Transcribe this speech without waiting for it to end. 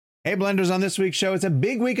Hey, Blenders, on this week's show, it's a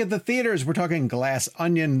big week at the theaters. We're talking Glass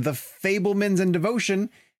Onion, The Fabelmans, and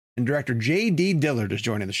Devotion, and director J.D. Dillard is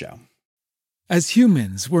joining the show. As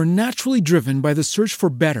humans, we're naturally driven by the search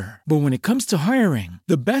for better. But when it comes to hiring,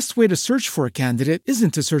 the best way to search for a candidate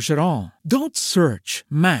isn't to search at all. Don't search,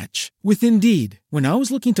 match with Indeed. When I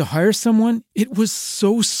was looking to hire someone, it was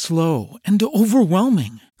so slow and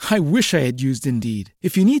overwhelming. I wish I had used Indeed.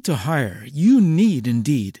 If you need to hire, you need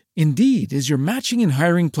Indeed. Indeed is your matching and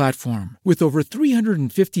hiring platform with over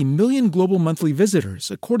 350 million global monthly visitors,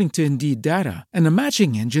 according to Indeed data, and a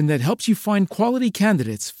matching engine that helps you find quality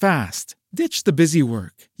candidates fast. Ditch the busy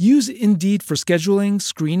work. Use Indeed for scheduling,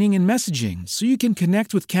 screening, and messaging so you can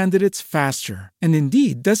connect with candidates faster. And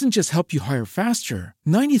Indeed doesn't just help you hire faster.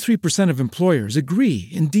 93% of employers agree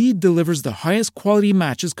Indeed delivers the highest quality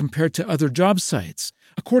matches compared to other job sites,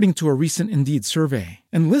 according to a recent Indeed survey.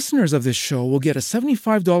 And listeners of this show will get a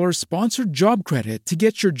 $75 sponsored job credit to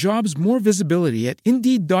get your jobs more visibility at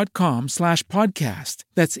Indeed.com/podcast.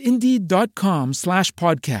 That's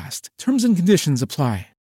Indeed.com/podcast. Terms and conditions apply.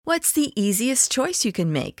 What's the easiest choice you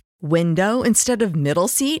can make? Window instead of middle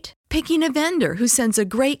seat? Picking a vendor who sends a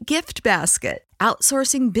great gift basket?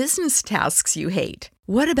 Outsourcing business tasks you hate?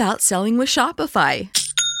 What about selling with Shopify?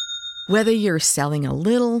 Whether you're selling a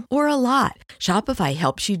little or a lot, Shopify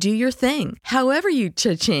helps you do your thing, however you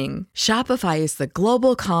cha-ching. Shopify is the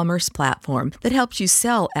global commerce platform that helps you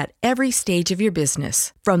sell at every stage of your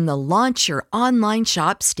business. From the launch your online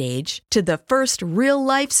shop stage to the first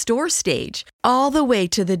real-life store stage, all the way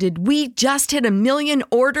to the did we just hit a million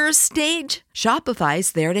orders stage.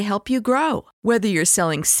 Shopify's there to help you grow. Whether you're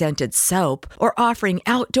selling scented soap or offering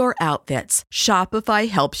outdoor outfits, Shopify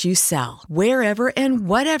helps you sell. Wherever and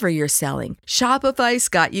whatever you're selling, Shopify's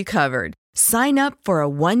got you covered. Sign up for a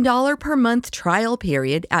 $1 per month trial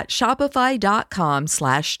period at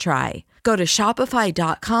shopify.com/try. Go to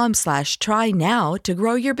shopify.com/try now to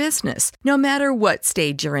grow your business, no matter what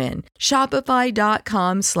stage you're in.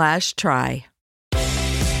 Shopify.com/try.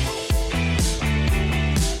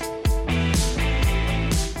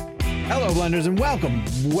 Hello, Blenders, and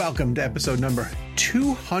welcome to episode number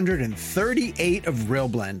 238 of Real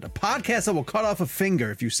Blend, a podcast that will cut off a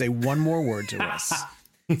finger if you say one more word to us.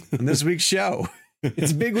 On this week's show,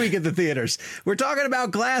 it's a big week at the theaters. We're talking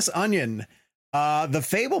about Glass Onion, The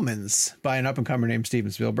Fabelmans by an up-and-comer named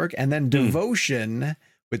Steven Spielberg, and then Devotion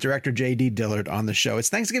with director J.D. Dillard on the show. It's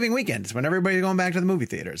Thanksgiving weekend. It's when everybody's going back to the movie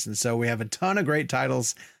theaters, and so we have a ton of great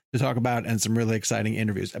titles to talk about and some really exciting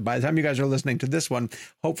interviews. By the time you guys are listening to this one,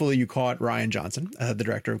 hopefully you caught Rian Johnson, the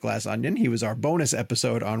director of Glass Onion. He was our bonus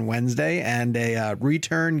episode on Wednesday and a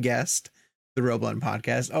return guest, the Real Blend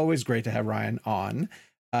podcast. Always great to have Ryan on.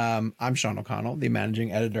 I'm Sean O'Connell, the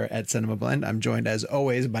managing editor at Cinema Blend. I'm joined as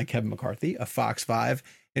always by Kevin McCarthy of Fox 5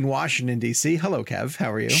 in Washington, D.C. Hello, Kev.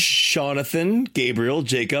 How are you? Jonathan, Gabriel,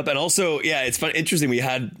 Jacob. And also, yeah, it's fun. Interesting. We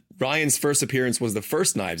had Ryan's first appearance was the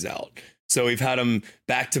first Knives Out. So we've had them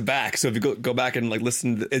back to back. So if you go back and like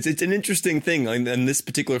listen, it's an interesting thing. And this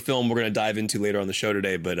particular film we're going to dive into later on the show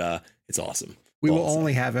today, but it's awesome. We will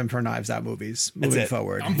only have him for Knives Out movies moving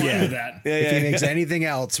forward. I'm fine with that. If he makes anything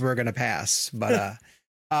else, we're going to pass. But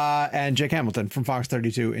and Jake Hamilton from Fox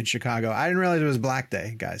 32 in Chicago. I didn't realize it was Black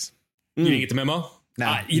Day, guys. You didn't get the memo?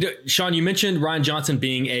 No. Sean, you mentioned Rian Johnson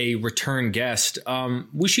being a return guest.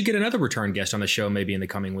 We should get another return guest on the show maybe in the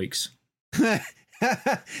coming weeks.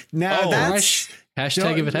 That's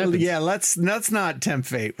hashtag if it happens. Yeah, let's not tempt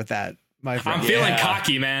fate with that, my friend. I'm feeling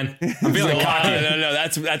cocky, man. I'm feeling cocky. No.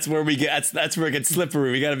 That's where we get. That's where it gets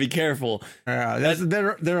slippery. We got to be careful. There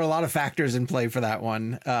are a lot of factors in play for that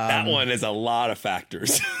one. That one is a lot of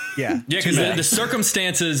factors. Yeah, because the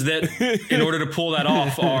circumstances that in order to pull that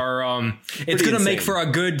off are it's going to make for a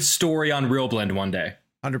good story on Real Blend one day.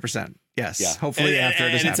 100%. Yes. Yeah. Hopefully after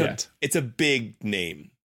it has happened. It's a big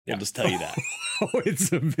name. I'll just tell you that.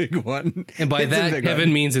 It's a big one. And by that,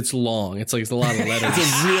 Kevin means it's long. It's like it's a lot of letters.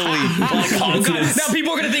 It's a really God, now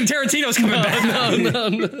people are going to think Tarantino's coming back.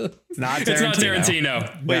 No. It's not Tarantino. It's not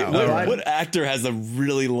Tarantino. Wait, what actor has a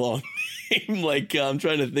really long name? Like, I'm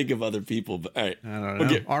trying to think of other people. But all right. I don't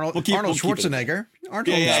know. Arnold Schwarzenegger.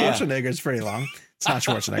 Arnold Schwarzenegger is pretty long. It's not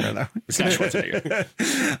Schwarzenegger, though. It's not Schwarzenegger.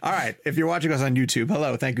 All right. If you're watching us on YouTube,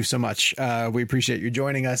 hello. Thank you so much. We appreciate you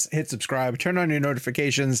joining us. Hit subscribe. Turn on your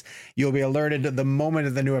notifications. You'll be alerted the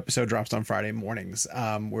moment the new episode drops on Friday mornings.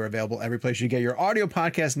 We're available every place you get your audio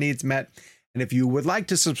podcast needs met. And if you would like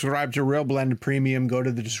to subscribe to Real Blend Premium, go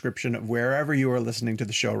to the description of wherever you are listening to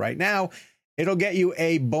the show right now. It'll get you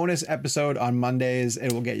a bonus episode on Mondays.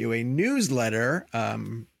 It will get you a newsletter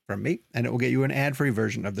from me, and it will get you an ad-free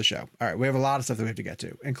version of the show. All right, we have a lot of stuff that we have to get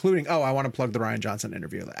to, including, I want to plug the Rian Johnson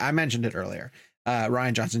interview. I mentioned it earlier.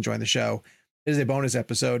 Rian Johnson joined the show. It is a bonus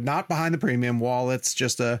episode, not behind the premium wall. It's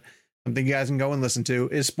just something you guys can go and listen to.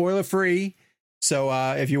 It's spoiler free. So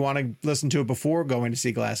if you want to listen to it before going to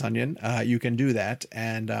see Glass Onion, you can do that.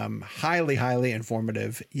 And highly, highly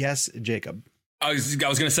informative. Yes, Jacob. I was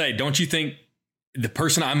going to say, don't you think the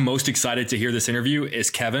person I'm most excited to hear this interview is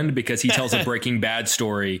Kevin, because he tells a Breaking Bad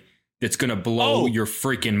story that's going to blow your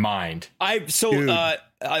freaking mind.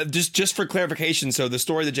 Just for clarification, so the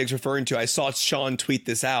story that Jake's referring to, I saw Sean tweet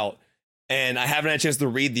this out, and I haven't had a chance to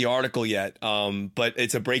read the article yet. But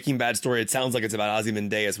it's a Breaking Bad story. It sounds like it's about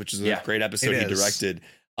Ozymandias, which is a great episode he directed.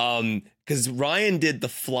 Because Ryan did The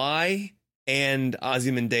Fly and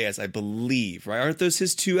Ozymandias, I believe, right? Aren't those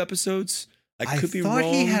his 2 episodes? I could be wrong.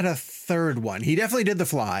 He had a third one. He definitely did The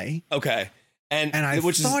Fly. Okay. And I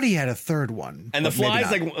thought he had a third one. And The Fly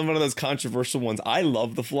is like one of those controversial ones. I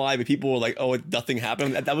love The Fly, but people were like, "Oh, nothing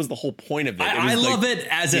happened." That was the whole point of it. I love it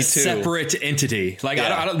as a separate entity. Like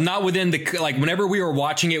I don't, not within the like. Whenever we were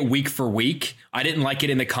watching it week for week, I didn't like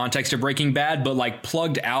it in the context of Breaking Bad, but like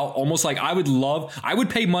plugged out, almost like I would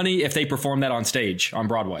pay money if they performed that on stage on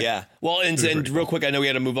Broadway. Yeah. Well, and real quick, I know we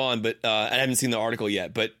had to move on, but I haven't seen the article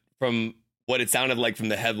yet. But from what it sounded like from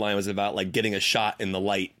the headline was about like getting a shot in the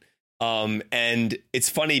light. And it's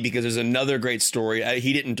funny because there's another great story.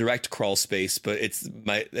 He didn't direct Crawl Space, but it's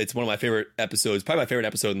one of my favorite episodes, probably my favorite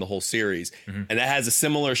episode in the whole series. Mm-hmm. And that has a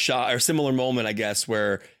similar shot or similar moment, I guess,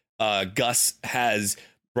 where Gus has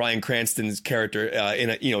Bryan Cranston's character in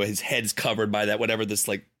his head's covered by that, whatever this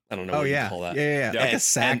like, I don't know what you call that. Yeah. Like a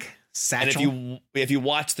sack. Satchel. And if you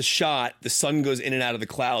watch the shot, the sun goes in and out of the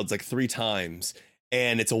clouds like 3 times.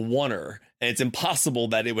 And it's a oneer, and it's impossible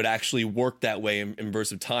that it would actually work that way in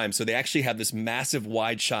bursts of time. So they actually have this massive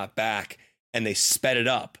wide shot back, and they sped it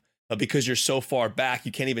up. But because you're so far back,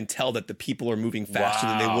 you can't even tell that the people are moving faster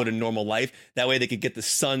than they would in normal life. That way they could get the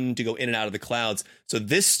sun to go in and out of the clouds. So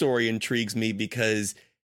this story intrigues me because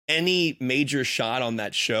any major shot on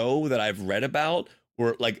that show that I've read about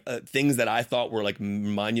were like things that I thought were like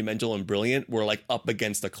monumental and brilliant were like up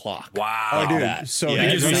against a clock. Wow. Oh, dude. That. So it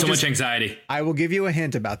gives me so much anxiety. I will give you a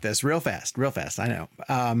hint about this real fast. I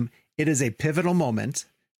know. It is a pivotal moment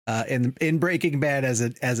in Breaking Bad as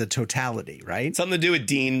a totality, right? Something to do with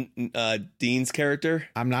Dean's character.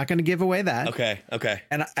 I'm not going to give away that. Okay.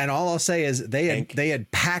 And all I'll say is they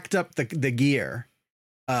had packed up the gear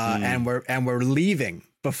and were leaving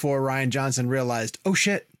before Rian Johnson realized, oh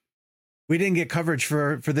shit, we didn't get coverage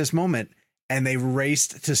for this moment, and they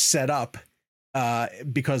raced to set up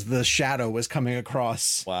because the shadow was coming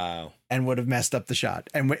across. Wow. And would have messed up the shot.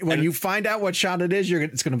 And when you find out what shot it is,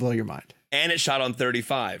 it's going to blow your mind. And it shot on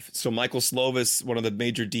 35. So Michael Slovis, one of the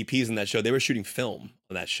major DPs in that show, they were shooting film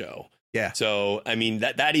on that show. Yeah. So, I mean,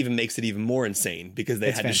 that even makes it even more insane because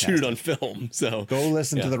they had to shoot it on film. So go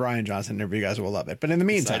listen to the Rian Johnson interview. You guys will love it. But in the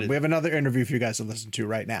meantime, we have another interview for you guys to listen to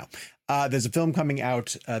right now. There's a film coming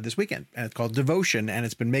out this weekend, and it's called Devotion, and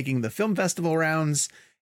it's been making the film festival rounds.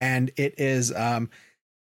 And it is,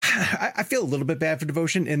 I feel a little bit bad for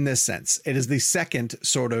Devotion in this sense. It is the second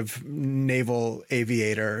sort of naval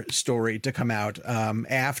aviator story to come out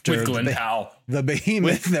after with Glenn Powell, the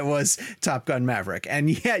behemoth that was Top Gun Maverick. And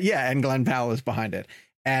and Glenn Powell is behind it.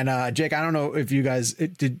 And Jake, I don't know if you guys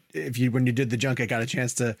when you did the junket got a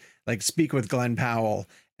chance to like speak with Glenn Powell,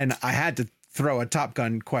 and I had to throw a Top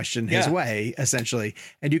Gun question his way, essentially.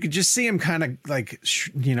 And you could just see him kind of like,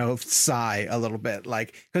 sigh a little bit,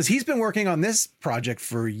 like, because he's been working on this project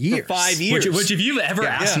for years. For 5 years. Which if you've ever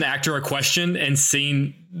asked an actor a question and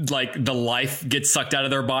seen like the life get sucked out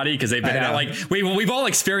of their body because they've been at like, we've all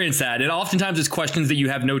experienced that. And oftentimes it's questions that you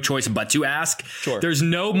have no choice but to ask. Sure. There's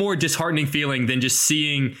no more disheartening feeling than just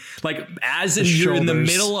seeing like you're in the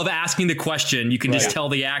middle of asking the question, you can just tell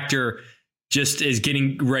the actor just is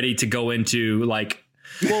getting ready to go into like,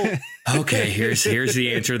 well, okay, here's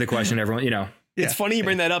the answer to the question, everyone, It's funny you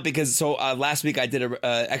bring that up because last week I did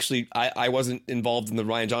I wasn't involved in the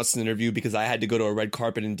Rian Johnson interview because I had to go to a red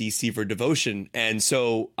carpet in DC for Devotion. And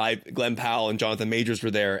so Glenn Powell and Jonathan Majors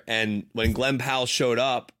were there. And when Glenn Powell showed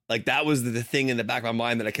up, like that was the thing in the back of my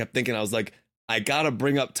mind that I kept thinking. I was like, I got to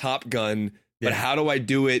bring up Top Gun, but how do I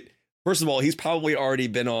do it? First of all, he's probably already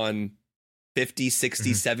been on 50,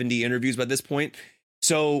 60, 70 interviews by this point.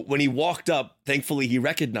 So when he walked up, thankfully he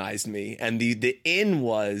recognized me. And the in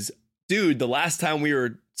was, dude, the last time we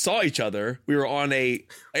saw each other, we were on a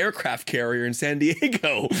aircraft carrier in San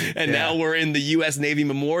Diego. And now we're in the US Navy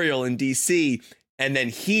Memorial in DC. And then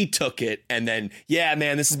he took it. And then,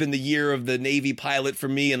 man, this has been the year of the Navy pilot for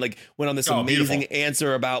me. And like went on this amazing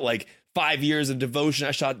answer about like 5 years of devotion.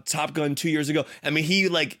 I shot Top Gun 2 years ago. I mean, he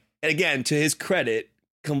like, and again, to his credit,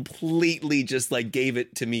 completely just like gave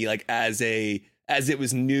it to me like as a as it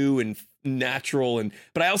was new and natural.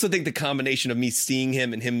 But I also think the combination of me seeing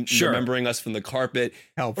him and him remembering us from the carpet,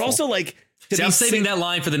 helpful. But also like, see, I'm saving that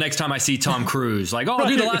line for the next time I see Tom Cruise. Like, oh,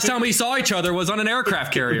 dude, the last time we saw each other was on an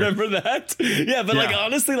aircraft carrier. Remember that? Yeah, but like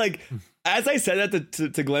honestly, like as I said that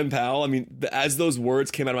to Glenn Powell, I mean, as those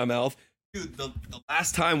words came out of my mouth, dude, the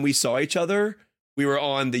last time we saw each other, we were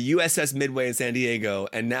on the USS Midway in San Diego,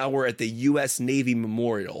 and now we're at the U.S. Navy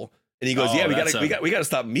Memorial. And he goes, we gotta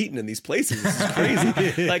stop meeting in these places. This is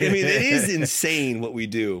crazy. Like, I mean, it is insane what we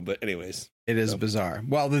do. But anyways. It is bizarre.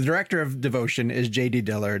 Well, the director of Devotion is J.D.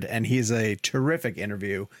 Dillard, and he's a terrific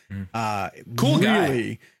interview. Cool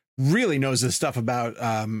guy. Really knows his stuff about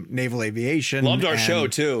naval aviation. Loved our show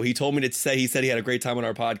too. He told me he said he had a great time on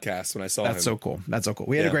our podcast when I saw him. That's so cool.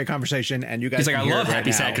 We had a great conversation, and you guys. He's like, I love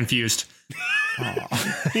Happy, Sad, Confused.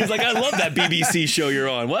 He's like, I love that BBC show you're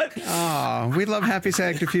on. What? Oh, we love Happy,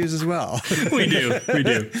 Sad, Confused as well. We do.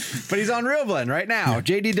 But he's on Real Blend right now.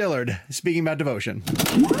 J.D. Dillard speaking about Devotion.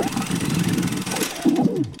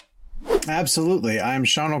 Absolutely. I'm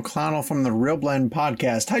Sean O'Connell from the Real Blend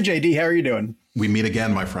podcast. Hi, JD. How are you doing? We meet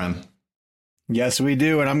again, my friend. Yes, we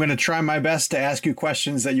do. And I'm going to try my best to ask you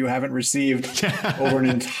questions that you haven't received over an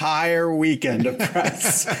entire weekend of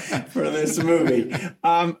press for this movie.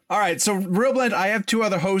 All right. So Real Blend, I have two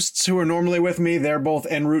other hosts who are normally with me. They're both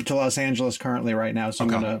en route to Los Angeles currently right now. So I'm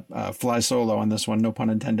going to fly solo on this one. No pun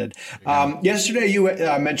intended. Yesterday, you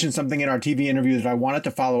mentioned something in our TV interview that I wanted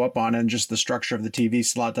to follow up on, and just the structure of the TV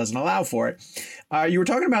slot doesn't allow for it. You were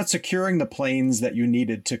talking about securing the planes that you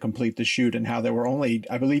needed to complete the shoot, and how there were only,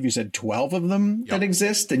 I believe you said 12 of them that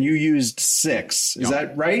exist, and you used 6. Is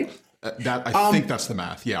that right? I think that's the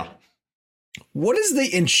math. Yeah. What is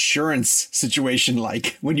the insurance situation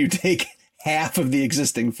like when you take half of the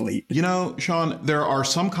existing fleet? You know, Sean, there are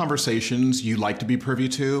some conversations you like to be privy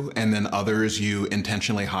to, and then others you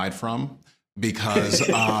intentionally hide from. Because,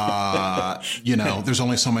 you know, there's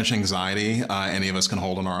only so much anxiety any of us can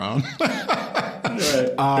hold on our own.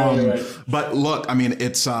 Right. But look, I mean,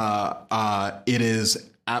 it is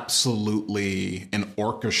absolutely an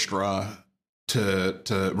orchestra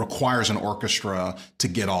requires an orchestra to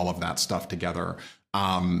get all of that stuff together.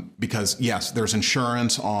 Because yes, there's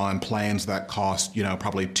insurance on planes that cost, you know,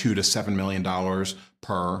 probably $2 to $7 million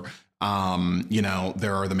per. You know,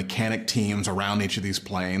 there are the mechanic teams around each of these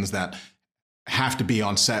planes that have to be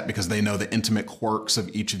on set because they know the intimate quirks of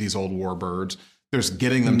each of these old warbirds. There's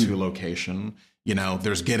getting them to location. You know,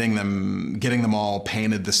 there's getting them all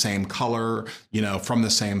painted the same color, you know, from the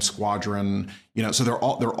same squadron, you know, so they're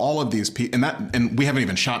all of these people, and we haven't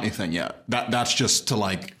even shot anything yet. That's just to,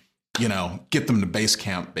 like, you know, get them to base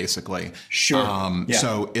camp, basically. Sure.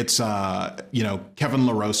 So it's, you know, Kevin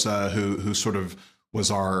LaRosa, who sort of was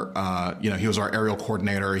our, you know, he was our aerial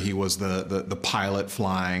coordinator. He was the pilot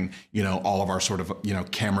flying, you know, all of our sort of, you know,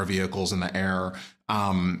 camera vehicles in the air.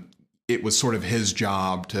 It was sort of his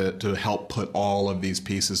job to help put all of these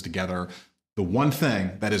pieces together. The one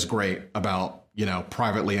thing that is great about, you know,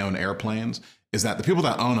 privately owned airplanes is that the people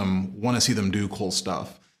that own them want to see them do cool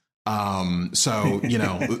stuff. So, you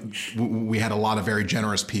know, we had a lot of very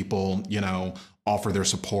generous people, you know, offer their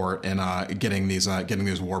support in getting these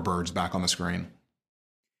warbirds back on the screen.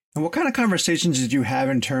 And what kind of conversations did you have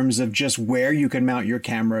in terms of just where you could mount your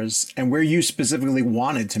cameras and where you specifically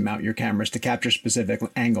wanted to mount your cameras to capture specific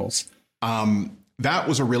angles? That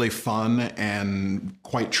was a really fun and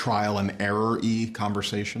quite trial and error-y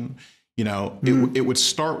conversation. You know, it would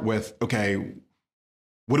start with, okay,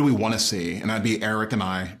 what do we want to see? And that'd be Eric and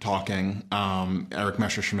I talking, Eric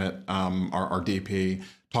Messerschmidt, our DP,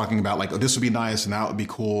 talking about, like, oh, this would be nice and that would be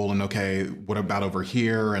cool. And okay, what about over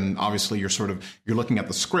here? And obviously you're looking at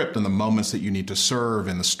the script and the moments that you need to serve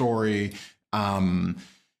in the story. And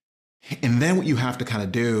then what you have to kind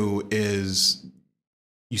of do is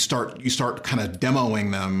you start kind of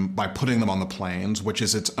demoing them by putting them on the planes, which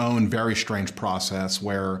is its own very strange process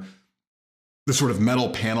where the sort of metal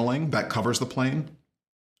paneling that covers the plane,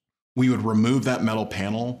 we would remove that metal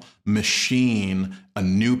panel, machine a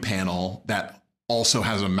new panel that also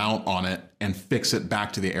has a mount on it, and fix it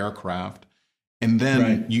back to the aircraft. And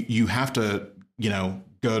then you have to, you know,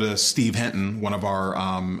 go to Steve Hinton, one of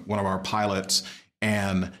our pilots,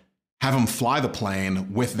 and have him fly the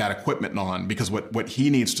plane with that equipment on, because what he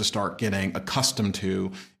needs to start getting accustomed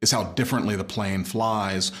to is how differently the plane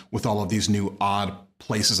flies with all of these new odd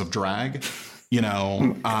places of drag. You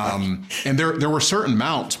know, and there were certain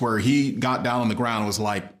mounts where he got down on the ground and was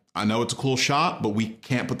like, I know it's a cool shot, but we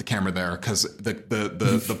can't put the camera there because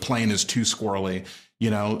the plane is too squirrely, you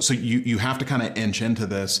know? So you have to kind of inch into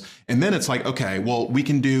this. And then it's like, okay, well, we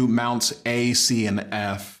can do mounts A, C, and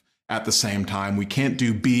F at the same time. We can't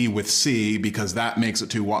do B with C because that makes it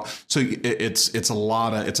too wide. So it's a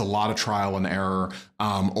lot of trial and error,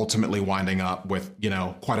 ultimately winding up with,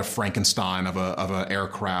 quite a Frankenstein of a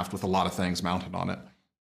aircraft with a lot of things mounted on it.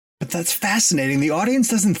 But that's fascinating. The audience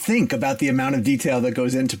doesn't think about the amount of detail that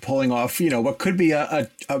goes into pulling off, what could be a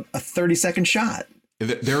 30-second shot.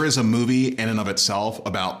 There is a movie in and of itself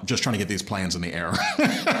about just trying to get these planes in the air.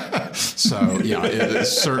 So yeah,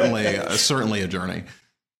 it's certainly a journey.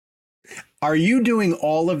 Are you doing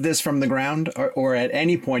all of this from the ground, or at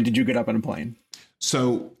any point did you get up on a plane?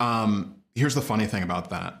 So here's the funny thing about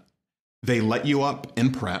that. They let you up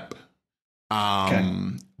in prep. Okay.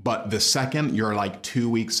 But the second you're like 2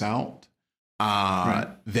 weeks out, right,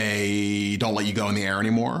 they don't let you go in the air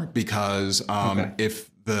anymore because if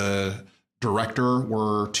the director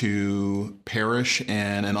were to perish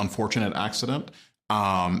in an unfortunate accident,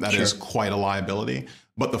 that is quite a liability.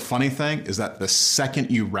 But the funny thing is that the second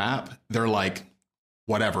you wrap, they're like,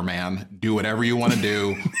 whatever, man, do whatever you want to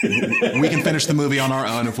do. We can finish the movie on our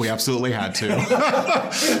own if we absolutely had to.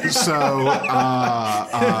 So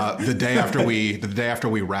the day after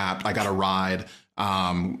we wrapped, I got a ride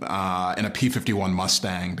in a P-51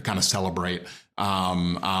 Mustang to kind of celebrate.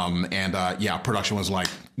 Production was like,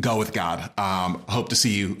 go with God. Hope to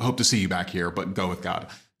see you back here, but go with God.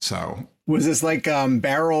 So was this like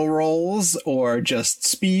barrel rolls or just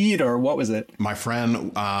speed, or what was it? My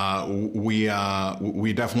friend, we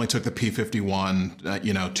definitely took the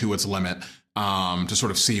P-51, to its limit, to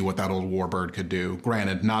sort of see what that old warbird could do.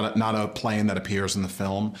 Granted, not a plane that appears in the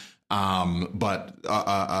film. But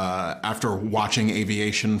after watching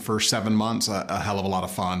aviation for 7 months, a hell of a lot of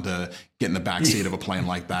fun to get in the backseat of a plane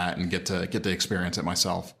like that and get to experience it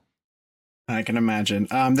myself. I can imagine.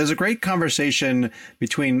 There's a great conversation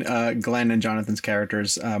between Glenn and Jonathan's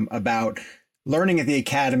characters about learning at the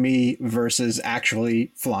academy versus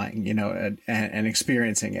actually flying, and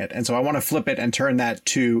experiencing it. And so I want to flip it and turn that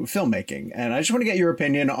to filmmaking. And I just want to get your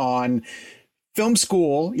opinion on film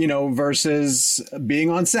school, versus being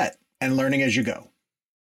on set and learning as you go.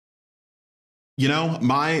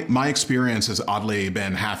 My experience has oddly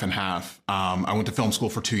been half and half. I went to film school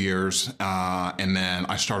for 2 years, and then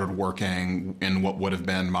I started working in what would have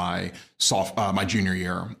been my junior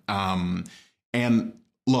year. And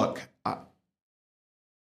look,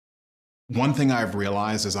 one thing I've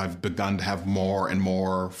realized as I've begun to have more and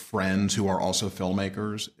more friends who are also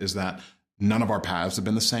filmmakers is that none of our paths have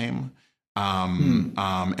been the same.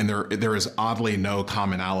 And there is oddly no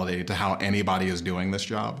commonality to how anybody is doing this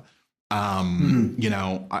job.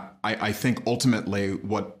 I think ultimately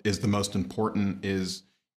what is the most important is,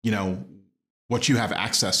 what you have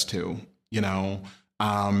access to,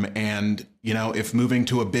 if moving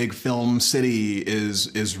to a big film city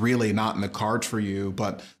is really not in the cards for you,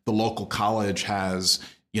 but the local college has,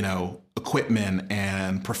 equipment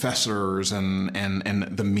and professors and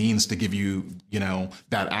the means to give you,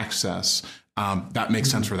 that access, that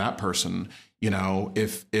makes sense for that person.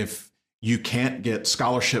 If you can't get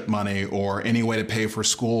scholarship money or any way to pay for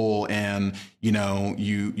school and,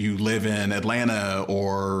 you live in Atlanta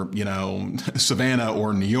or, Savannah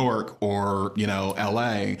or New York or,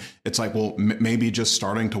 LA, it's like, well, maybe just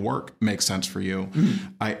starting to work makes sense for you.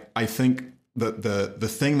 I think the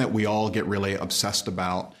thing that we all get really obsessed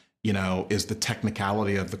about, is the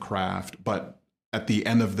technicality of the craft. But at the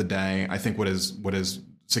end of the day, I think what is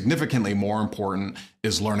significantly more important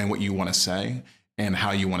is learning what you want to say and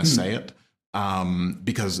how you want to say it.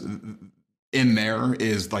 Because in there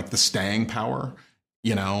is like the staying power,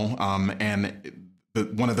 and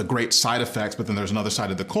one of the great side effects, but then there's another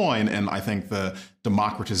side of the coin. And I think the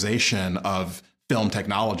democratization of film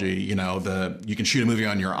technology, you can shoot a movie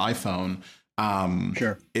on your iPhone.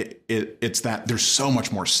 Sure. It's that there's so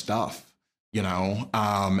much more stuff, and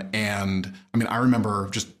I mean, I remember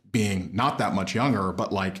just being not that much younger,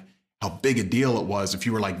 but like how big a deal it was if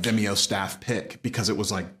you were like Vimeo staff pick, because it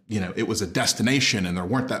was like, it was a destination and there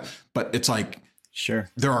weren't that, but it's like, sure,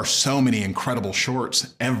 there are so many incredible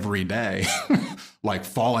shorts every day, like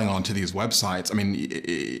falling onto these websites. I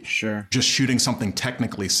mean, sure, just shooting something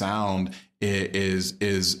technically sound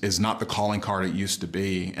is not the calling card it used to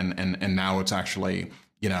be. And now it's actually,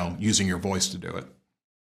 using your voice to do it.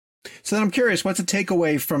 So then I'm curious, what's a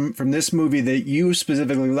takeaway from this movie that you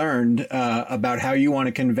specifically learned about how you want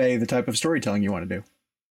to convey the type of storytelling you want to do?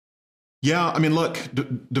 Yeah, I mean, look,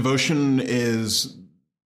 devotion is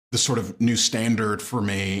the sort of new standard for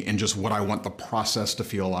me in just what I want the process to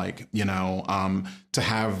feel like, to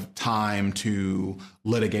have time to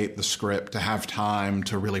litigate the script, to have time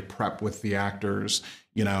to really prep with the actors,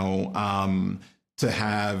 to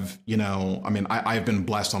have, you know, I mean, I've been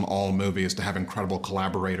blessed on all movies to have incredible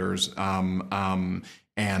collaborators.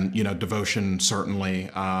 And, you know, Devotion certainly,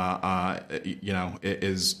 you know,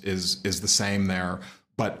 is the same there.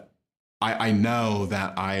 But I know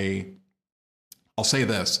that I'll say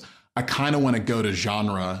this, I kind of want to go to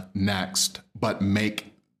genre next, but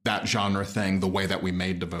make that genre thing the way that we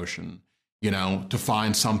made Devotion, you know, to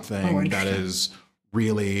find something that is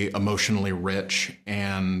really emotionally rich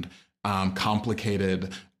and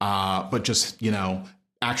complicated, but just, you know,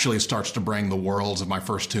 actually starts to bring the worlds of my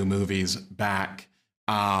first two movies back.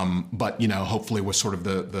 But, you know, hopefully with sort of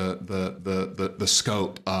the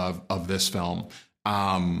scope of this film.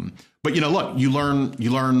 But, you know, look, you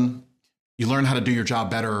learn how to do your job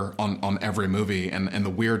better on every movie. And the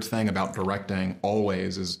weird thing about directing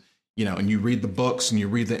always is, you know, and you read the books and you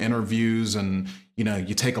read the interviews and, you know,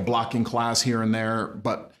 you take a blocking class here and there,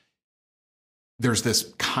 but there's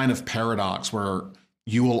this kind of paradox where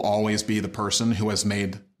you will always be the person who has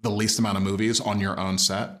made the least amount of movies on your own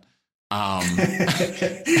set.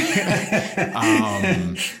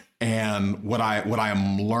 And what I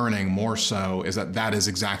am learning more so is that is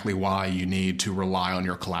exactly why you need to rely on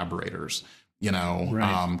your collaborators, you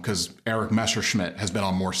know, because Eric Messerschmidt has been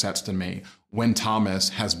on more sets than me. Wynn Thomas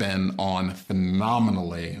has been on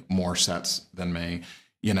phenomenally more sets than me,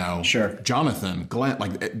 you know. Sure. Jonathan, Glenn,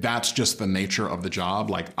 like that's just the nature of the job.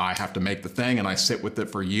 Like I have to make the thing and I sit with it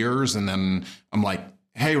for years and then I'm like,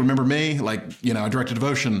 hey, remember me? Like, you know, I directed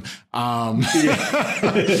Devotion. I mean,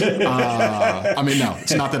 no,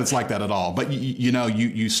 it's not that it's like that at all. But you know,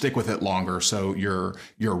 you stick with it longer, so your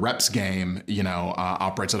reps game, you know,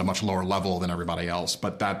 operates at a much lower level than everybody else.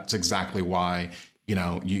 But that's exactly why, you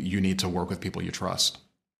know, you need to work with people you trust.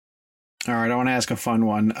 All right, I want to ask a fun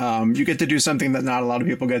one. You get to do something that not a lot of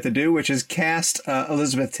people get to do, which is cast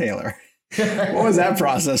Elizabeth Taylor. What was that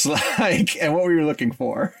process like, and what were you looking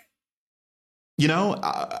for? You know,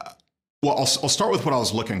 well, I'll start with what I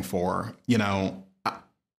was looking for. You know,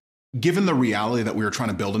 given the reality that we were trying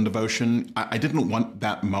to build in Devotion, I didn't want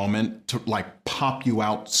that moment to like pop you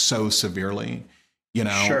out so severely, you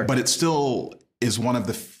know, sure. But it still is one of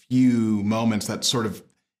the few moments that sort of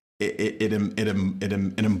it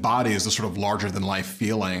embodies the sort of larger than life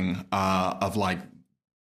feeling of like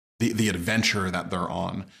the adventure that they're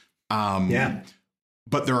on. Yeah.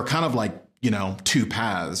 But there are kind of like, you know, two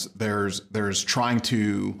paths. There's trying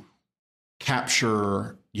to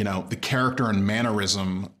capture, you know, the character and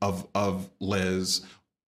mannerism of Liz.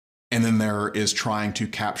 And then there is trying to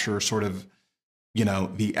capture sort of, you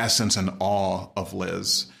know, the essence and awe of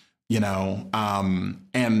Liz, you know,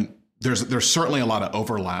 and there's certainly a lot of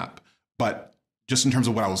overlap, but just in terms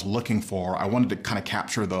of what I was looking for, I wanted to kind of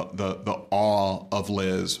capture the awe of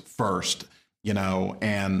Liz first, you know,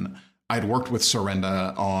 and I'd worked with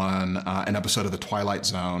Serinda on an episode of The Twilight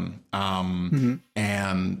Zone,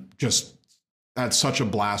 and just had such a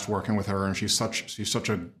blast working with her. And she's such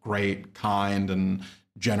a great, kind, and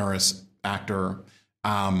generous actor.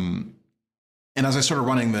 And as I started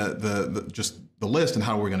running the list and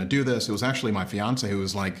how we're going to do this, it was actually my fiance who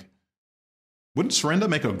was like, "Wouldn't Serinda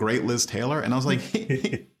make a great Liz Taylor?" And I was like,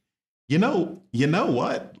 you know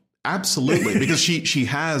what? Absolutely, because she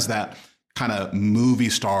has that kind of movie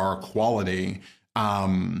star quality.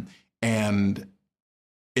 And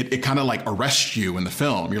it kind of like arrests you in the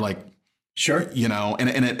film. You're like, sure, you know,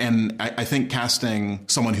 and I think casting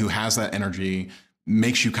someone who has that energy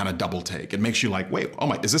makes you kind of double take. It makes you like, wait, oh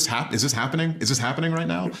my, is this happening? Is this happening right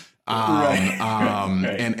now? Right.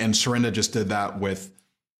 And Serinda just did that with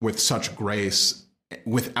such grace,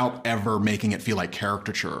 without ever making it feel like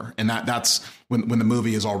caricature. And that's when the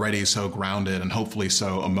movie is already so grounded and hopefully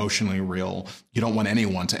so emotionally real, you don't want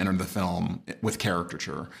anyone to enter the film with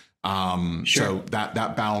caricature. Sure. So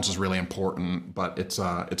that balance is really important, but it's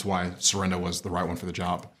why Serinda was the right one for the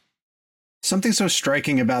job. Something so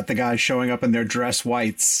striking about the guys showing up in their dress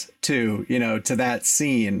whites too, you know, to that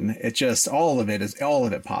scene. It just, all of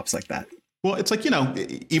it pops like that. Well, it's like, you know,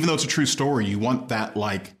 even though it's a true story, you want that,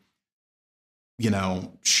 like, you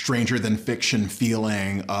know, stranger than fiction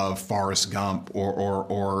feeling of Forrest Gump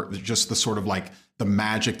or just the sort of like the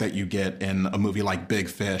magic that you get in a movie like Big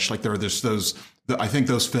Fish. Like there's those, I think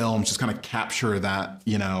those films just kind of capture that,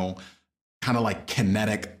 you know, kind of like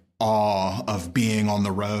kinetic awe of being on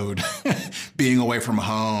the road, being away from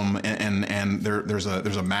home. And there's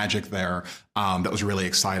a magic there that was really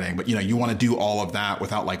exciting. But, you know, you want to do all of that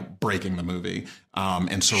without like breaking the movie.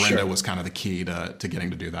 And Serinda was kind of the key to getting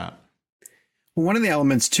to do that. One of the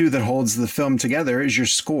elements, too, that holds the film together is your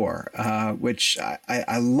score, which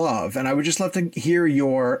I love. And I would just love to hear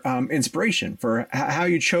your inspiration for how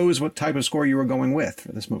you chose what type of score you were going with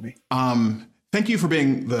for this movie. thank you for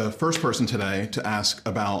being the first person today to ask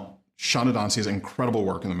about Shonda Donce's incredible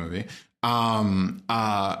work in the movie.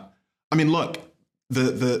 I mean, look,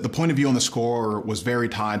 the point of view on the score was very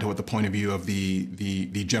tied to what the point of view of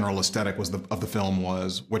the general aesthetic of the film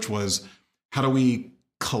was, which was how do we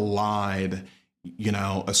collide, you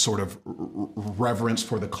know, a sort of reverence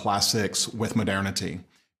for the classics with modernity,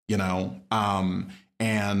 you know,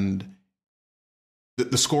 and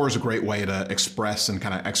the score is a great way to express and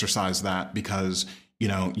kind of exercise that, because, you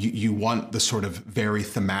know, you want the sort of very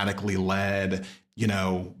thematically led, you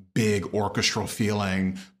know, big orchestral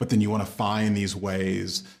feeling, but then you want to find these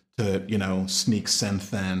ways to, you know, sneak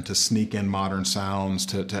synth in, to sneak in modern sounds,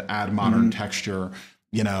 to add modern texture,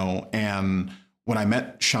 you know. And when I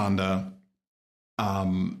met Shonda,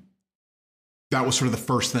 that was sort of the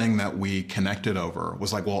first thing that we connected over,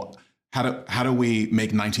 was like, well, how do we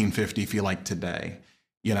make 1950 feel like today,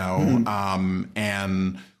 you know?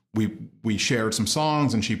 And we shared some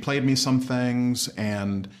songs, and she played me some things,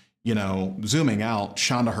 and, you know, zooming out,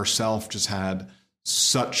 Shonda herself just had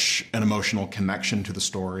such an emotional connection to the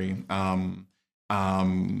story,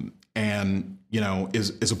 and, you know,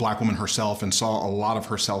 is a Black woman herself, and saw a lot of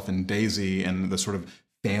herself in Daisy and the sort of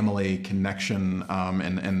family connection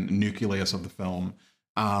and nucleus of the film.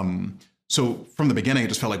 So from the beginning, it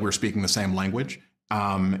just felt like we were speaking the same language.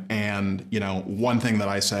 And, you know, one thing that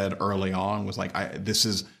I said early on was like,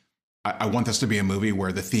 I want this to be a movie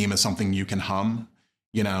where the theme is something you can hum,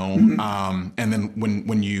 you know, and then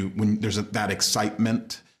when there's that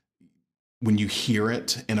excitement, when you hear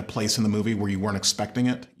it in a place in the movie where you weren't expecting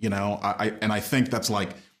it, you know, I think that's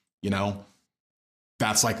like, you know,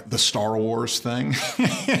 that's like the Star Wars thing,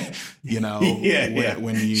 you know,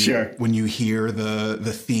 when you hear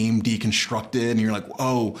the theme deconstructed and you're like,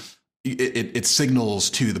 oh, it signals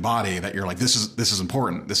to the body that you're like, this is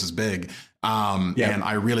important. This is big. And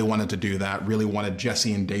I really wanted to do that, really wanted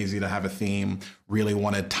Jesse and Daisy to have a theme, really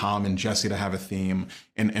wanted Tom and Jesse to have a theme,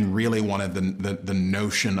 and really wanted the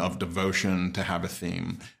notion of devotion to have a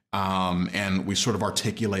theme. And we sort of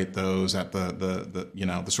articulate those at the you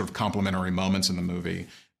know, the sort of complementary moments in the movie.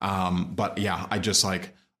 But yeah, I just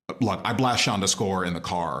like, look, I blast Shonda's score in the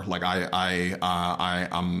car. Like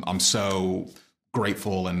I'm so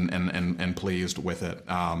grateful and pleased with it.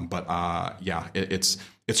 Yeah, it's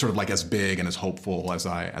sort of like as big and as hopeful as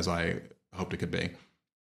I hoped it could be.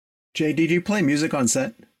 Jay, did you play music on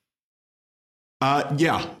set?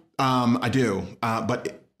 Yeah, I do.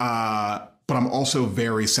 But I'm also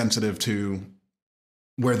very sensitive to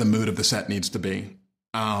where the mood of the set needs to be.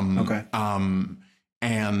 Okay.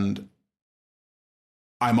 And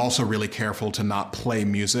I'm also really careful to not play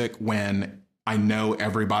music when I know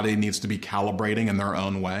everybody needs to be calibrating in their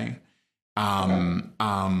own way.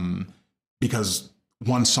 Because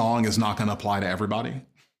one song is not going to apply to everybody.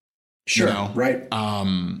 Sure. You know? Right.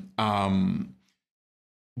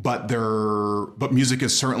 But music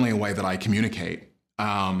is certainly a way that I communicate.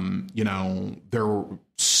 You know, there were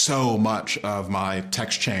so much of my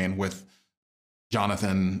text chain with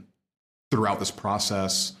Jonathan throughout this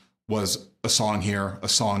process was a song here, a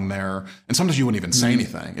song there. And sometimes you wouldn't even say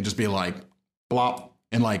anything. It'd just be like, blop.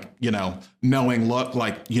 And like, you know, knowing, look,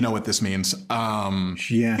 like, you know what this means. Because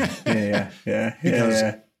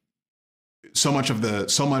so much of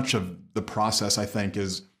the process, I think,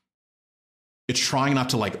 is it's trying not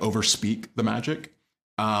to like overspeak the magic.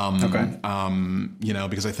 You know,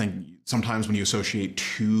 because I think sometimes when you associate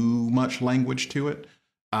too much language to it,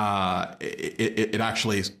 it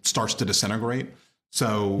actually starts to disintegrate.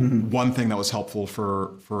 So one thing that was helpful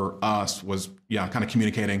for us was, kind of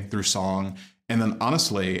communicating through song. And then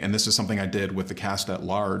honestly, and this is something I did with the cast at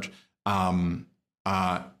large,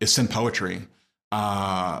 is send poetry.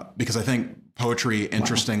 Because I think poetry,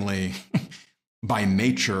 interestingly, by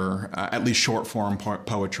nature, at least short form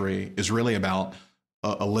poetry, is really about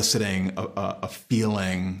eliciting a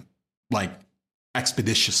feeling like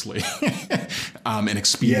expeditiously and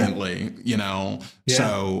expediently, you know? Yeah.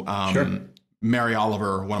 So Mary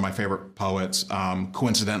Oliver, one of my favorite poets,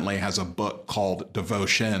 coincidentally has a book called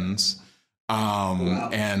Devotions.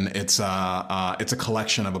 And it's a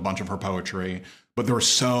collection of a bunch of her poetry, but there was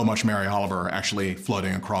so much Mary Oliver actually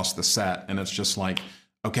floating across the set. And it's just like,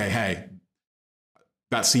 okay, hey,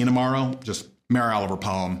 that scene tomorrow, just Mary Oliver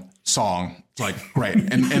poem, song. It's like, great.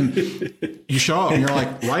 And you show up and you're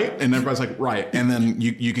like, right? And everybody's like, right. And then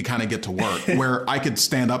you could kind of get to work, where I could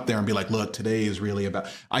stand up there and be like, look, today is really about,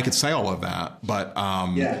 I could say all of that, but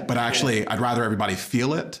actually I'd rather everybody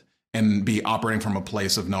feel it and be operating from a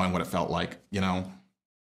place of knowing what it felt like, you know?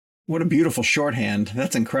 What a beautiful shorthand.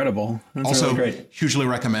 That's incredible. That's also really great. Hugely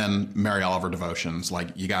recommend Mary Oliver Devotions.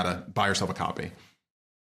 Like, you got to buy yourself a copy.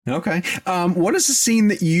 Okay. What is the scene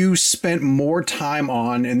that you spent more time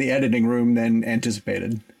on in the editing room than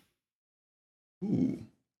anticipated? Ooh.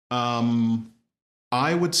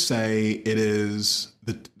 I would say it is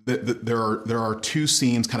there are two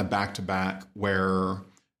scenes kind of back to back where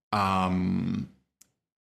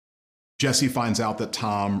Jesse finds out that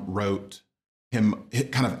Tom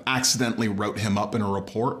kind of accidentally wrote him up in a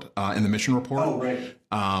report, in the mission report. Oh, right.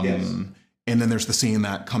 Yes. And then there's the scene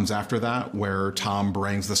that comes after that where Tom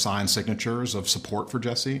brings the signed signatures of support for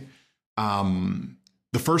Jesse.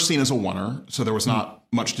 The first scene is a oneer, so there was not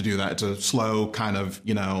much to do that. It's a slow kind of,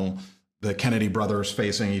 the Kennedy brothers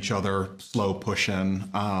facing each other, slow push in.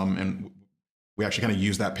 And we actually kind of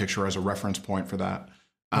use that picture as a reference point for that.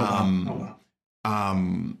 But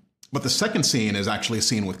the second scene is actually a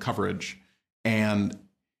scene with coverage. And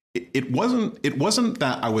it wasn't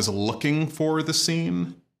that I was looking for the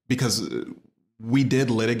scene, because we did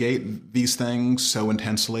litigate these things so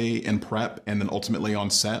intensely in prep and then ultimately on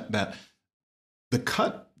set that the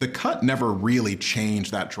cut never really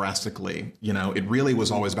changed that drastically. It really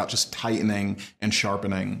was always about just tightening and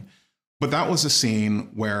sharpening. But that was a scene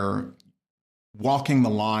where walking the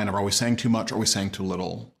line of, are we saying too much? Or are we saying too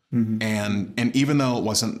little? Mm-hmm. And even though it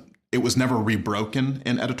was never rebroken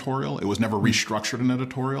in editorial, it was never restructured in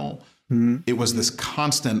editorial. Mm-hmm. It was this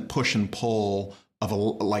constant push and pull of the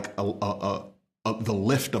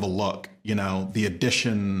lift of a look, the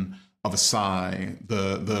addition of a sigh,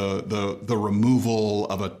 the removal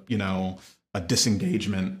of a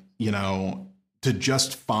disengagement, to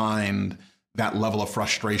just find that level of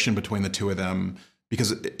frustration between the two of them,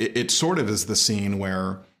 because it sort of is the scene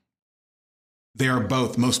where they are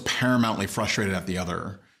both most paramountly frustrated at the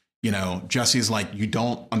other. Jesse's like, you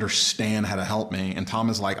don't understand how to help me. And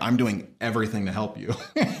Tom is like, I'm doing everything to help you.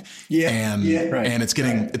 And it's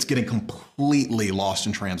getting completely lost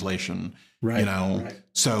in translation. Right. Right.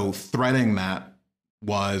 So threading that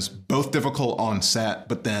was both difficult on set,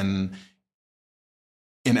 but then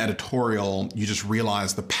in editorial, you just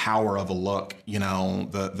realize the power of a look,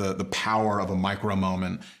 the power of a micro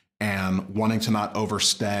moment, and wanting to not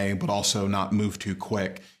overstay, but also not move too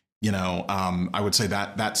quick. I would say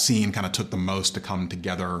that scene kind of took the most to come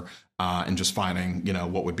together and just finding,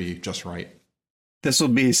 what would be just right. This will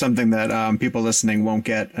be something that people listening won't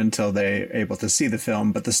get until they're able to see the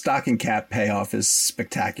film, but the stocking cap payoff is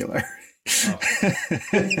spectacular.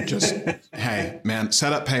 Just, hey, man,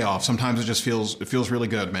 setup payoff. Sometimes it feels really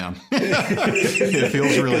good, man. It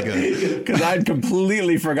feels really good. Because I'd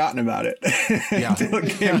completely forgotten about it. Yeah. Until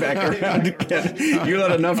it came back around again. You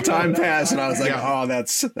let enough time pass, and I was like, oh,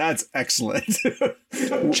 that's excellent.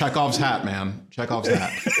 Chekhov's hat, man. Chekhov's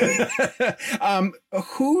hat.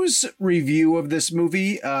 Whose review of this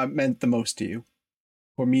movie meant the most to you,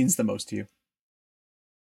 or means the most to you?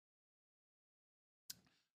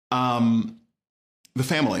 The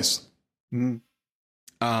families. Mm.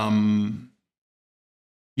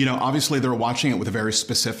 Obviously they're watching it with a very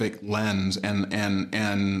specific lens and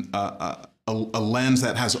a lens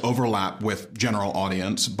that has overlap with general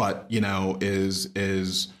audience, but,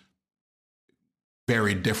 is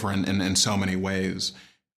very different in so many ways.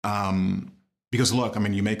 Because look,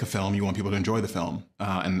 you make a film, you want people to enjoy the film,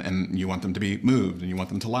 and you want them to be moved, and you want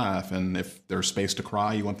them to laugh. And if there's space to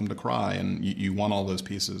cry, you want them to cry, and you want all those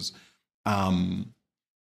pieces.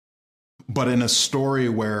 But in a story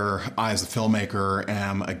where I, as a filmmaker,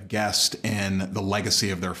 am a guest in the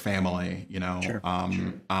legacy of their family, sure.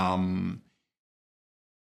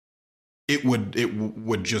 It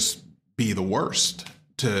would just be the worst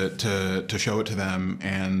to show it to them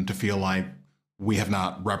and to feel like we have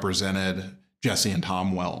not represented Jesse and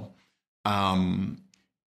Tom well.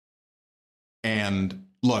 And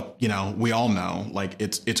look, we all know, like,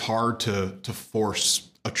 it's hard to force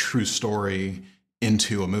a true story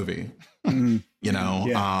into a movie, and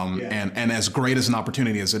as great as an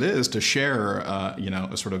opportunity as it is to share,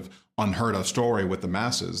 a sort of unheard of story with the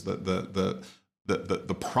masses, the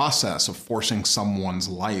process of forcing someone's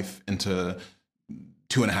life into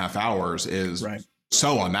 2.5 hours is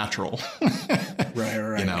so unnatural.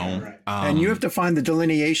 Right. And you have to find the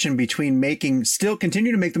delineation between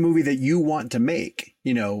continue to make the movie that you want to make,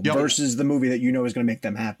 versus the movie that is going to make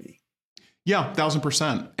them happy. Yeah,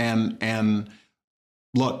 1,000%. And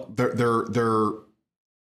look, they're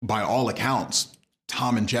by all accounts,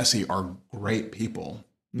 Tom and Jesse are great people,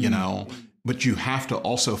 but you have to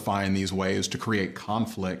also find these ways to create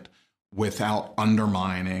conflict without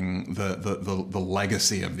undermining the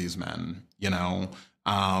legacy of these men,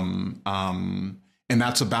 and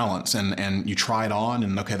that's a balance, and you try it on,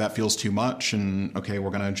 and okay, that feels too much, and okay, we're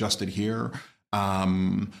going to adjust it here.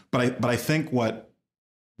 But I think what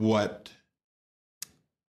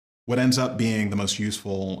what ends up being the most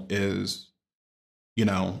useful is,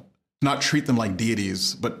 not treat them like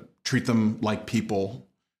deities, but treat them like people,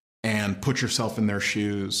 and put yourself in their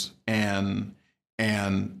shoes, and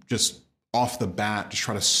just off the bat, just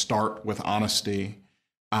try to start with honesty,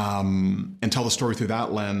 and tell the story through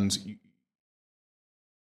that lens.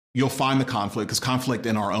 You'll find the conflict, because conflict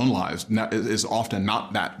in our own lives is often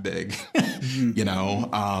not that big,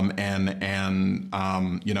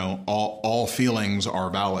 all feelings are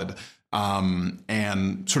valid.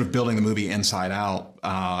 And sort of building the movie inside out,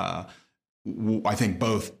 I think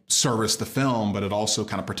both serviced the film, but it also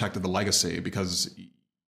kind of protected the legacy, because,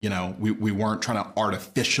 we weren't trying to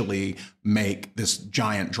artificially make this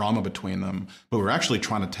giant drama between them, but we were actually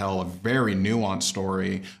trying to tell a very nuanced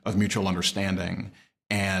story of mutual understanding.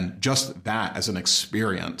 And just that as an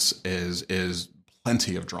experience is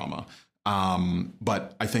plenty of drama.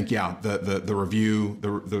 But I think, the review,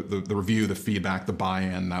 the feedback, the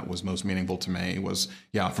buy-in that was most meaningful to me was,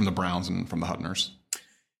 from the Browns and from the Hudners.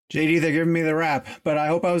 JD, they're giving me the rap, but I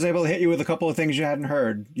hope I was able to hit you with a couple of things you hadn't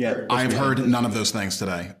heard yet. I've heard none of those things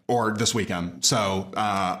today or this weekend. So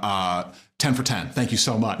 10 for 10. Thank you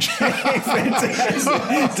so much.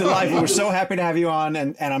 It's delightful. We're so happy to have you on,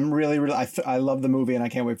 and I'm really, I love the movie, and I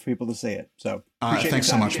can't wait for people to see it. So thanks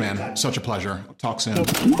so much, man. Such a pleasure. Talk soon.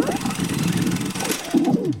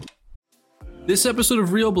 This episode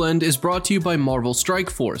of Real Blend is brought to you by Marvel Strike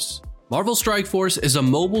Force. Marvel Strike Force is a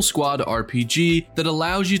mobile squad RPG that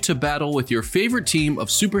allows you to battle with your favorite team of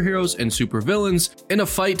superheroes and supervillains in a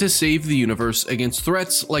fight to save the universe against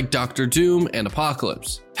threats like Doctor Doom and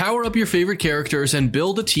Apocalypse. Power up your favorite characters and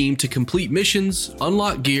build a team to complete missions,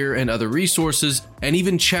 unlock gear and other resources, and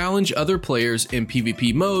even challenge other players in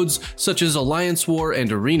PvP modes such as Alliance War and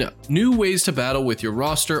Arena. New ways to battle with your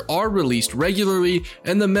roster are released regularly,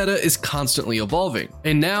 and the meta is constantly evolving.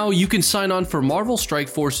 And now you can sign on for Marvel Strike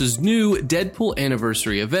Force's new Deadpool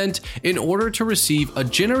Anniversary event in order to receive a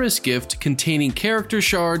generous gift containing character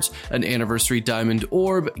shards, an anniversary diamond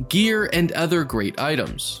orb, gear, and other great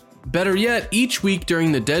items. Better yet, each week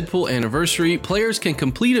during the Deadpool Anniversary, players can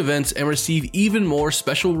complete events and receive even more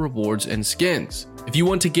special rewards and skins. If you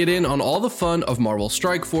want to get in on all the fun of Marvel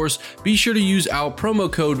Strike Force, be sure to use our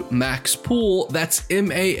promo code MAXPOOL, that's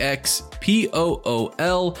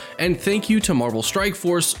MAXPOOL, and thank you to Marvel Strike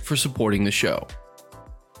Force for supporting the show.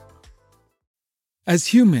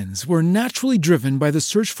 As humans, we're naturally driven by the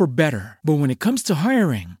search for better. But when it comes to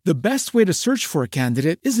hiring, the best way to search for a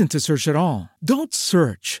candidate isn't to search at all. Don't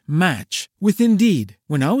search, match with Indeed.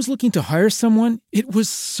 When I was looking to hire someone, it was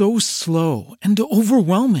so slow and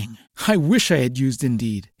overwhelming. I wish I had used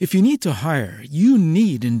Indeed. If you need to hire, you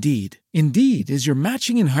need Indeed. Indeed is your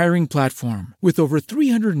matching and hiring platform with over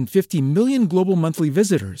 350 million global monthly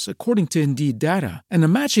visitors, according to Indeed data, and a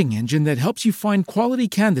matching engine that helps you find quality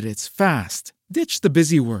candidates fast. Ditch the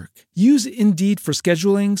busy work. Use Indeed for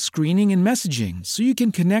scheduling, screening, and messaging so you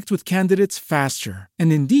can connect with candidates faster.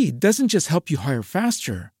 And Indeed doesn't just help you hire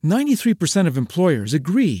faster. 93% of employers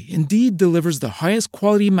agree Indeed delivers the highest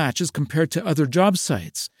quality matches compared to other job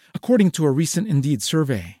sites, according to a recent Indeed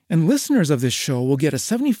survey. And listeners of this show will get a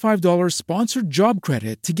 $75 sponsored job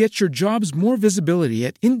credit to get your jobs more visibility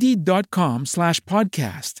at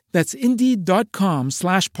Indeed.com/podcast. That's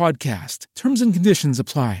Indeed.com/podcast. Terms and conditions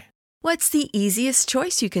apply. What's the easiest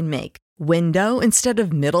choice you can make? Window instead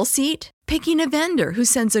of middle seat? Picking a vendor who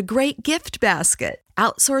sends a great gift basket?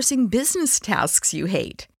 Outsourcing business tasks you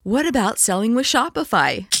hate? What about selling with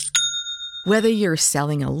Shopify? Whether you're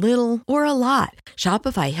selling a little or a lot,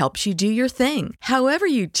 Shopify helps you do your thing, however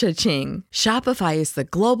you cha-ching. Shopify is the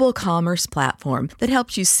global commerce platform that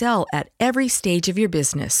helps you sell at every stage of your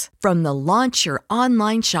business. From the launch your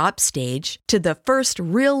online shop stage to the first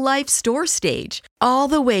real-life store stage, all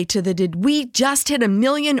the way to the did we just hit 1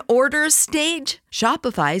 million orders stage.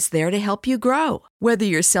 Shopify's there to help you grow. Whether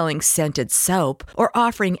you're selling scented soap or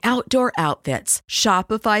offering outdoor outfits,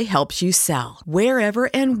 Shopify helps you sell. Wherever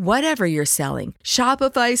and whatever you're selling,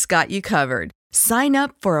 Shopify's got you covered. Sign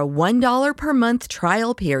up for a $1 per month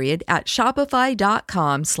trial period at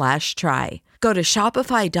shopify.com/try. Go to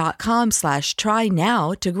shopify.com/try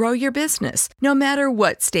now to grow your business, no matter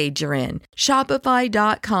what stage you're in.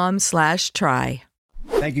 Shopify.com/try.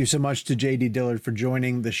 Thank you so much to JD Dillard for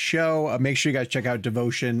joining the show. Make sure you guys check out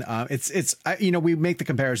Devotion. We make the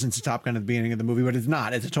comparisons to Top Gun at the beginning of the movie, but it's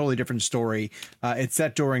not. It's a totally different story. It's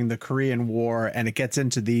set during the Korean War, and it gets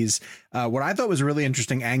into these, what I thought was a really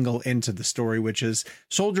interesting angle into the story, which is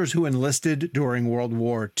soldiers who enlisted during World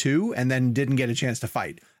War II and then didn't get a chance to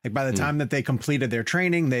fight. Like by the time that they completed their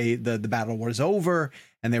training, the battle was over,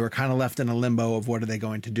 and they were kind of left in a limbo of what are they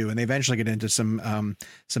going to do. And they eventually get into some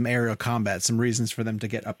aerial combat, some reasons for them to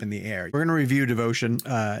get up in the air. We're going to review Devotion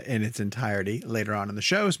in its entirety later on in the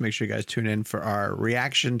show, so make sure you guys tune in for our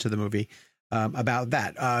reaction to the movie about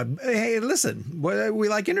that. Hey, listen, we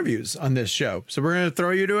like interviews on this show, so we're going to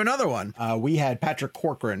throw you to another one. We had Patrick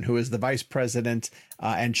Corcoran, who is the Vice President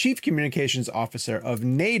and Chief Communications Officer of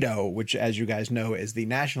NATO, which, as you guys know, is the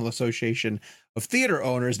National Association of Theater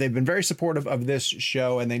Owners. They've been very supportive of this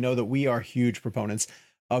show, and they know that we are huge proponents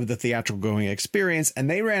of the theatrical going experience. And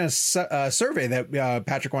they ran a survey that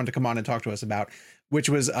Patrick wanted to come on and talk to us about, which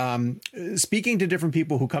was speaking to different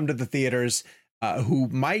people who come to the theaters who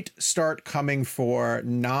might start coming for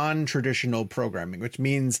non-traditional programming, which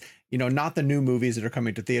means, not the new movies that are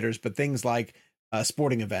coming to theaters, but things like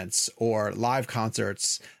sporting events or live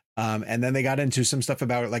concerts. And then they got into some stuff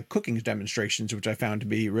about like cooking demonstrations, which I found to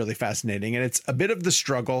be really fascinating. And it's a bit of the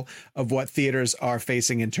struggle of what theaters are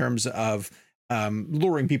facing in terms of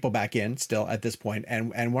luring people back in still at this point.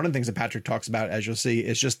 And one of the things that Patrick talks about, as you'll see,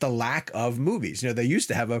 is just the lack of movies. They used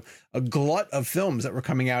to have a glut of films that were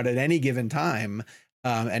coming out at any given time.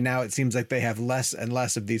 And now it seems like they have less and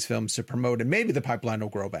less of these films to promote, and maybe the pipeline will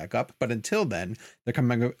grow back up. But until then, they're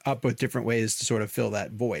coming up with different ways to sort of fill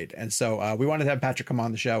that void. And so we wanted to have Patrick come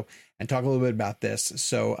on the show and talk a little bit about this.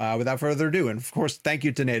 So without further ado, and of course, thank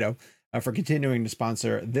you to NATO for continuing to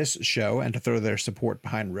sponsor this show and to throw their support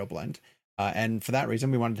behind ReelBlend. And for that reason,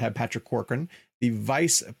 we wanted to have Patrick Corcoran, the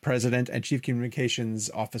Vice President and Chief Communications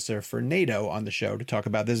Officer for NATO, on the show to talk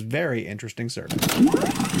about this very interesting survey.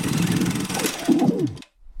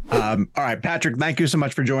 All right, Patrick, thank you so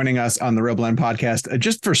much for joining us on the ReelBlend podcast.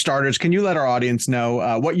 Just for starters, can you let our audience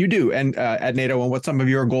know what you do and at NATO and what some of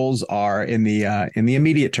your goals are in the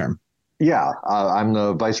immediate term? Yeah, I'm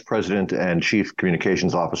the Vice President and Chief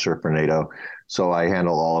Communications Officer for NATO. So I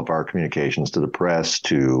handle all of our communications to the press,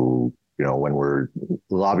 to when we're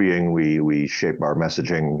lobbying, we shape our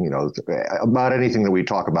messaging, about anything that we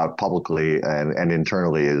talk about publicly and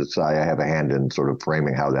internally. I have a hand in sort of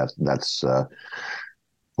framing how that's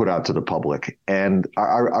put out to the public. And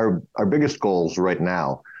our biggest goals right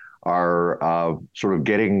now are sort of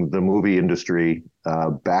getting the movie industry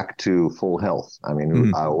back to full health. I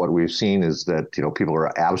mean, what we've seen is that, people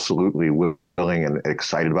are absolutely willing and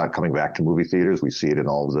excited about coming back to movie theaters. We see it in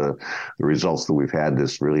all the results that we've had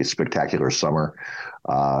this really spectacular summer.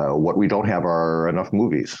 What we don't have are enough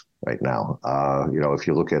movies right now. If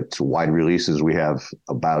you look at wide releases, we have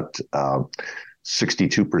about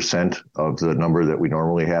 62% of the number that we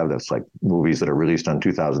normally have. That's like movies that are released on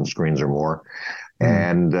 2,000 screens or more.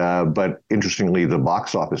 And but interestingly, the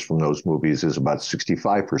box office from those movies is about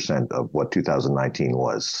 65% of what 2019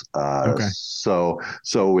 was. Okay. So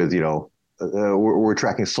with we're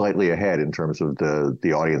tracking slightly ahead in terms of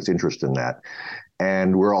the audience interest in that.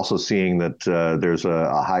 And we're also seeing that there's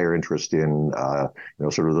a higher interest in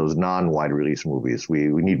sort of those non-wide release movies. We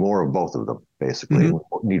need more of both of them, basically. We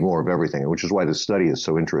need more of everything, which is why this study is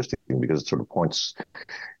so interesting, because it sort of points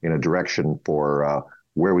in a direction for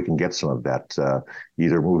where we can get some of that,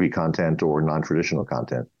 either movie content or non-traditional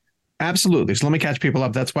content. Absolutely. So let me catch people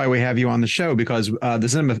up. That's why we have you on the show, because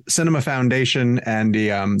the Cinema Foundation and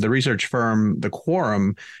the research firm, The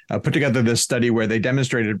Quorum, put together this study where they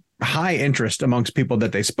demonstrated high interest amongst people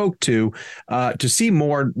that they spoke to see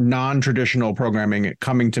more non-traditional programming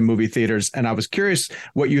coming to movie theaters. And I was curious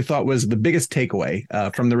what you thought was the biggest takeaway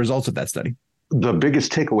from the results of that study. The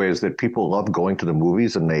biggest takeaway is that people love going to the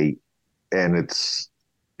movies, and it's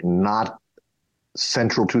not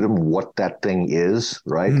central to them what that thing is,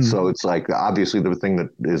 right? So it's like, obviously the thing that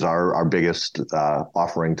is our biggest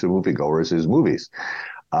offering to moviegoers is movies.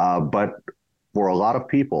 But for a lot of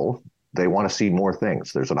people, they want to see more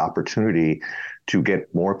things. There's an opportunity to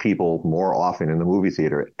get more people more often in the movie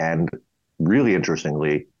theater. And really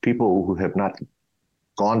interestingly, people who have not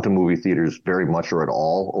gone to movie theaters very much or at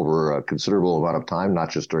all over a considerable amount of time, not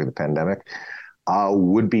just during the pandemic,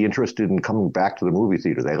 would be interested in coming back to the movie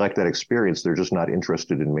theater. They like that experience. They're just not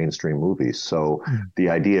interested in mainstream movies. So the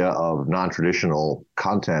idea of non-traditional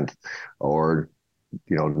content or,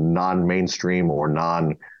 non-mainstream or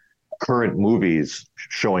non-current movies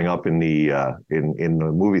showing up in the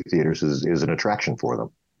movie theaters is an attraction for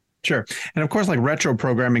them. Sure. And of course, like retro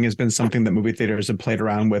programming has been something that movie theaters have played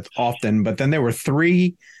around with often, but then there were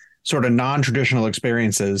three sort of non-traditional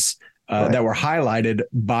experiences that were highlighted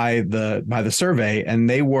by the survey, and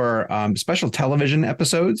they were special television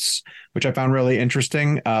episodes, which I found really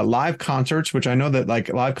interesting, live concerts, which I know that like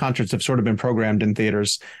live concerts have sort of been programmed in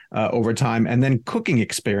theaters over time, and then cooking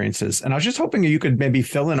experiences. And I was just hoping you could maybe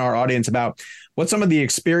fill in our audience about what's some of the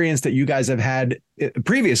experience that you guys have had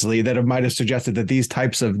previously that might have suggested that these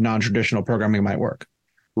types of non-traditional programming might work?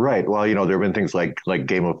 Right. Well, there have been things like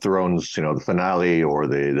Game of Thrones, the finale or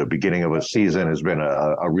the beginning of a season has been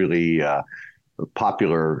a really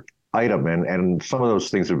popular item. And some of those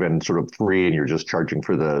things have been sort of free and you're just charging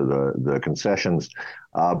for the concessions.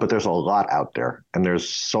 But there's a lot out there. And there's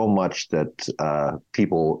so much that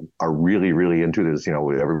people are really, really into this.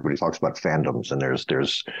 Everybody talks about fandoms, and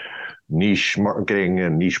there's niche marketing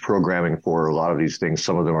and niche programming for a lot of these things.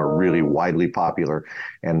 Some of them are really widely popular.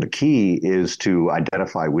 And the key is to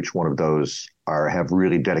identify which one of those have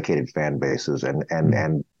really dedicated fan bases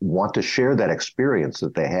and want to share that experience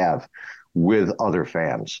that they have with other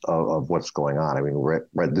fans of what's going on. I mean,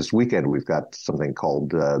 right this weekend, we've got something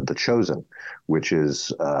called The Chosen, which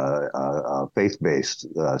is a faith-based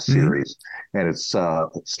series, and it's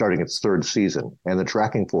starting its third season. And the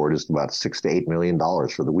tracking for it is about $6 to $8 million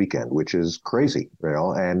for the weekend, which is crazy,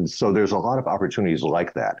 And so there's a lot of opportunities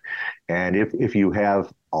like that. And if you have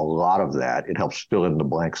a lot of that, it helps fill in the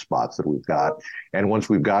blank spots that we've got. And once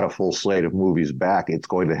we've got a full slate of movies back, it's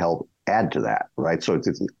going to help add to that, right? So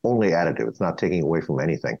it's only additive. It's not taking away from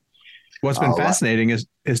anything. What's been fascinating is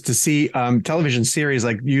to see television series,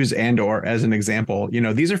 like use Andor as an example.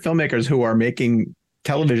 These are filmmakers who are making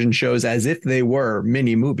television shows as if they were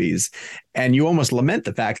mini movies, and you almost lament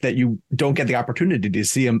the fact that you don't get the opportunity to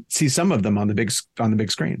see some of them on the big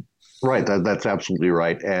screen. Right, that's absolutely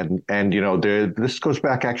right, and this goes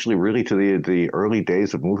back actually really to the early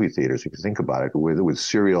days of movie theaters. If you think about it, with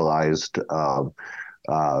serialized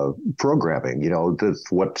programming,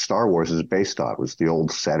 that's what Star Wars is based on. It was the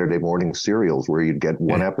old Saturday morning serials where you'd get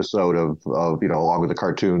one episode of along with the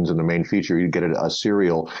cartoons and the main feature, you'd get a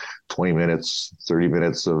serial, 20 minutes, 30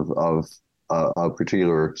 minutes of a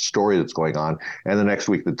particular story that's going on, and the next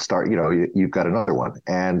week you've got another one.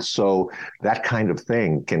 And so that kind of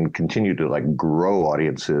thing can continue to grow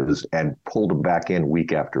audiences and pull them back in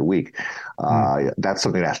week after week. That's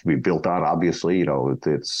something that has to be built on. Obviously,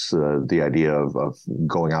 it's the idea of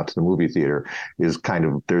going out to the movie theater is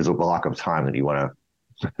there's a block of time that you want to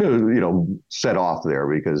set off there,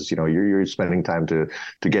 because you're spending time to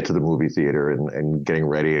get to the movie theater and getting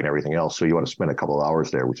ready and everything else. So you want to spend a couple of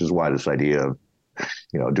hours there, which is why this idea of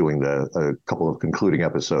doing a couple of concluding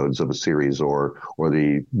episodes of a series or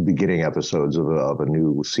the beginning episodes of a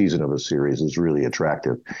new season of a series is really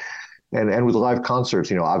attractive. And with live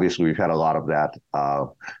concerts, obviously we've had a lot of that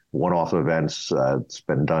one-off events. It's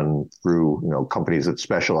been done through companies that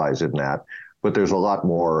specialize in that, but there's a lot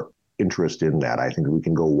more interest in that. I think we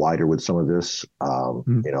can go wider with some of this,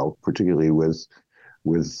 particularly with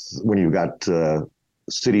when you've got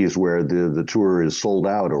cities where the tour is sold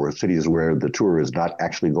out, or cities where the tour is not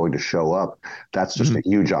actually going to show up. That's just a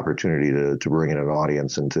huge opportunity to bring in an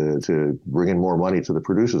audience and to bring in more money to the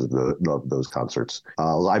producers of those concerts.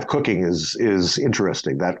 Live cooking is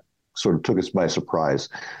interesting. That sort of took us by surprise.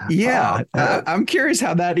 Yeah, I'm curious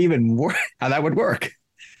how that would work.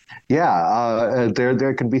 Yeah,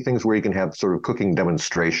 there can be things where you can have sort of cooking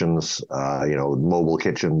demonstrations, mobile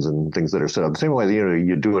kitchens and things that are set up the same way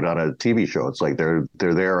you do it on a TV show. It's like they're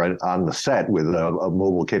there on the set with a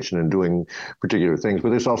mobile kitchen and doing particular things.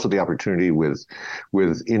 But there's also the opportunity with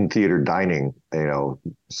in theater dining.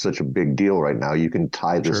 Such a big deal right now. You can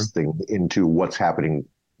tie this thing into what's happening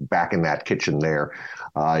back in that kitchen there.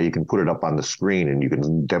 You can put it up on the screen and you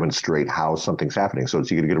can demonstrate how something's happening. So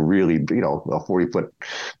you can get a really, a 40-foot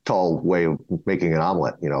tall way of making an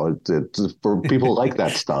omelet. It's for people like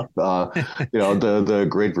that stuff. The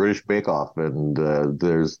Great British Bake Off, and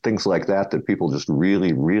there's things like that people just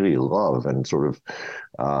really, really love and sort of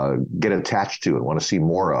get attached to and want to see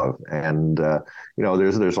more of. And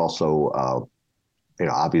there's also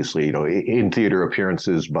obviously, in theater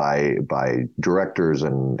appearances by directors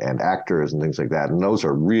and actors and things like that. And those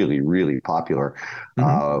are really, really popular.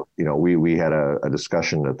 We had a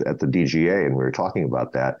discussion at the DGA, and we were talking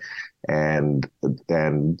about that. And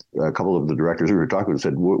a couple of the directors we were talking with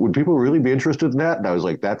said, would people really be interested in that? And I was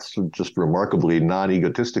like, that's just remarkably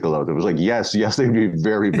non-egotistical of them. It was like, yes, they'd be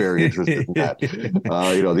very, very interested in that.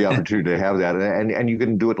 The opportunity to have that. And you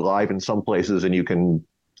can do it live in some places, and you can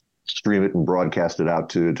stream it and broadcast it out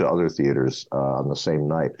to other theaters on the same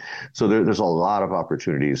night. So there's a lot of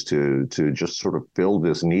opportunities to just sort of fill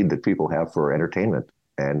this need that people have for entertainment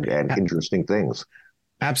and interesting things.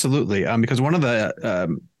 Absolutely. Because one of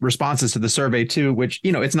the responses to the survey too, which,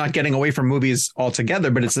 it's not getting away from movies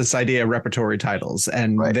altogether, but it's this idea of repertory titles.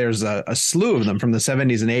 And there's a slew of them from the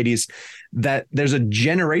 70s and 80s, that there's a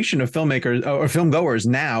generation of filmmakers or film goers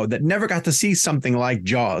now that never got to see something like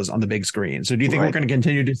Jaws on the big screen. So do you think we're going to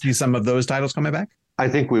continue to see some of those titles coming back? I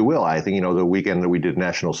think we will. I think, the weekend that we did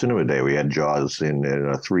National Cinema Day, we had Jaws in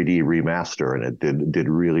a 3D remaster, and it did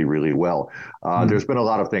really, really well. There's been a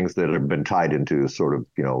lot of things that have been tied into sort of,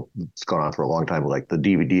 it's gone on for a long time, like the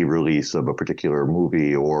DVD release of a particular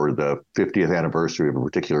movie or the 50th anniversary of a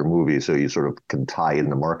particular movie. So you sort of can tie in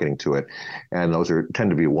the marketing to it. And those tend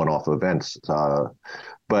to be one-off events.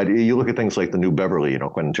 But you look at things like the New Beverly,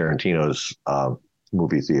 Quentin Tarantino's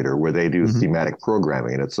movie theater, where they do thematic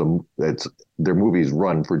programming, and it's their movies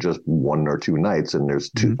run for just 1 or 2 nights, and there's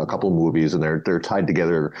a couple movies, and they're tied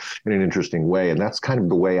together in an interesting way. And that's kind of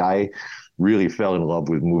the way I really fell in love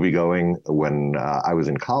with movie going when I was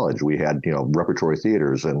in college. We had repertory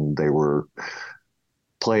theaters, and they were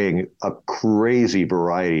playing a crazy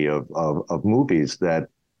variety of movies that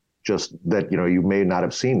you may not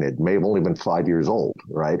have seen. It may have only been 5 years old,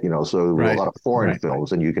 right? So there were a lot of foreign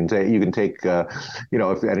films, and you can take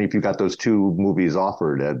if you got those 2 movies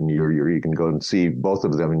offered, and you can go and see both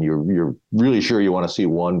of them, and you're really sure you want to see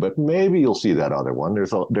one, but maybe you'll see that other one.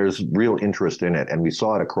 There's real interest in it, and we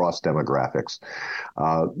saw it across demographics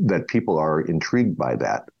that people are intrigued by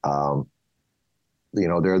that.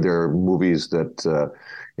 There are movies that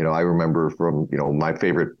I remember from, my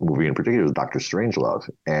favorite movie in particular was Dr. Strangelove.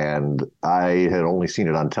 And I had only seen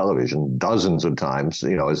it on television dozens of times,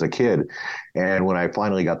 as a kid. And when I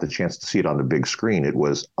finally got the chance to see it on the big screen, it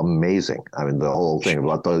was amazing. I mean, the whole thing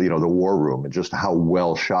about the war room, and just how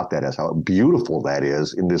well shot that is, how beautiful that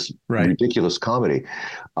is in this ridiculous comedy.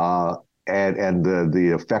 And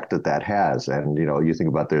the effect that has. And, you think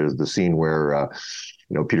about the scene where,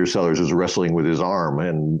 Peter Sellers is wrestling with his arm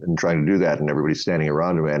and trying to do that, and everybody's standing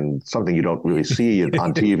around him. And something you don't really see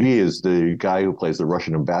on TV is the guy who plays the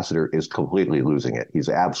Russian ambassador is completely losing it. He's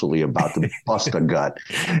absolutely about to bust a gut,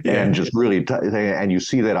 and just really, and you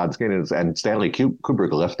see that on screen. And Stanley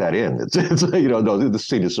Kubrick left that in. It's no, this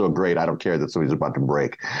scene is so great, I don't care that somebody's about to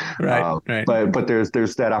break. Right. But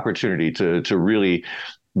there's that opportunity to really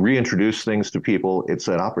reintroduce things to people. It's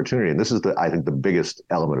an opportunity. And this is I think the biggest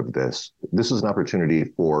element of this. This is an opportunity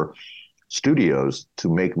for studios to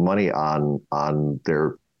make money on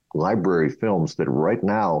their library films that right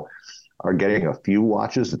now are getting a few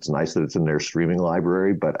watches. It's nice that it's in their streaming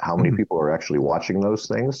library, but how many people are actually watching those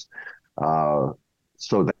things? So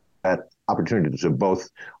that opportunity to both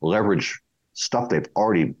leverage stuff they've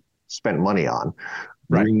already spent money on,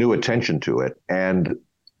 bring new attention to it, and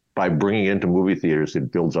by bringing it into movie theaters,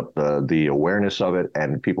 it builds up the awareness of it,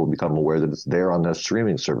 and people become aware that it's there on the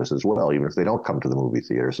streaming service as well, even if they don't come to the movie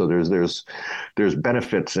theater. So there's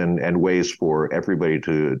benefits and ways for everybody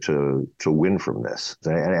to win from this.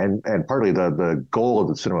 And partly the goal of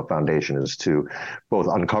the Cinema Foundation is to both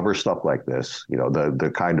uncover stuff like this,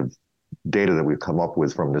 the kind of data that we've come up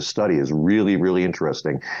with from this study is really, really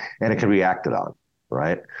interesting, and it can be acted on,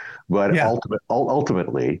 right? But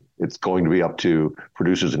ultimately, it's going to be up to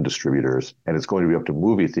producers and distributors, and it's going to be up to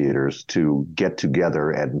movie theaters to get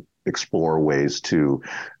together and explore ways to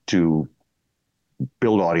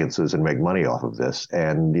build audiences and make money off of this.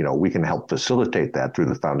 And, we can help facilitate that through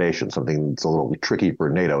the foundation, something that's a little tricky for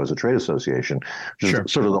NATO as a trade association. Which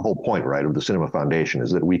is sort of the whole point, right, of the Cinema Foundation,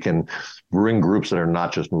 is that we can bring groups that are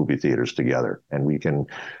not just movie theaters together, and we can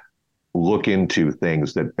look into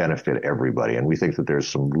things that benefit everybody. And we think that there's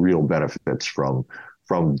some real benefits from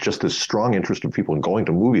just this strong interest of people in going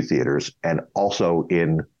to movie theaters, and also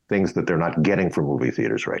in things that they're not getting from movie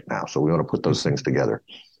theaters right now. So we want to put those things together.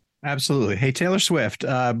 Absolutely. Hey, Taylor Swift,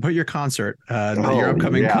 put your concert, your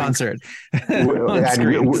upcoming concert.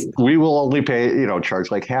 we will only pay,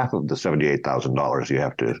 charge like half of the $78,000 you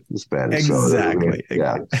have to spend. Exactly.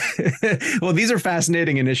 Well, these are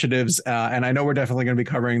fascinating initiatives, and I know we're definitely going to be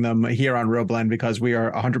covering them here on Real Blend, because we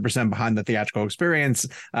are 100% behind the theatrical experience.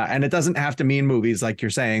 And it doesn't have to mean movies, like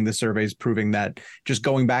you're saying. The survey is proving that just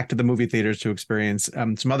going back to the movie theaters to experience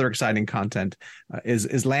some other exciting content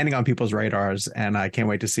is landing on people's radars. And I can't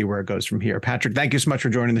wait to see where it goes from here. Patrick, thank you so much for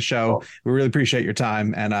joining the show. We really appreciate your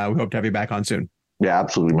time, and we hope to have you back on soon. Yeah,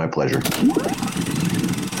 absolutely. My pleasure.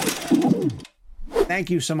 Thank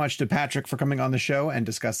you so much to Patrick for coming on the show and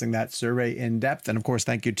discussing that survey in depth. And of course,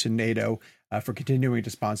 thank you to NATO for continuing to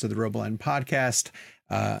sponsor the Real Blend podcast.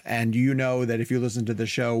 And you know that if you listen to the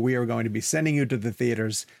show, we are going to be sending you to the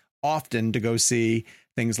theaters often to go see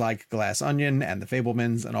things like Glass Onion and The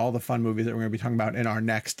Fabelmans and all the fun movies that we're going to be talking about in our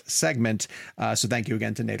next segment. So thank you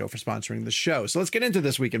again to NATO for sponsoring the show. So let's get into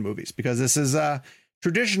this week in movies, because this is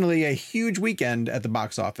traditionally a huge weekend at the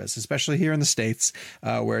box office, especially here in the States,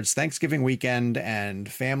 where it's Thanksgiving weekend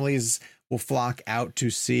and families will flock out to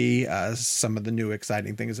see some of the new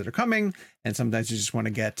exciting things that are coming. And sometimes you just want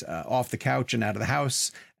to get off the couch and out of the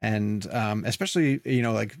house. And especially,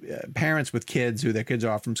 like parents with kids who their kids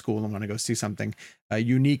are off from school and want to go see something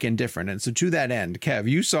unique and different. And so to that end, Kev,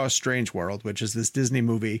 you saw Strange World, which is this Disney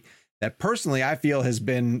movie that personally I feel has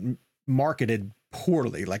been marketed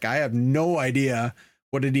poorly. Like I have no idea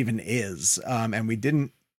what it even is. And we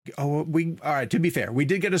didn't. All right. To be fair, we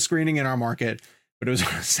did get a screening in our market, but it was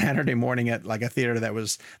on a Saturday morning at like a theater that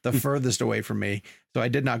was the furthest away from me. So I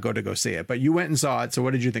did not go see it, but you went and saw it. So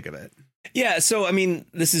what did you think of it? Yeah, so I mean,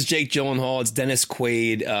 this is Jake Gyllenhaal. It's Dennis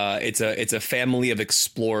Quaid. It's a family of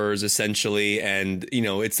explorers essentially, and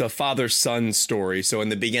it's a father-son story. So in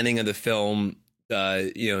the beginning of the film,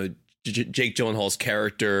 Jake Gyllenhaal's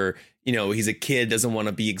character, he's a kid, doesn't want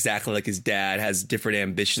to be exactly like his dad, has different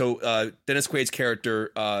ambitions. So Dennis Quaid's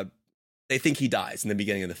character, they think he dies in the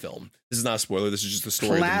beginning of the film. This is not a spoiler. This is just the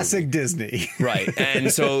story. Classic of the Disney. Right.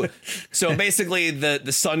 And so basically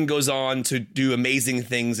the son goes on to do amazing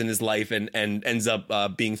things in his life and ends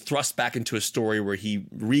up being thrust back into a story where he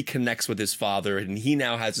reconnects with his father, and he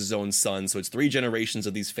now has his own son. So it's 3 generations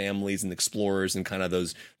of these families and explorers and kind of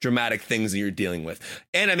those dramatic things that you're dealing with.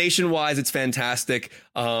 Animation wise, it's fantastic.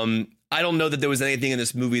 I don't know that there was anything in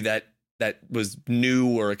this movie that was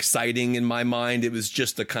new or exciting in my mind. It was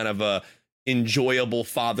just a kind of a enjoyable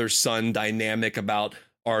father-son dynamic about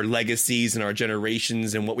our legacies and our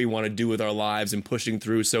generations and what we want to do with our lives and pushing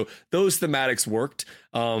through. So those thematics worked.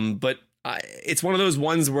 But it's one of those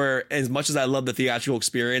ones where, as much as I love the theatrical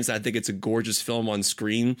experience, I think it's a gorgeous film on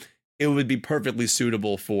screen, it would be perfectly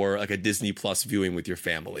suitable for like a Disney Plus viewing with your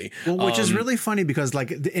family. Well, which is really funny because like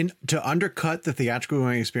to undercut the theatrical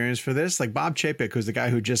viewing experience for this, like Bob Chapek, who's the guy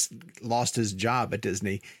who just lost his job at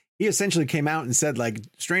Disney, he essentially came out and said like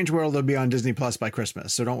Strange World will be on Disney Plus by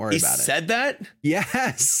Christmas. So don't worry about it. He said that?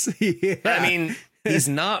 Yes. Yeah. I mean, he's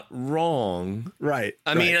not wrong. Right.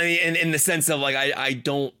 I mean, in the sense of like,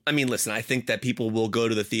 listen, I think that people will go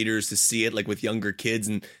to the theaters to see it like with younger kids,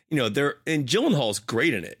 and and Gyllenhaal's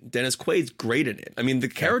great in it. Dennis Quaid's great in it. I mean, the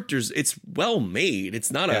characters, it's well made.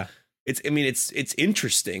 It's not it's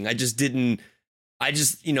interesting. I just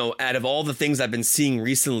out of all the things I've been seeing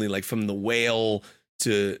recently, like from The Whale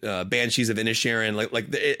to Banshees of Inisherin,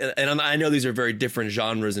 and I know these are very different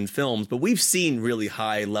genres and films, but we've seen really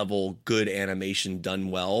high level, good animation done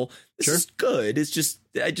well. This is good. It's just,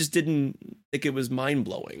 I just didn't think it was mind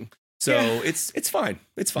blowing. So it's fine.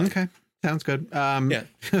 It's fine. Okay. Sounds good.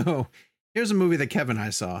 Here's a movie that Kevin and I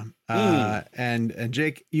saw. And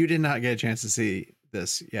Jake, you did not get a chance to see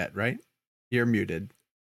this yet, right? You're muted.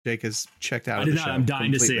 Jake has checked out. I did not. I'm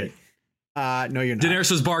dying completely. To see it. No, you're not. Daenerys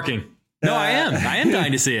was barking. No, I am. I am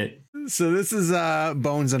dying to see it. So this is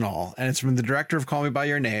Bones and All, and it's from the director of Call Me by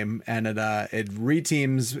Your Name, and it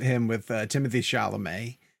reteams him with Timothée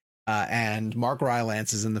Chalamet, and Mark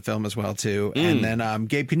Rylance is in the film as well too. And then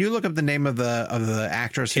Gabe, can you look up the name of the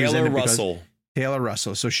actress? Taylor Russell. Taylor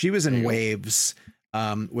Russell. So she was in Waves,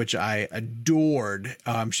 which I adored.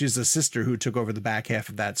 She's the sister who took over the back half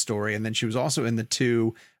of that story, and then she was also in the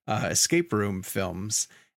 2 Escape Room films,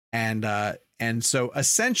 and so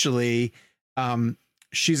essentially,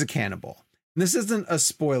 she's a cannibal. And this isn't a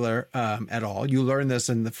spoiler at all. You learn this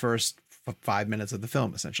in the first 5 minutes of the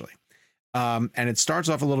film, essentially. And it starts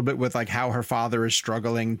off a little bit with like how her father is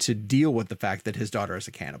struggling to deal with the fact that his daughter is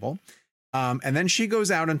a cannibal. And then she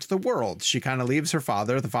goes out into the world. She kind of leaves her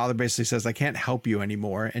father. The father basically says, I can't help you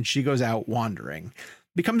anymore. And she goes out wandering.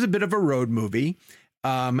 Becomes a bit of a road movie.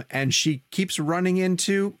 And she keeps running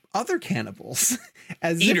into other cannibals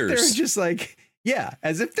as Eaters. if they're just like,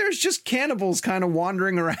 as if there's just cannibals kind of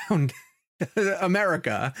wandering around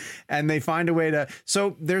America, and they find a way to.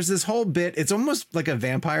 So there's this whole bit. It's almost like a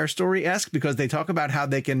Vampire Story-esque because they talk about how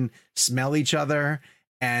they can smell each other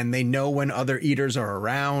and they know when other eaters are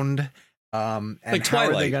around. And like how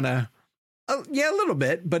Twilight. are they gonna? Oh, yeah, a little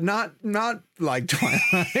bit, but not like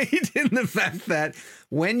Twilight in the fact that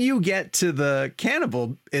when you get to the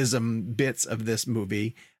cannibalism bits of this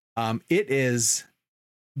movie, it is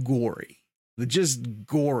gory, just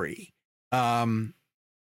gory. And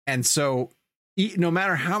so no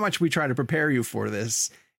matter how much we try to prepare you for this,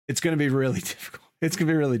 it's going to be really difficult. It's going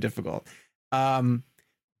to be really difficult.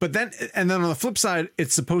 But then on the flip side,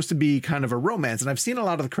 it's supposed to be kind of a romance. And I've seen a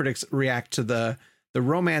lot of the critics react to the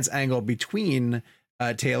romance angle between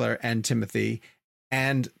Taylor and Timothy.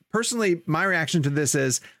 And personally, my reaction to this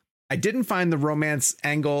is I didn't find the romance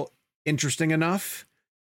angle interesting enough.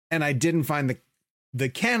 And I didn't find the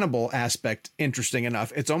cannibal aspect interesting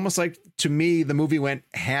enough. It's almost like, to me, the movie went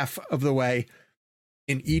half of the way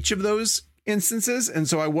in each of those instances. And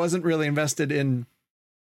so I wasn't really invested in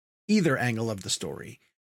either angle of the story.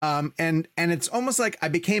 And it's almost like I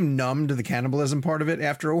became numb to the cannibalism part of it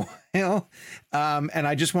after a while. And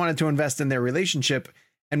I just wanted to invest in their relationship.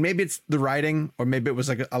 And maybe it's the writing, or maybe it was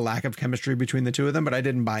like a lack of chemistry between the two of them, but I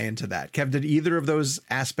didn't buy into that. Kev, did either of those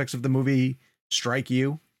aspects of the movie strike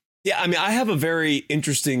you? Yeah, I mean, I have a very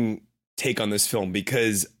interesting take on this film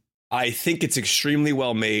because I think it's extremely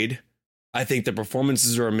well made. I think the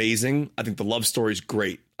performances are amazing. I think the love story is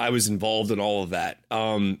great. I was involved in all of that.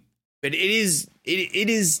 But there is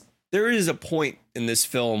a point in this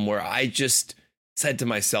film where I just said to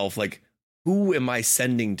myself, like, who am I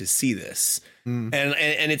sending to see this? And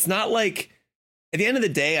it's not like, at the end of the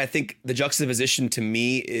day, I think the juxtaposition to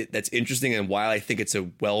me that's interesting, and why I think it's a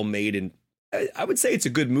well made, and I would say it's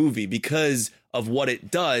a good movie because of what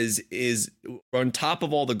it does, is on top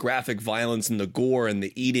of all the graphic violence and the gore and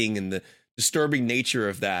the eating and the disturbing nature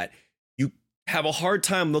of that, you have a hard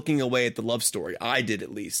time looking away at the love story. I did,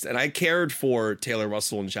 at least. And I cared for Taylor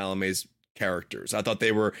Russell and Chalamet's characters. I thought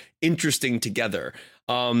they were interesting together.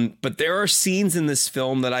 But there are scenes in this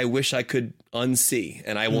film that I wish I could unsee,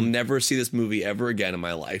 and I will never see this movie ever again in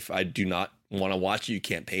my life. I do not want to watch it. You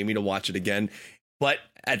can't pay me to watch it again. But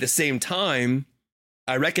at the same time,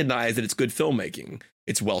 I recognize that it's good filmmaking.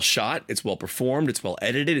 It's well shot. It's well performed. It's well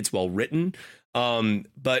edited. It's well written.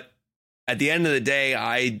 But at the end of the day,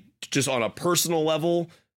 I just, on a personal level,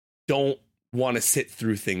 don't want to sit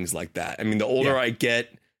through things like that. I mean, the older I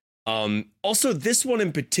get, also this one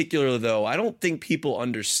in particular, though, I don't think people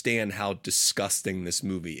understand how disgusting this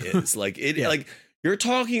movie is. Like like you're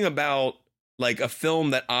talking about like a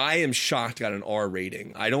film that I am shocked got an R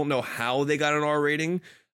rating. I don't know how they got an R rating.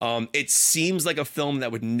 It seems like a film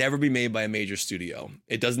that would never be made by a major studio.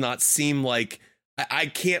 It does not seem like, I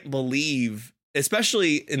can't believe,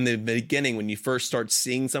 especially in the beginning when you first start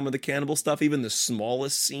seeing some of the cannibal stuff, even the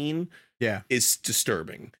smallest scene is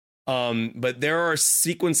disturbing. But there are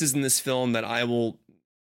sequences in this film that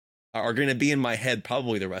are going to be in my head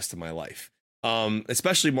probably the rest of my life.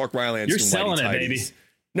 Especially Mark Rylance. You're selling it, baby.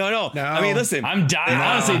 No. I mean, listen, I'm dying.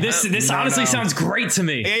 Honestly, this honestly sounds great to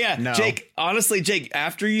me. Yeah. No. Jake,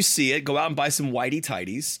 after you see it, go out and buy some whitey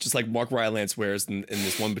tighties, just like Mark Rylance wears in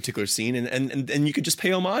this one particular scene, and you could just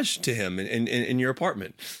pay homage to him in your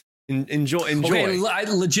apartment. Enjoy. Okay,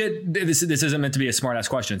 legit. This isn't meant to be a smart ass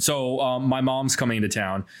question. So my mom's coming into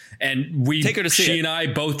town, and take her to see she it. And I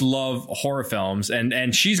both love horror films,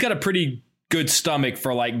 and she's got a pretty good stomach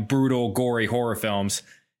for like brutal, gory horror films.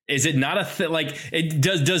 Is it not a like?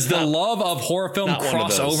 Does the love of horror film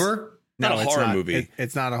cross over? Not a horror movie.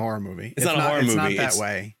 It's not a horror movie. It's not a horror movie. It's not that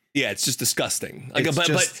way. Yeah, it's just disgusting. Like,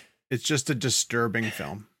 it's just a disturbing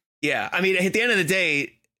film. Yeah, I mean, at the end of the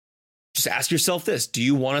day, just ask yourself this: do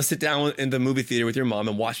you want to sit down in the movie theater with your mom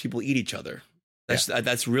and watch people eat each other?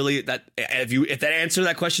 That's really that. If that answer to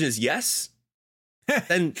that question is yes,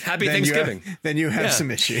 then happy Thanksgiving. Then you have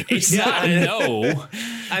some issues. It's not no.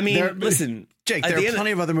 I mean, listen, Jake. There are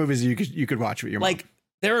plenty of other movies you could watch with your mom. Like,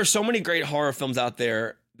 there are so many great horror films out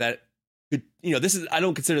there that could, this is, I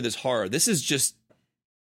don't consider this horror. This is just,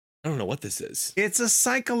 I don't know what this is. It's a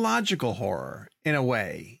psychological horror in a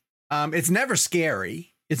way. It's never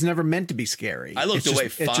scary. It's never meant to be scary. I looked away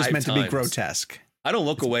 5 times. It's just meant to be grotesque. I don't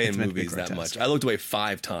look away in movies that much. I looked away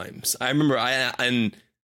 5 times. I remember and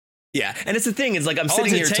it's the thing. It's like I'm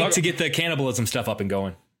sitting here to get the cannibalism stuff up and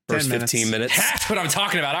going. First 15 minutes. That's what I'm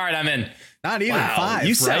talking about. All right, I'm in. Not even 5.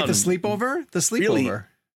 You sound the sleepover. Really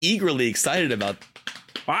eagerly excited about.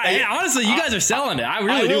 Honestly, you guys are selling it. I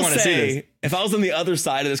really do want to see this. If I was on the other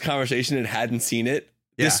side of this conversation and hadn't seen it,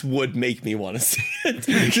 this would make me want to see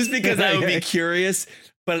it. Just because I would be curious.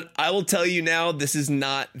 But I will tell you now, this is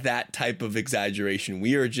not that type of exaggeration.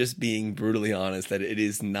 We are just being brutally honest that it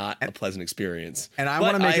is not a pleasant experience. And I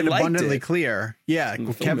want to make it abundantly clear. Yeah,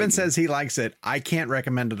 Kevin says he likes it. I can't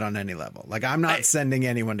recommend it on any level. Like, I'm not sending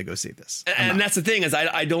anyone to go see this. And that's the thing is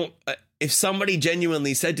I don't. If somebody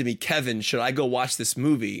genuinely said to me, Kevin, should I go watch this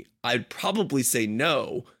movie? I'd probably say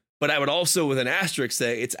no. But I would also, with an asterisk,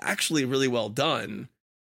 say it's actually really well done.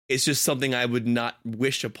 It's just something I would not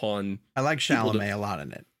wish upon. I like Chalamet a lot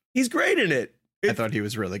in it. He's great in it. I thought he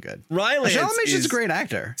was really good. Chalamets is a great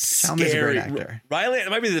actor. Chalamet's a great actor.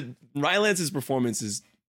 Rylance's performance is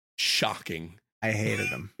shocking. I hated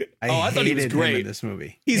him. I thought he was great in this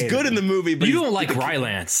movie. He's good in the movie, but you don't like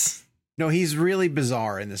Rylance. No, he's really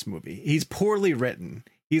bizarre in this movie. He's poorly written.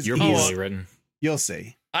 You're poorly written. You'll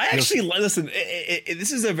see. Listen.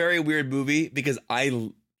 This is a very weird movie because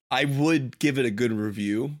I would give it a good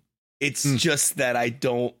review. It's just that I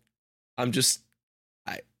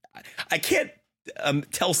can't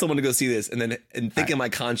tell someone to go see this, and then in my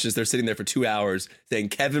conscience, they're sitting there for 2 hours saying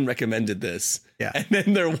Kevin recommended this, and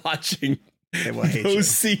then they're watching those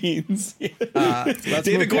scenes.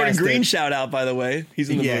 David Gordon Green shout out, by the way. He's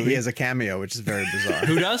in the movie. He has a cameo, which is very bizarre.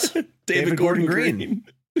 Who does? David Gordon Green.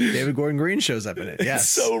 David Gordon Green shows up in it. Yes. It's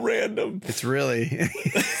so random. It's really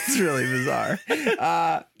bizarre.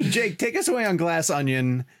 Jake, take us away on Glass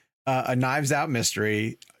Onion, a Knives Out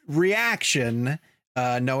mystery reaction,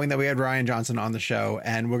 knowing that we had Rian Johnson on the show,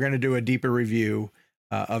 and we're going to do a deeper review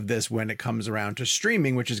of this when it comes around to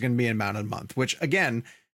streaming, which is going to be in about a month, which again,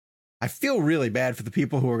 I feel really bad for the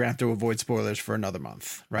people who are going to have to avoid spoilers for another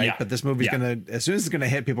month, right? Yeah. But this movie's going to, as soon as it's going to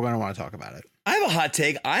hit, people are going to want to talk about it. I have a hot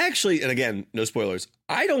take. I actually, and again, no spoilers,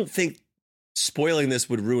 I don't think spoiling this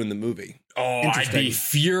would ruin the movie. Oh, I'd be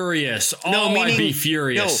furious. I'd be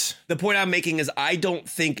furious. No, the point I'm making is I don't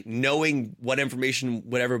think knowing what information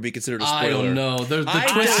would ever be considered a spoiler. I don't know. The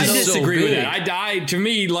twist is disagree so with that. To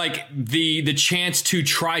me, like the chance to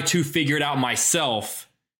try to figure it out myself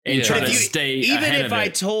and try to stay ahead of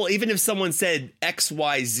it. Even if someone said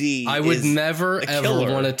XYZ, I would never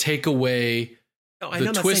ever want to take away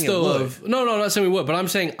the twist of. No, I'm not saying we would, but I'm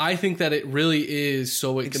saying I think that it really is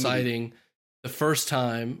so exciting. The first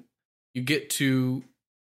time you get to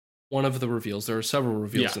one of the reveals, there are several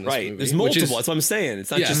reveals in this movie. There's multiple. That's what I'm saying.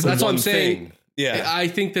 It's not just that's what I'm saying. Thing. Yeah, I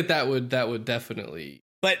think that would definitely,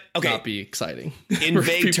 not be exciting. In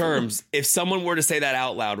vague terms, if someone were to say that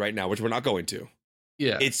out loud right now, which we're not going to.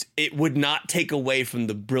 Yeah, it would not take away from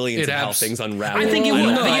the brilliance of how things unravel. I think it would.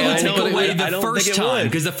 I think it would take away the first time,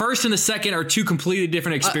 because the first and the second are two completely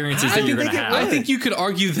different experiences that you're going to have. I think you could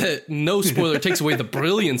argue that no spoiler takes away the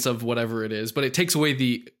brilliance of whatever it is, but it takes away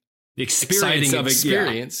the experience of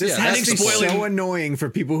experience. This is so annoying for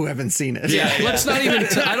people who haven't seen it. Let's not even.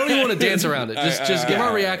 I don't even want to dance around it. Just give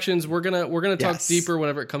our reactions. We're gonna talk deeper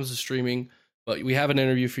whenever it comes to streaming. But we have an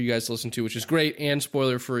interview for you guys to listen to, which is great and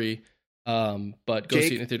spoiler free. But go see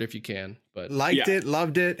it in the theater if you can. But liked it,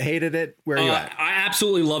 loved it, hated it. Where are you at? I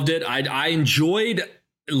absolutely loved it. I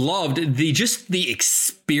loved the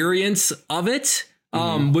experience of it.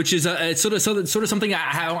 Which is it's sort of something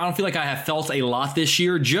I don't feel like I have felt a lot this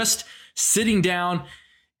year. Just sitting down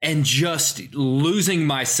and just losing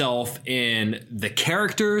myself in the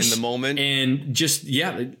characters, in the moment, and just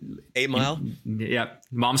 8 Mile,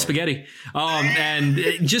 Mom Spaghetti, and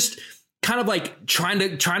just kind of like trying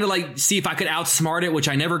to like see if I could outsmart it, which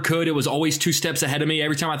I never could. It was always 2 steps ahead of me.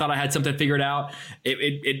 Every time I thought I had something figured out,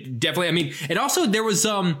 it definitely. I mean, and also there was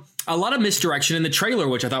a lot of misdirection in the trailer,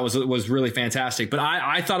 which I thought was really fantastic. But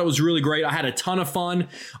I thought it was really great. I had a ton of fun.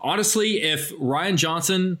 Honestly, if Rian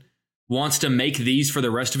Johnson wants to make these for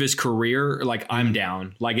the rest of his career, like I'm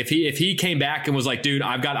down. Like if he came back and was like, dude,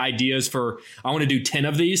 I've got ideas I want to do 10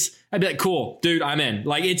 of these, I'd be like, cool, dude, I'm in.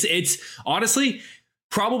 Like it's honestly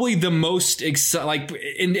probably the most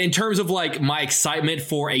in terms of like my excitement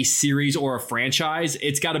for a series or a franchise,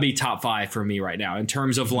 it's got to be top 5 for me right now in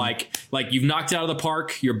terms of like you've knocked it out of the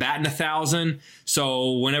park, you're batting 1,000.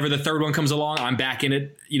 So whenever the third one comes along, I'm back in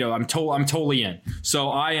it. I'm totally in. So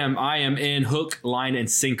I am in hook, line,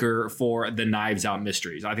 and sinker for the Knives Out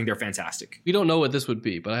mysteries. I think they're fantastic. We don't know what this would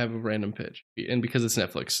be, but I have a random pitch, and because it's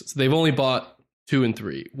Netflix, so they've only bought 2 and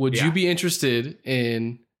 3. Would you be interested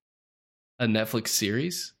in a Netflix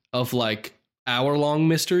series of like hour-long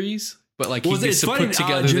mysteries, but like he gets to put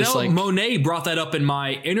together this like Monet brought that up in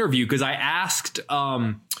my interview because I asked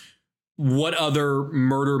what other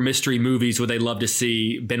murder mystery movies would they love to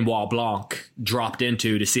see Benoit Blanc dropped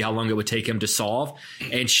into to see how long it would take him to solve,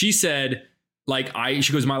 and she said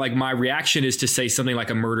she goes, my reaction is to say something like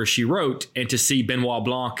a Murder, She Wrote, and to see Benoit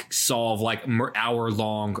Blanc solve like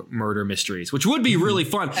hour-long murder mysteries, which would be really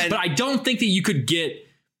fun. But I don't think that you could get.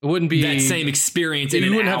 It wouldn't be that same experience in an hour.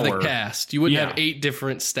 You wouldn't have the cast. You wouldn't have 8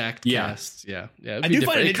 different stacked casts. Yeah. I do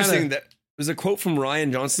find it interesting that there's a quote from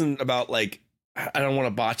Rian Johnson about like, I don't want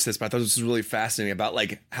to botch this, but I thought this was really fascinating about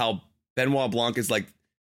like how Benoit Blanc is like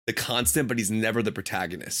the constant, but he's never the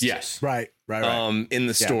protagonist. Yes. Right. In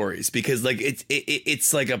the stories, because like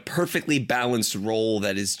it's like a perfectly balanced role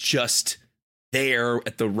that is just there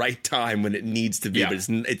at the right time when it needs to be, but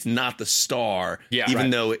it's not the star, even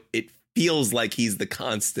though it feels like he's the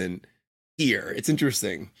constant here. It's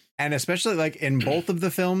interesting. And especially like in both of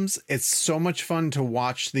the films, it's so much fun to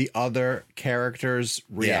watch the other characters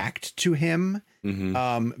react to him.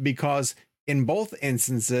 Because in both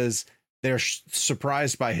instances, they're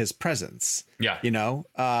surprised by his presence. Yeah. You know,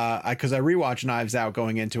 because I rewatched Knives Out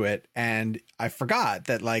going into it, and I forgot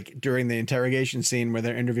that like during the interrogation scene where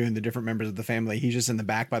they're interviewing the different members of the family, he's just in the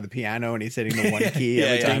back by the piano and he's hitting the one key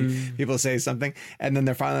every time people say something. And then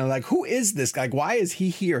they're finally like, who is this guy? Like, why is he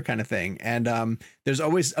here, kind of thing. And there's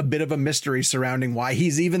always a bit of a mystery surrounding why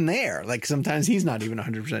he's even there. Like sometimes he's not even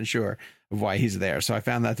 100% sure of why he's there. So I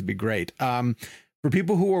found that to be great. For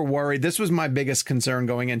people who were worried, this was my biggest concern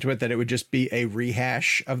going into it, that it would just be a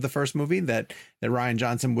rehash of the first movie, that Rian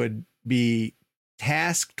Johnson would be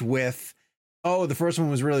tasked with, oh, the first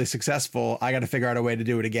one was really successful, I got to figure out a way to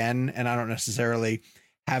do it again. And I don't necessarily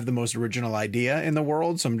have the most original idea in the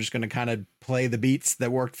world, so I'm just going to kind of play the beats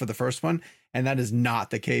that worked for the first one. And that is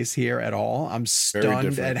not the case here at all. I'm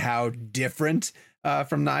stunned at how different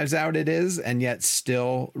from Knives Out it is, and yet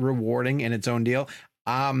still rewarding in its own deal.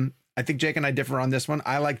 I think Jake and I differ on this one.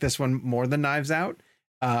 I like this one more than Knives Out.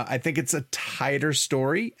 I think it's a tighter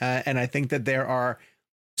story. And I think that there are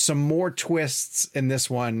some more twists in this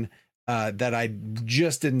one that I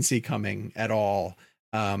just didn't see coming at all.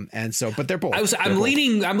 And so, but they're both. I'm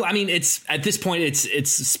leaning. I mean, it's at this point, it's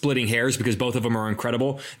splitting hairs because both of them are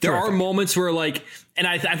incredible. There are moments where like, and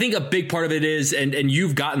I think a big part of it is, and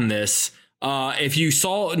you've gotten this, if you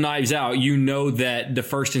saw Knives Out, you know that the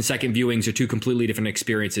first and second viewings are two completely different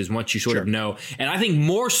experiences once you sort of know. And I think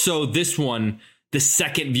more so this one, the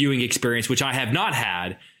second viewing experience, which I have not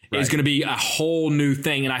had, is going to be a whole new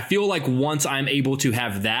thing. And I feel like once I'm able to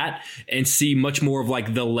have that and see much more of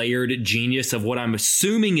like the layered genius of what I'm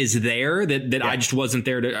assuming is there that I just wasn't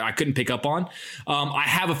there I couldn't pick up on. I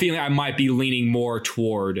have a feeling I might be leaning more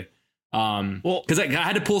toward, because I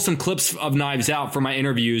had to pull some clips of Knives Out for my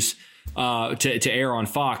interviews to air on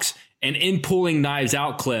Fox, and in pulling Knives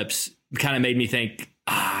Out clips kind of made me think,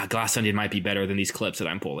 Glass Onion might be better than these clips that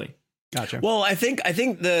I'm pulling. Gotcha. Well, I think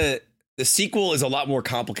the sequel is a lot more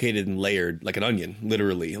complicated and layered, like an onion,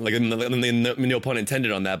 literally. Like, no pun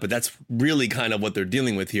intended on that, but that's really kind of what they're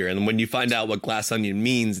dealing with here. And when you find out what Glass Onion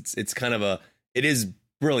means, it's kind of it is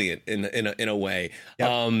brilliant in a way.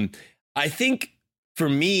 Yep. I think. For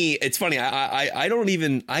me, it's funny. I don't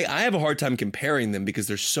even I have a hard time comparing them because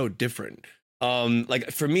they're so different.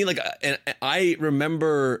 Like for me, like I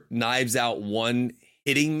remember Knives Out 1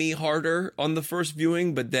 hitting me harder on the first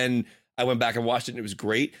viewing, but then I went back and watched it and it was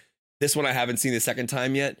great. This one I haven't seen the second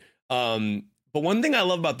time yet. But one thing I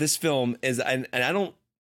love about this film is, and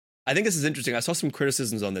I think this is interesting. I saw some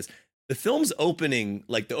criticisms on this. The film's opening,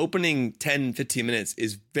 like the opening 10, 15 minutes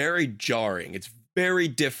is very jarring. It's very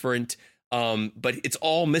different. But it's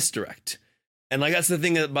all misdirect. And like, that's the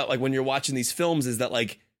thing about like when you're watching these films is that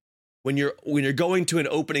like when you're going to an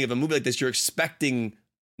opening of a movie like this, you're expecting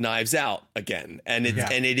Knives Out again. And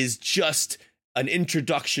it is just an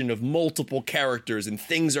introduction of multiple characters and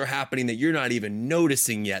things are happening that you're not even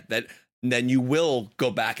noticing yet, that then you will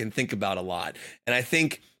go back and think about a lot. And I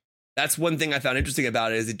think that's one thing I found interesting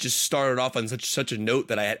about it, is it just started off on such a note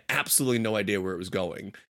that I had absolutely no idea where it was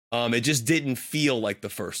going. It just didn't feel like the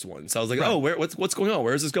first one. So I was like, oh, what's going on?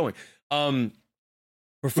 Where is this going? Who's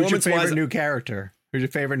your favorite new character? Who's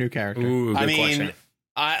your favorite new character? Ooh, good question.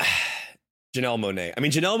 Janelle Monáe. I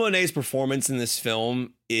mean, Janelle Monáe's performance in this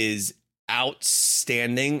film is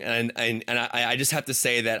outstanding. And I just have to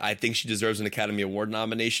say that I think she deserves an Academy Award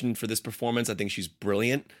nomination for this performance. I think she's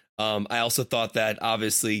brilliant. I also thought that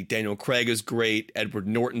obviously Daniel Craig is great. Edward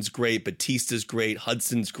Norton's great. Batista's great.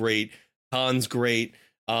 Hudson's great. Khan's great.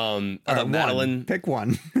 I thought Madeline. Pick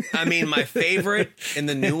one. I mean, my favorite in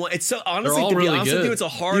the new one. It's so honestly, to be honest with you, it's a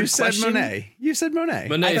hard question. You said Monet.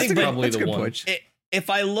 Monet's probably the one. If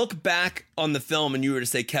I look back on the film and you were to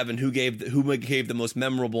say, Kevin, who gave the most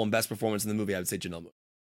memorable and best performance in the movie, I would say Janelle Monáe.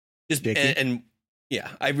 Just and yeah,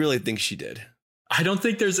 I really think she did. I don't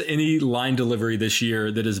think there's any line delivery this year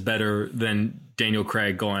that is better than Daniel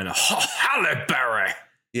Craig going, Halle Berry.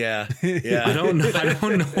 Yeah. I don't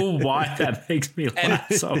know why that makes me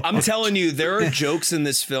laugh so much. I'm telling you, there are jokes in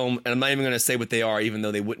this film, and I'm not even going to say what they are, even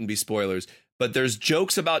though they wouldn't be spoilers. But there's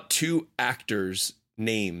jokes about two actors'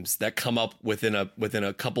 names that come up within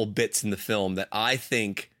a couple bits in the film that I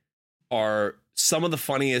think are some of the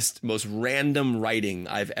funniest, most random writing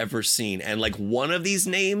I've ever seen. And like one of these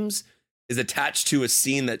names is attached to a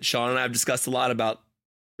scene that Sean and I have discussed a lot about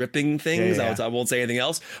ripping things. Yeah. I won't say anything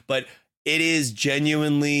else, but it is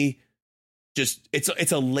genuinely just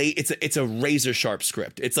it's a razor sharp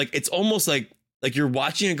script. It's almost like you're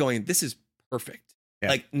watching it going, this is perfect. Yeah.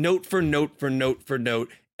 Like note for note for note for note.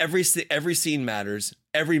 Every scene matters.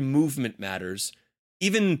 Every movement matters.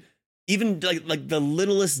 Even like the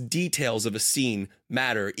littlest details of a scene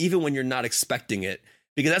matter, even when you're not expecting it.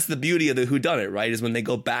 because that's the beauty of the whodunit, right? Is when they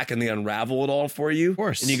go back and they unravel it all for you. Of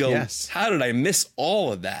course. And you go, yes. How did I miss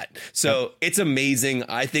all of that? So it's amazing.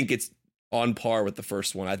 I think it's on par with the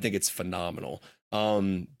first one. I think it's phenomenal.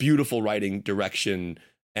 Beautiful writing, direction,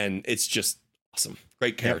 and it's just awesome.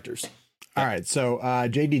 Great characters. Yep. All right. So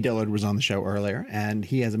J.D. Dillard was on the show earlier, and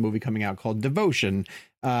he has a movie coming out called Devotion.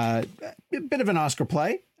 A bit of an Oscar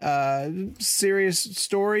play. Serious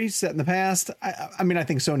story set in the past. I mean, I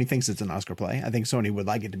think Sony thinks it's an Oscar play. I think Sony would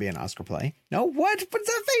like it to be an Oscar play. No, what? What's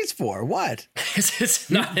that face for? What? It's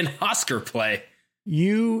not an Oscar play.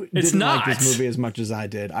 You didn't like this movie as much as I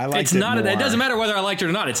did. I liked it more. It doesn't matter whether I liked it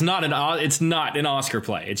or not. It's not an Oscar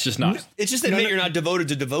play. It's just not. It's just admit you're not devoted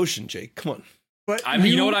to Devotion, Jake. Come on. But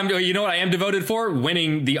you know what I'm doing? You know what I am devoted for?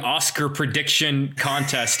 Winning the Oscar prediction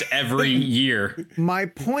contest every year. My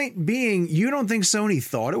point being, you don't think Sony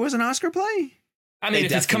thought it was an Oscar play? I mean,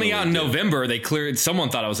 if it's coming out in November, someone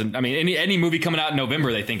thought it was. I mean, any movie coming out in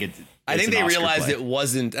November, they think it's. I think they realized it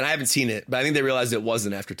wasn't, and I haven't seen it, but I think they realized it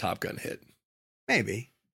wasn't after Top Gun hit. Maybe.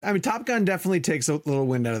 I mean, Top Gun definitely takes a little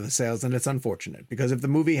wind out of the sails, and it's unfortunate because if the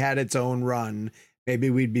movie had its own run, maybe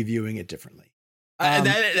we'd be viewing it differently.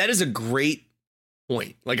 That is a great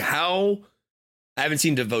point. Like how I haven't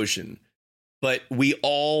seen Devotion, but we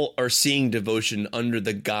all are seeing Devotion under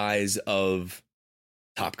the guise of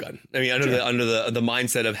Top Gun. I mean, under the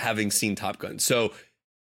mindset of having seen Top Gun. So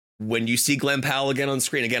when you see Glenn Powell again on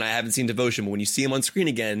screen, again, I haven't seen Devotion, but when you see him on screen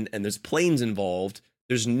again and there's planes involved,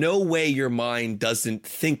 there's no way your mind doesn't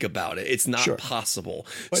think about it. It's not possible.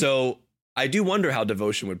 But, so I do wonder how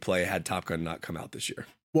Devotion would play had Top Gun not come out this year.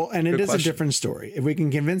 Well, and it is a different story. If we can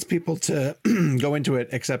convince people to go into it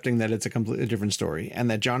accepting that it's a completely different story and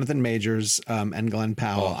that Jonathan Majors and Glenn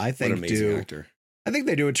Powell, I think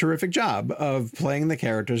they do a terrific job of playing the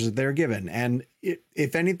characters that they're given. And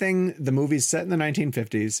if anything, the movie's set in the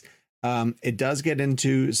 1950s. It does get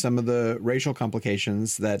into some of the racial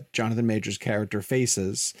complications that Jonathan Majors' character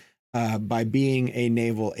faces by being a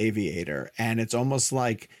naval aviator. And it's almost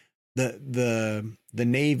like the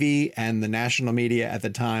Navy and the national media at the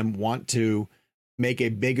time want to make a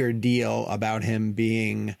bigger deal about him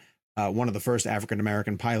being one of the first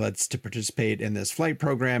African-American pilots to participate in this flight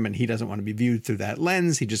program. And he doesn't want to be viewed through that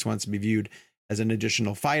lens. He just wants to be viewed as an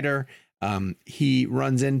additional fighter. He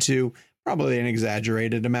runs into probably an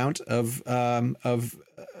exaggerated amount of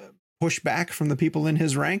pushback from the people in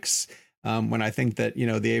his ranks. When I think that,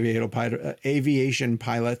 the aviation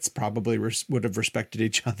pilots probably would have respected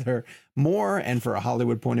each other more. And for a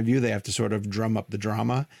Hollywood point of view, they have to sort of drum up the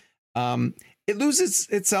drama. It loses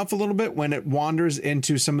itself a little bit when it wanders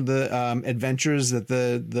into some of the adventures that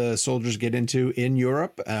the soldiers get into in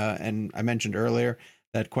Europe. And I mentioned earlier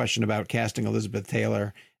that question about casting Elizabeth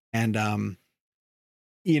Taylor. And,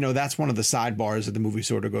 that's one of the sidebars that the movie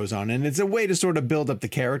sort of goes on. And it's a way to sort of build up the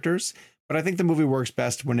characters. But I think the movie works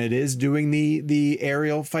best when it is doing the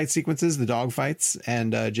aerial fight sequences, the dog fights,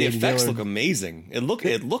 and the effects look amazing. It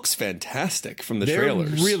looks fantastic from the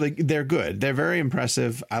trailers. They're good. They're very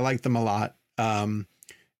impressive. I like them a lot.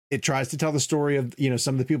 It tries to tell the story of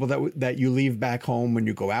some of the people that you leave back home when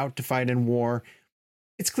you go out to fight in war.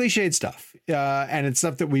 It's cliched stuff, and it's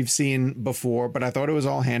stuff that we've seen before, but I thought it was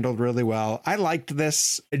all handled really well. I liked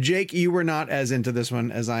this. Jake, you were not as into this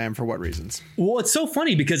one as I am. For what reasons? Well, it's so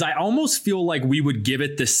funny because I almost feel like we would give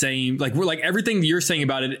it the same, like we're like everything you're saying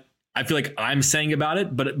about it. I feel like I'm saying about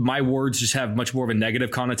it, but my words just have much more of a negative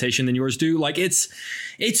connotation than yours do. Like it's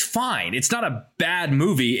fine. It's not a bad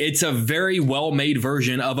movie. It's a very well-made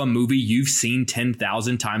version of a movie you've seen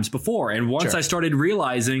 10,000 times before. And once I started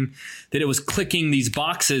realizing that it was clicking these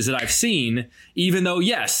boxes that I've seen, even though,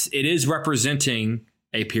 yes, it is representing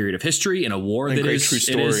a period of history and a war that is true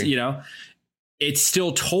story. It is, it's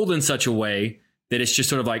still told in such a way that it's just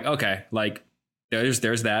sort of like, okay, like there's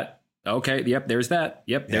that. Okay. Yep. There's that.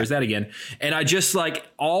 Yep. There's that again. And I just like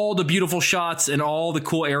all the beautiful shots and all the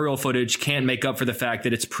cool aerial footage can't make up for the fact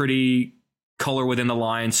that it's pretty color within the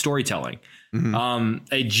line storytelling. Mm-hmm.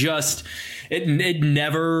 It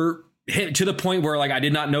never hit to the point where like I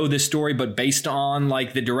did not know this story, but based on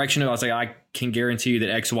like the direction of it, I was like, I can guarantee you that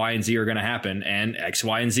X, Y, and Z are going to happen, and X,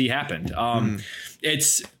 Y, and Z happened.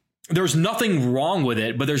 There's nothing wrong with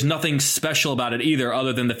it, but there's nothing special about it either,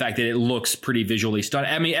 other than the fact that it looks pretty visually stunning.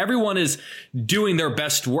 I mean, everyone is doing their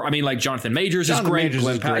best work. I mean, like Jonathan Majors is great.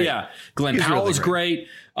 Glenn Powell is great.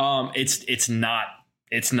 It's not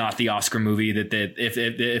the Oscar movie that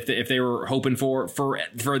if they were hoping for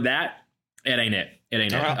that, it ain't it. It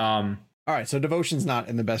ain't it. All right, so Devotion's not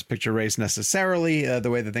in the Best Picture race necessarily, the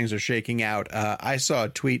way that things are shaking out. I saw a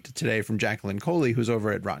tweet today from Jacqueline Coley, who's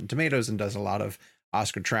over at Rotten Tomatoes and does a lot of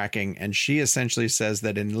Oscar tracking, and she essentially says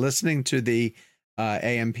that in listening to the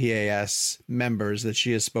AMPAS members that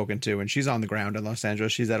she has spoken to, and she's on the ground in Los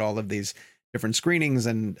Angeles. She's at all of these different screenings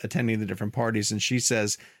and attending the different parties, and she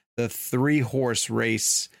says the 3-horse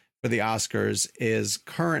race for the Oscars is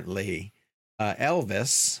currently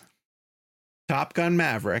Elvis, Top Gun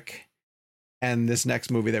Maverick, and this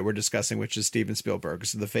next movie that we're discussing, which is Steven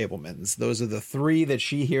Spielberg's The Fabelmans. Those are the 3 that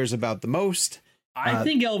she hears about the most. I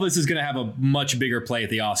think Elvis is going to have a much bigger play at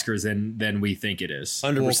the Oscars than we think it is.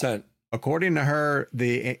 100%. According to her,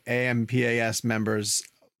 the AMPAS members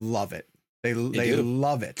love it. They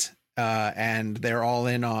love it. And they're all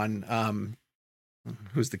in on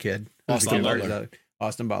who's the kid? Austin Butler.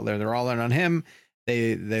 Austin Butler. They're all in on him.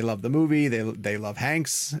 They love the movie. They love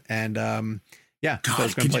Hanks. And yeah, God, so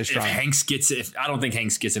it's going to play strong. I don't think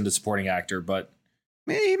Hanks gets into supporting actor, but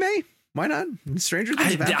he may. Why not? Stranger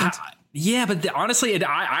Things have happened. Yeah, but honestly,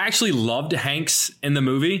 I actually loved Hanks in the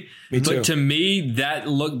movie. Me too. But to me,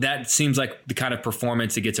 that seems like the kind of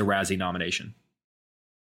performance that gets a Razzie nomination.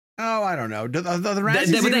 Oh, I don't know. The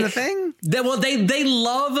Razzies even a thing? They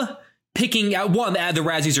love picking out one. The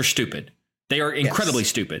Razzies are stupid. They are incredibly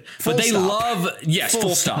stupid. But they love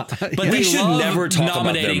full stop. But we should never talk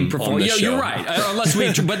nominating about them on this show. You're right. Unless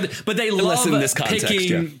we, but they love in this context,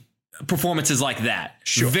 picking performances like that.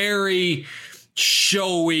 Sure. Very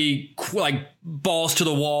showy, like balls to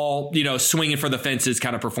the wall, swinging for the fences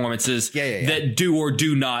kind of performances that do or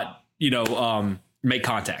do not, make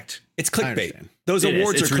contact. It's clickbait. Those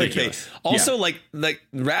awards are clickbait. Ridiculous. Also, like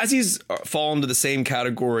Razzies fall into the same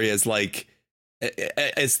category as like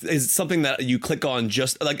it's something that you click on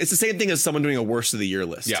just like it's the same thing as someone doing a worst of the year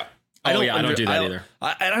list. Yeah. I don't do that either.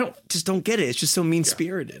 I don't get it. It's just so mean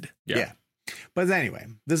spirited. Yeah. But anyway,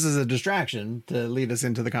 this is a distraction to lead us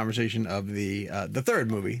into the conversation of the third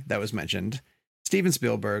movie that was mentioned, Steven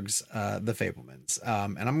Spielberg's The Fabelmans.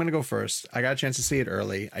 And I'm going to go first. I got a chance to see it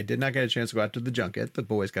early. I did not get a chance to go out to the junket. The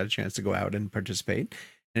boys got a chance to go out and participate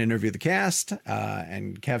and interview the cast.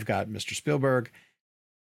 And Kev got Mr. Spielberg.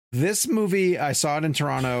 This movie, I saw it in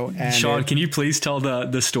Toronto. And Sean, can you please tell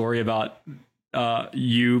the story about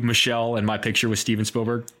you, Michelle, and my picture with Steven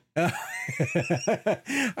Spielberg? All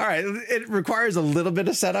right. It requires a little bit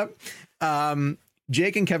of setup.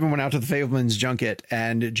 Jake and Kevin went out to the Fabelmans junket,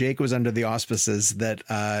 and Jake was under the auspices that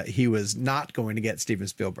he was not going to get Steven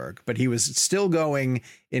Spielberg, but he was still going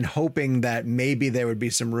in hoping that maybe there would be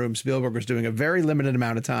some room. Spielberg was doing a very limited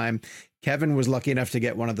amount of time. Kevin was lucky enough to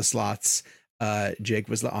get one of the slots. Jake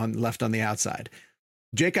was left on the outside.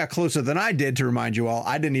 Jake got closer than I did, to remind you all.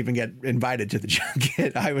 I didn't even get invited to the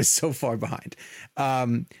junket. I was so far behind.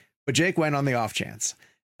 But Jake went on the off chance.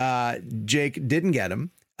 Jake didn't get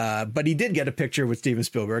him, but he did get a picture with Steven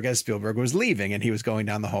Spielberg as Spielberg was leaving, and he was going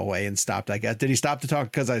down the hallway and stopped, I guess. Did he stop to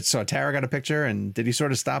talk? Because I saw Tara got a picture, and did he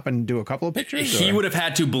sort of stop and do a couple of pictures? He would have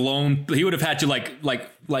had to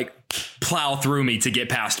like plow through me to get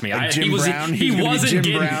past me. He wasn't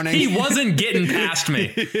getting past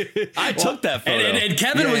me. I took that photo. And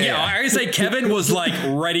Kevin I say Kevin was like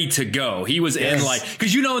ready to go. He was in like,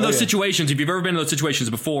 because in those situations, if you've ever been in those situations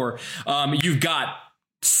before, you've got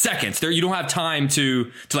seconds there. You don't have time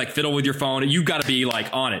to like fiddle with your phone. You've got to be like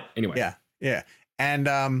on it anyway. Yeah.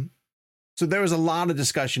 And so there was a lot of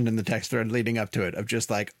discussion in the text thread leading up to it of just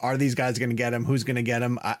like, are these guys going to get him? Who's going to get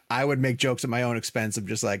him? I would make jokes at my own expense of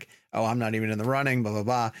just like, oh, I'm not even in the running, blah, blah,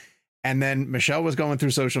 blah. And then Michelle was going through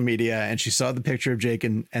social media and she saw the picture of Jake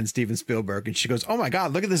and Steven Spielberg. And she goes, oh, my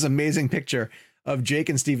God, look at this amazing picture of Jake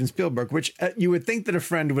and Steven Spielberg, which you would think that a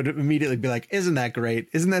friend would immediately be like, isn't that great?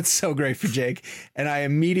 Isn't that so great for Jake? And I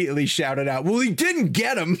immediately shouted out, well, he didn't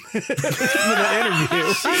get him for the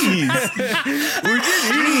interview. Jeez. He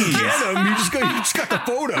didn't get him. He just got the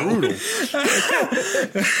photo.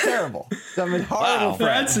 Terrible. I mean, horrible.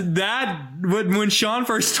 Wow. When Sean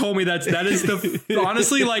first told me that is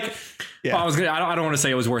honestly like, yeah. I don't want to say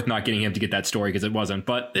it was worth not getting him to get that story because it wasn't,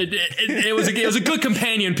 but it was a good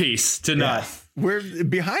companion piece to not. We're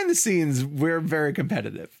behind the scenes. We're very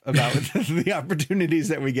competitive about the opportunities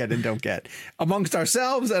that we get and don't get amongst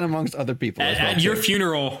ourselves and amongst other people. At your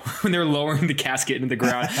funeral, when they're lowering the casket into the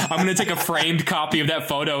ground, I'm going to take a framed copy of that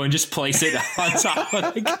photo and just place it on top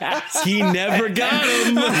of the casket. He never got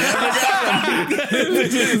him. Never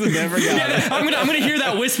got him. I'm going to hear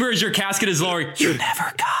that whisper as your casket is lowering. You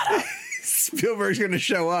never got him. Spielberg's going to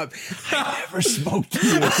show up. I never spoke to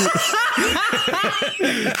you.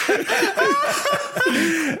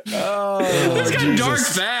 It's got dark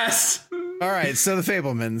fast. All right, so The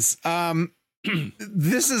Fabelmans.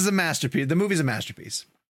 This is a masterpiece. The movie's a masterpiece.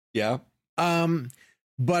 Yeah.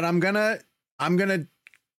 But I'm gonna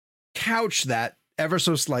couch that ever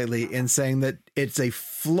so slightly in saying that it's a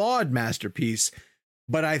flawed masterpiece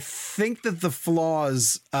but I think that the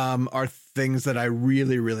flaws are things that I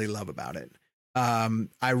really, really love about it.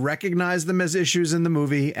 I recognize them as issues in the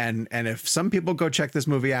movie, and if some people go check this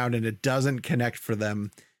movie out and it doesn't connect for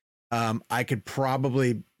them, I could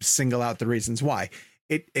probably single out the reasons why.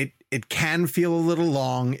 It can feel a little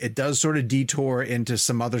long. It does sort of detour into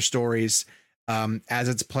some other stories as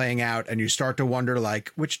it's playing out, and you start to wonder,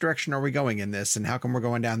 like, which direction are we going in this, and how come we're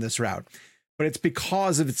going down this route? But it's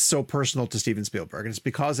because it's so personal to Steven Spielberg, and it's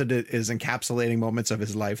because it is encapsulating moments of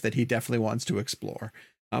his life that he definitely wants to explore.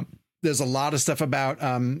 There's a lot of stuff about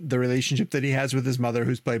the relationship that he has with his mother,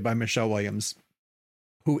 who's played by Michelle Williams,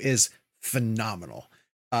 who is phenomenal.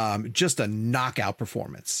 Just a knockout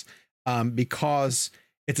performance, because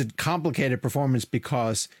it's a complicated performance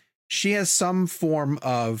because she has some form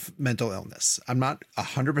of mental illness. I'm not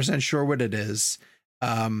 100% sure what it is.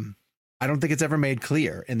 I don't think it's ever made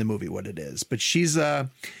clear in the movie what it is, but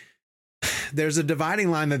there's a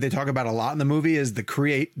dividing line that they talk about a lot in the movie is the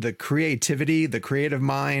creativity, the creative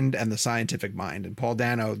mind, and the scientific mind. And Paul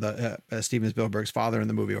Dano, Steven Spielberg's father in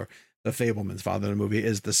the movie, or the Fabelman's father in the movie,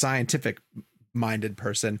 is the scientific minded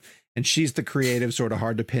person. And she's the creative, sort of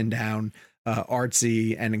hard to pin down,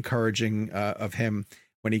 artsy and encouraging of him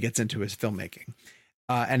when he gets into his filmmaking.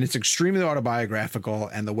 And it's extremely autobiographical,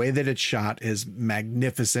 and the way that it's shot is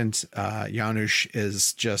magnificent. Janusz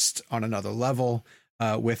is just on another level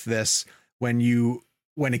with this. When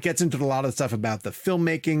it gets into a lot of stuff about the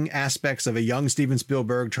filmmaking aspects of a young Steven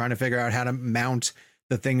Spielberg trying to figure out how to mount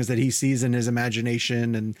the things that he sees in his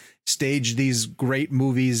imagination and stage these great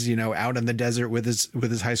movies, out in the desert with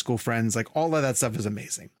his high school friends, like all of that stuff is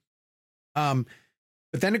amazing. But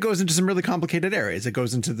then it goes into some really complicated areas. It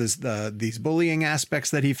goes into these bullying aspects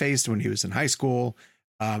that he faced when he was in high school.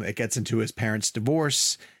 It gets into his parents'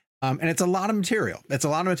 divorce. And it's a lot of material. It's a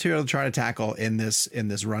lot of material to try to tackle in this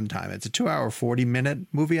runtime. It's a 2-hour, 40-minute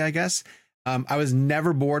movie, I guess. I was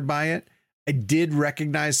never bored by it. I did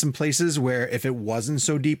recognize some places where if it wasn't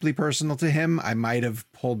so deeply personal to him, I might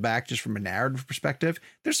have pulled back just from a narrative perspective.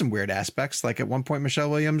 There's some weird aspects. Like at one point, Michelle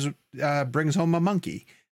Williams brings home a monkey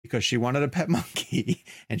because she wanted a pet monkey,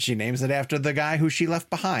 and she names it after the guy who she left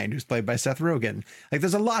behind, who's played by Seth Rogen. Like,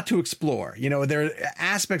 there's a lot to explore. There are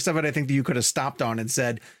aspects of it, I think, that you could have stopped on and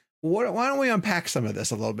said, why don't we unpack some of this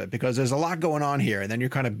a little bit? Because there's a lot going on here, and then you're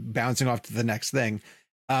kind of bouncing off to the next thing.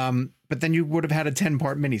 But then you would have had a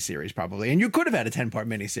 10-part miniseries probably, and you could have had a 10-part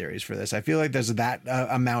miniseries for this. I feel like there's that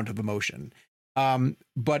amount of emotion.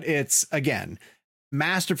 But it's, again,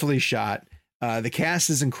 masterfully shot. The cast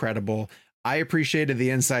is incredible. I appreciated the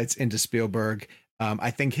insights into Spielberg.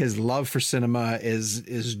 I think his love for cinema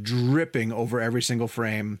is dripping over every single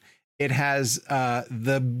frame. It has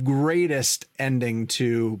the greatest ending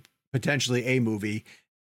to potentially a movie,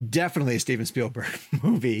 definitely a Steven Spielberg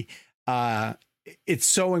movie. It's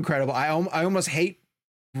so incredible. I almost hate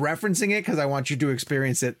referencing it because I want you to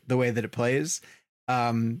experience it the way that it plays.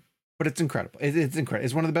 But it's incredible. It's incredible.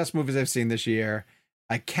 It's one of the best movies I've seen this year.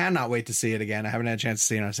 I cannot wait to see it again. I haven't had a chance to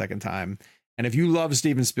see it a second time. And if you love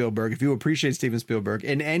Steven Spielberg, if you appreciate Steven Spielberg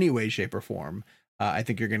in any way, shape, or form, I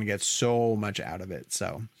think you're going to get so much out of it.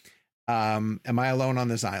 So am I alone on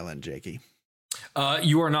this island, Jakey?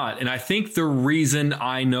 You are not. And I think the reason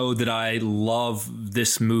I know that I love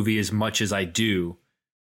this movie as much as I do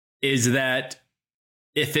is that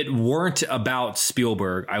if it weren't about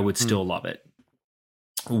Spielberg, I would still love it.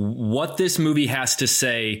 What this movie has to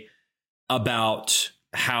say about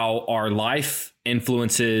how our life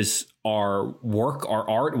influences our work, our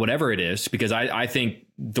art, whatever it is, because I think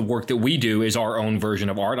the work that we do is our own version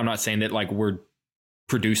of art. I'm not saying that like we're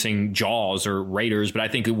producing Jaws or Raiders, but I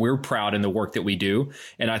think that we're proud in the work that we do.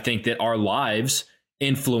 And I think that our lives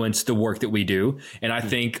influence the work that we do. And I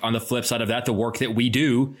think on the flip side of that, the work that we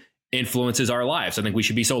do influences our lives. I think we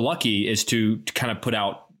should be so lucky as to kind of put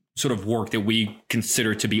out sort of work that we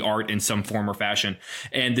consider to be art in some form or fashion.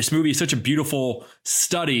 And this movie is such a beautiful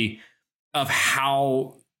study of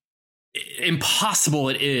how impossible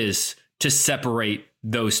it is to separate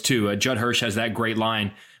those two. Judd Hirsch has that great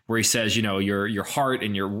line where he says, your heart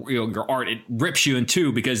and your art, it rips you in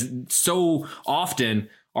two, because so often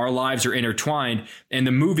our lives are intertwined. And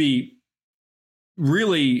the movie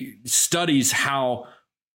really studies how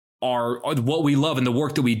what we love and the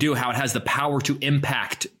work that we do, how it has the power to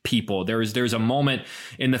impact people. There's a moment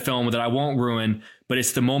in the film that I won't ruin, but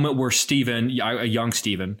it's the moment where Steven, a young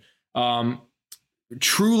Steven,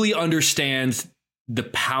 truly understands the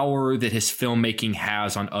power that his filmmaking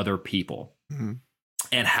has on other people. Mm-hmm.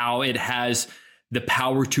 And how it has the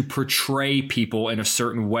power to portray people in a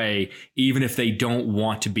certain way, even if they don't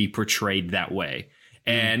want to be portrayed that way.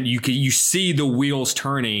 And you see the wheels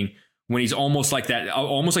turning when he's almost like that,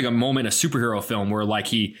 almost like a moment in a superhero film where like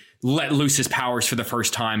he let loose his powers for the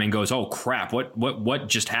first time and goes, oh crap, what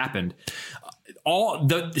just happened?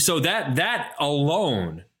 So that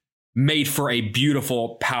alone made for a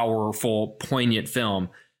beautiful, powerful, poignant film.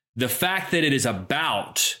 The fact that it is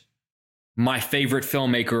about my favorite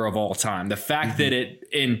filmmaker of all time, the fact that it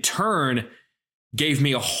in turn gave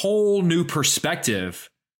me a whole new perspective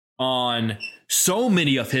on so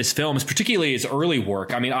many of his films, particularly his early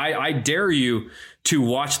work. I mean, I dare you to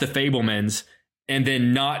watch The Fabelmans and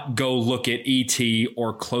then not go look at E.T.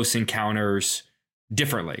 or Close Encounters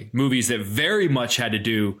differently. Movies that very much had to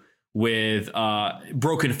do with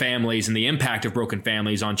broken families and the impact of broken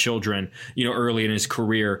families on children, early in his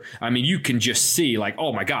career. I mean, you can just see like,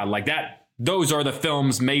 oh my God, like that. Those are the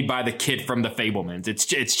films made by the kid from The Fabelmans.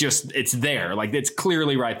 It's there. Like, it's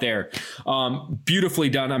clearly right there. Beautifully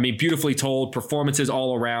done. I mean, beautifully told, performances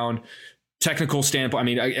all around, technical standpoint. I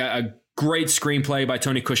mean, a great screenplay by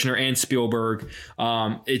Tony Kushner and Spielberg.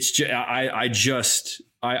 It's just,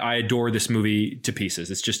 I adore this movie to pieces.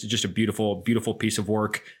 It's just a beautiful, beautiful piece of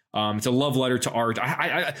work. It's a love letter to art.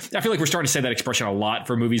 I feel like we're starting to say that expression a lot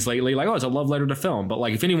for movies lately. Like, oh, it's a love letter to film. But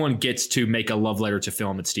like, if anyone gets to make a love letter to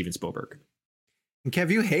film, it's Steven Spielberg. And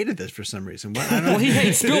Kev, you hated this for some reason. Well, he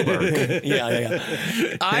hates Spielberg. Yeah.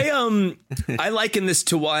 I liken this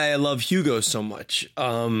to why I love Hugo so much.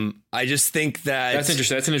 I just think that that's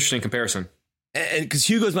interesting. That's an interesting comparison. And because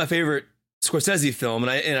Hugo's my favorite Scorsese film,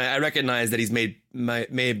 and I recognize that he's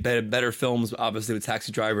made better films, obviously with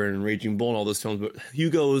Taxi Driver and Raging Bull and all those films, but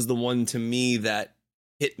Hugo is the one to me that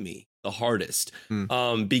hit me the hardest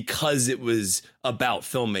because it was about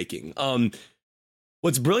filmmaking.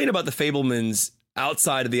 What's brilliant about The Fabelmans,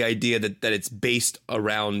 outside of the idea that it's based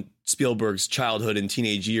around Spielberg's childhood and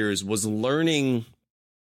teenage years, was learning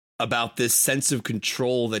about this sense of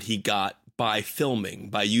control that he got by filming,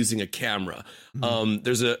 by using a camera.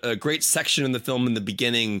 There's a great section in the film in the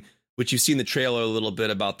beginning, which you see in the trailer a little bit,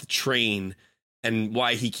 about the train and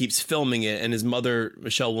why he keeps filming it. And his mother,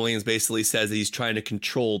 Michelle Williams, basically says that he's trying to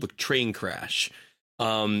control the train crash.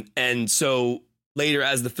 And so later,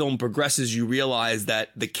 as the film progresses, you realize that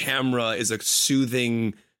the camera is a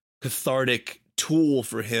soothing, cathartic tool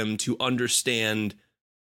for him to understand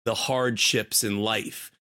the hardships in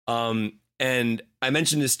life. And I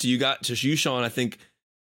mentioned this to you, Sean. I think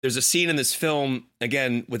there's a scene in this film,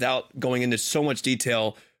 again, without going into so much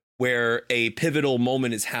detail, where a pivotal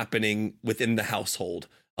moment is happening within the household.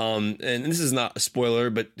 And this is not a spoiler,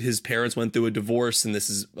 but his parents went through a divorce, and this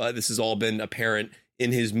has all been apparent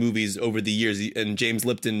in his movies over the years. And James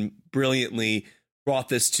Lipton brilliantly brought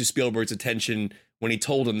this to Spielberg's attention when he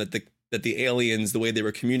told him that the aliens, the way they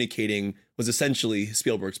were communicating, was essentially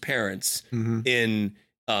Spielberg's parents in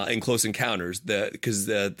Close Encounters, because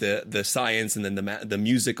the science and then the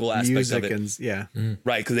musical aspect of it,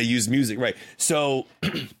 right? Because they use music, right? So,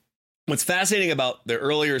 what's fascinating about the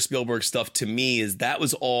earlier Spielberg stuff to me is that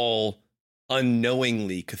was all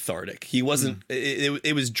unknowingly cathartic. He wasn't;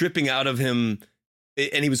 it was dripping out of him,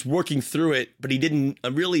 and he was working through it, but he didn't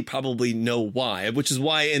really probably know why. Which is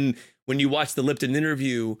why, when you watch the Lipton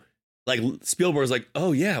interview, like Spielberg's like,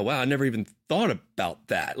 oh yeah, wow, I never even thought about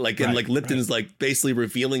that. Like, and like Lipton's like basically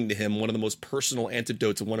revealing to him one of the most personal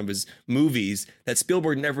anecdotes of one of his movies that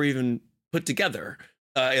Spielberg never even put together,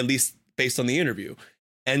 at least based on the interview.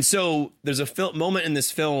 And so there's a moment in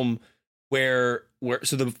this film where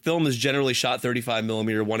so the film is generally shot 35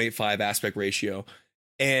 millimeter, 1:8:5 aspect ratio,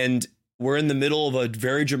 and we're in the middle of a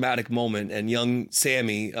very dramatic moment, and young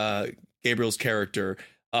Sammy, Gabriel's character,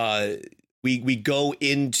 we go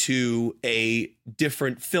into a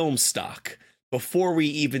different film stock before we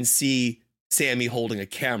even see Sammy holding a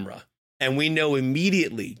camera. And we know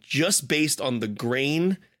immediately, just based on the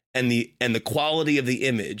grain and the quality of the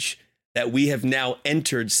image, that we have now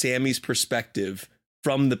entered Sammy's perspective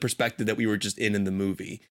from the perspective that we were just in the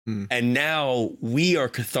movie. And now we are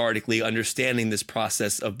cathartically understanding this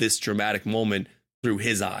process of this dramatic moment through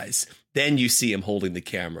his eyes. Then you see him holding the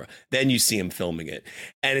camera. Then you see him filming it.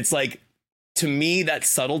 And it's like, to me, that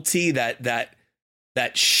subtlety, that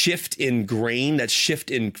shift in grain, that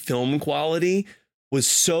shift in film quality was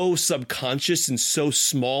so subconscious and so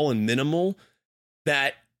small and minimal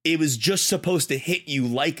that it was just supposed to hit you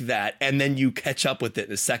like that, and then you catch up with it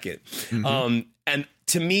in a second. And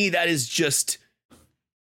to me, that is just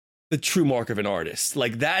the true mark of an artist.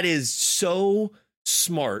 Like, that is so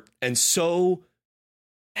smart and so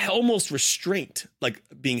almost restraint, like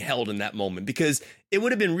being held in that moment, because it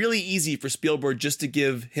would have been really easy for Spielberg just to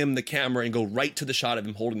give him the camera and go right to the shot of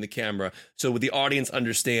him holding the camera, so the audience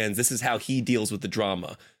understands this is how he deals with the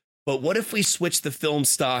drama. But what if we switch the film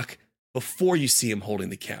stock before you see him holding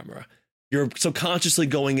the camera? You're subconsciously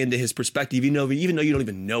going into his perspective, even though you don't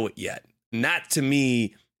even know it yet. And that, to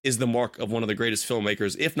me, is the mark of one of the greatest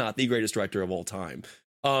filmmakers, if not the greatest director of all time.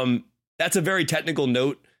 That's a very technical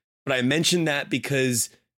note, but I mentioned that because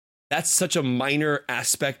that's such a minor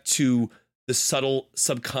aspect to the subtle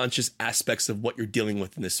subconscious aspects of what you're dealing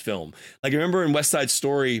with in this film. Like, remember in West Side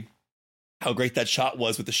Story, how great that shot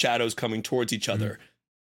was with the shadows coming towards each other.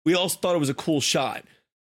 We all thought it was a cool shot,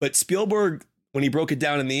 but Spielberg, when he broke it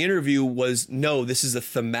down in the interview, was, no, this is a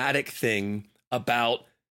thematic thing about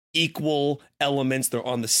equal elements. They're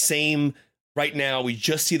on the same. Right now, we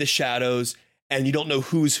just see the shadows and you don't know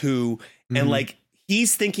who's who. And like,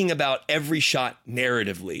 he's thinking about every shot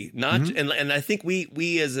narratively, not, and I think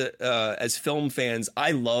we as film fans,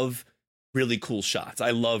 I love really cool shots.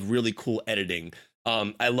 I love really cool editing.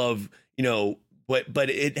 I love, but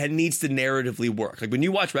it needs to narratively work. Like when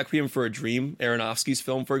you watch Requiem for a Dream, Aronofsky's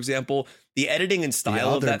film, for example, the editing and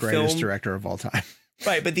style of that film, greatest director of all time.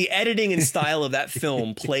 Right, but the editing and style of that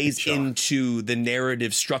film plays into the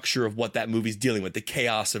narrative structure of what that movie's dealing with, the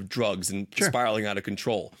chaos of drugs and spiraling out of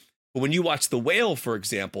control. But when you watch The Whale, for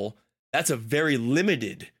example, that's a very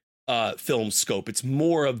limited film scope. It's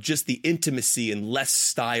more of just the intimacy and less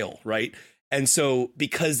style, right? And so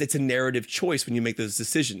because it's a narrative choice when you make those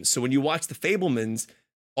decisions. So when you watch The Fabelmans,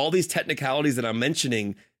 all these technicalities that I'm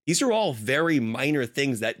mentioning, these are all very minor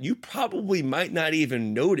things that you probably might not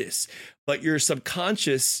even notice, but your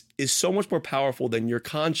subconscious is so much more powerful than your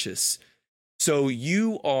conscious. So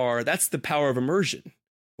that's the power of immersion.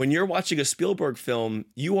 When you're watching a Spielberg film,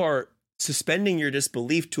 you are suspending your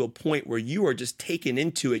disbelief to a point where you are just taken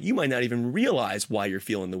into it. You might not even realize why you're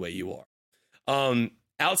feeling the way you are.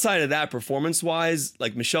 Outside of that, performance-wise,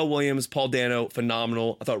 like Michelle Williams, Paul Dano,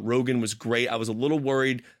 phenomenal. I thought Rogen was great. I was a little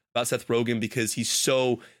worried about Seth Rogen because he's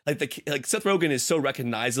so like Seth Rogen is so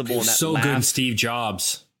recognizable. He's in that so laugh, good in Steve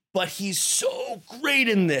Jobs, but he's so great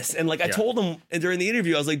in this. And like I told him during the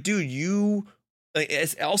interview, I was like, dude,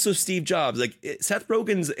 it's also Steve Jobs. Like Seth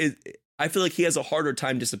Rogen's, I feel like he has a harder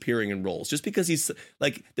time disappearing in roles just because he's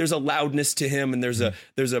like, there's a loudness to him and there's a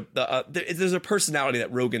personality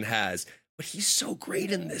that Rogen has. But he's so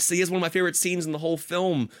great in this. He has one of my favorite scenes in the whole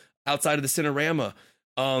film outside of the Cinerama.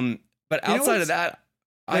 But outside of that,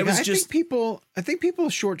 I think people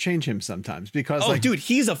shortchange him sometimes because, dude,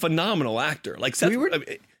 he's a phenomenal actor. Like Seth,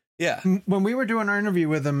 when we were doing our interview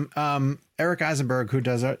with him, Eric Eisenberg, who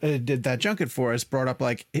did that junket for us, brought up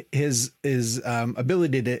like his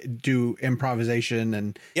ability to do improvisation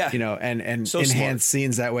and and so enhance smart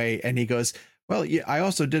scenes that way. And he goes, well, I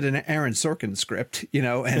also did an Aaron Sorkin script,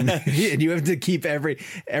 and, and you have to keep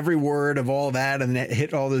every word of all that and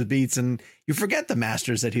hit all those beats. And you forget the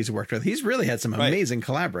masters that he's worked with. He's really had some amazing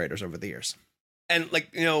collaborators over the years. And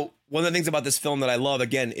like, one of the things about this film that I love,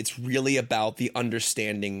 again, it's really about the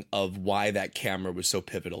understanding of why that camera was so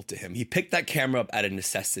pivotal to him. He picked that camera up out of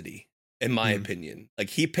necessity, in my opinion.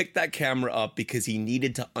 Like he picked that camera up because he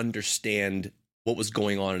needed to understand what was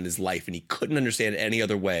going on in his life. And he couldn't understand it any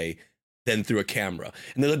other way than through a camera.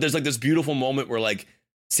 And there's like this beautiful moment where like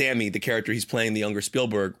Sammy, the character he's playing, the younger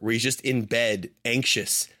Spielberg, where he's just in bed,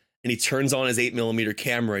 anxious, and he turns on his 8mm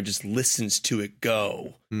camera and just listens to it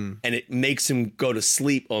go. And it makes him go to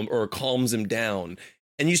sleep or calms him down.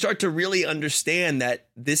 And you start to really understand that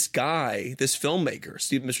this guy, this filmmaker,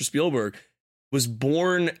 Mr. Spielberg, was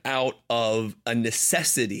born out of a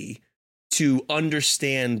necessity to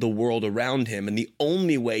understand the world around him. And the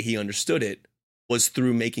only way he understood it was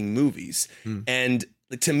through making movies. And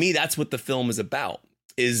to me, that's what the film is about,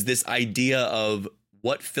 is this idea of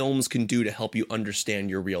what films can do to help you understand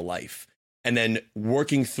your real life. And then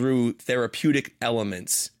working through therapeutic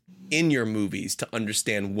elements in your movies to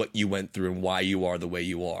understand what you went through and why you are the way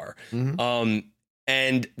you are.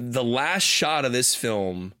 And the last shot of this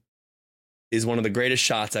film is one of the greatest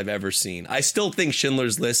shots I've ever seen. I still think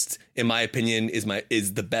Schindler's List, in my opinion,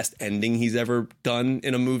 is the best ending he's ever done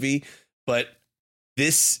in a movie. But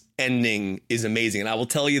this ending is amazing. And I will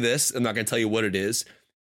tell you this, I'm not going to tell you what it is.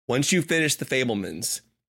 Once you finish The Fabelmans,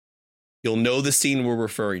 you'll know the scene we're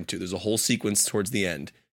referring to. There's a whole sequence towards the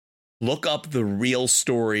end. Look up the real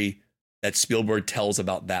story that Spielberg tells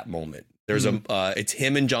about that moment. There's it's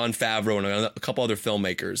him and Jon Favreau and a couple other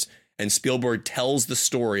filmmakers. And Spielberg tells the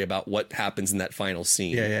story about what happens in that final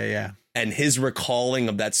scene. Yeah. And his recalling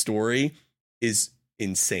of that story is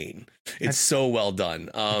insane. It's so well done.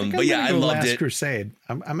 But yeah, I loved Last it. Crusade.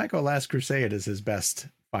 I might go Last Crusade as his best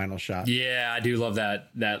final shot. Yeah, I do love that.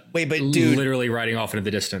 Wait, but dude, literally riding off into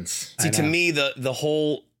the distance. See, to me, the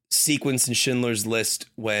whole sequence in Schindler's List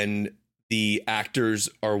when the actors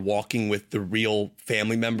are walking with the real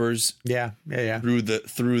family members. Yeah. Through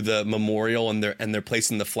the memorial, and they're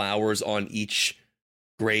placing the flowers on each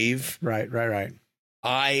grave. Right.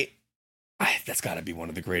 That's got to be one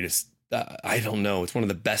of the greatest. I don't know. It's one of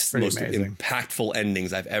the best, Pretty most amazing. impactful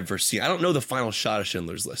endings I've ever seen. I don't know the final shot of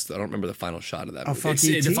Schindler's List. I don't remember the final shot of that movie.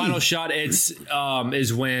 It's the final shot. Is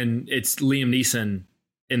when it's Liam Neeson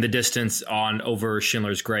in the distance over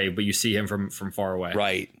Schindler's grave, but you see him from far away.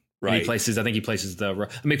 Right. And he places the.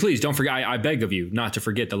 I mean, please don't forget. I beg of you not to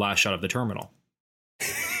forget the last shot of the terminal.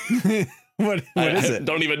 What is it? I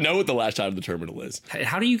don't even know what the last shot of the terminal is.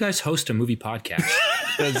 How do you guys host a movie podcast?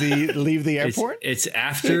 Does he leave the airport? It's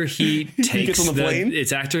after he takes on the plane?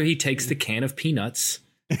 It's after he takes the can of peanuts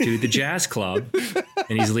to the jazz club,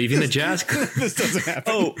 and he's leaving the jazz club. This doesn't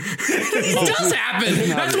happen. Oh, It does happen.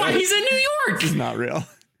 That's why he's in New York. It's not real.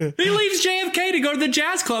 He leaves JFK to go to the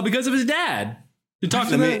jazz club because of his dad. To talk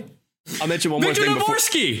to I'll mention one more Victor thing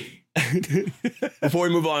Dvorsky. before we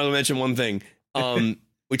move on. I'll mention one thing.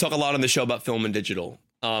 We talk a lot on the show about film and digital,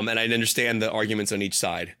 and I understand the arguments on each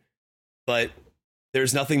side, but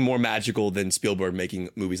there's nothing more magical than Spielberg making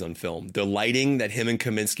movies on film. The lighting that him and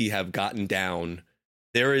Kaminsky have gotten down,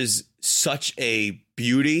 there is such a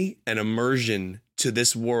beauty and immersion to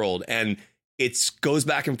this world, and it goes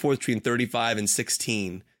back and forth between 35 and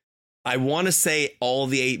 16. I want to say all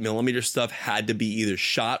the 8mm stuff had to be either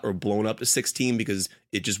shot or blown up to 16 because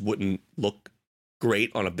it just wouldn't look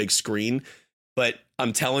great on a big screen. But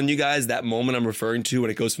I'm telling you guys, that moment I'm referring to when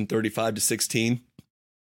it goes from 35 to 16,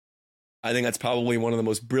 I think that's probably one of the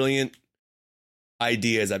most brilliant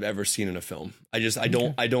ideas I've ever seen in a film. And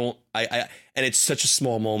it's such a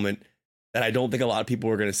small moment that I don't think a lot of people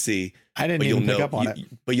are going to see. I didn't even pick up on it.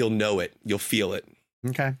 But you'll know it. You'll feel it.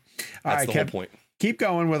 Okay. That's the whole point. Keep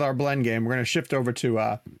going with our blend game. We're going to shift over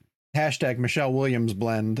to hashtag Michelle Williams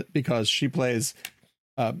blend because she plays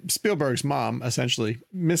Spielberg's mom, essentially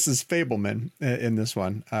Mrs. Fableman in this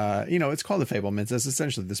one. It's called The Fablemans. It's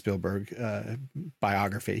essentially the Spielberg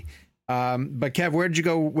biography. But Kev, where'd you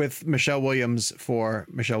go with Michelle Williams for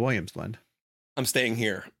Michelle Williams blend? I'm staying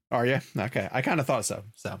here. Are you? Okay. I kind of thought so.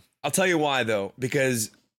 I'll tell you why, though,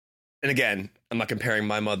 because, and again, I'm not comparing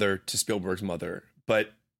my mother to Spielberg's mother,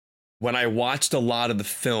 but when I watched a lot of the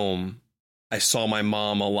film, I saw my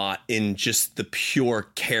mom a lot in just the pure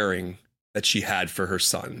caring that she had for her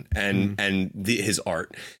son and his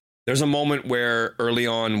art. There's a moment where early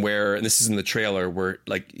on and this is in the trailer, where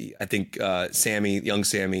I think young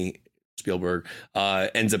Sammy Spielberg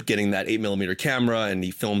ends up getting that 8mm camera and he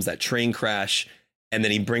films that train crash. And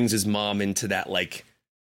then he brings his mom into that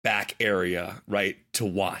back area, right, to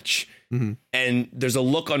watch. Mm-hmm. And there's a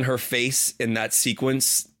look on her face in that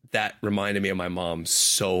sequence that reminded me of my mom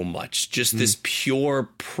so much. Just this pure,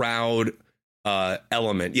 proud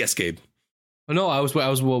element. Yes, Gabe. Oh, no, I was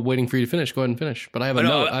waiting for you to finish. Go ahead and finish. But I have a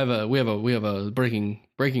note. We have a breaking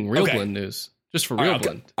Real Blend news just for Real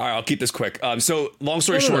Blend. All right, I'll keep this quick. So long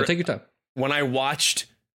story short, take your time. When I watched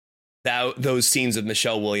those scenes of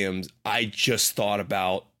Michelle Williams, I just thought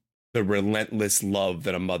about the relentless love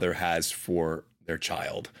that a mother has for their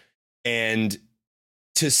child. And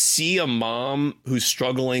to see a mom who's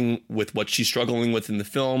struggling with what she's struggling with in the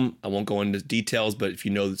film, I won't go into details, but if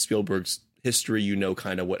you know Spielberg's history, you know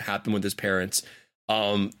kind of what happened with his parents.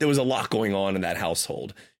 There was a lot going on in that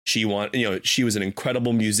household. She was an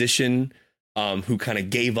incredible musician who kind of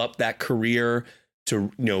gave up that career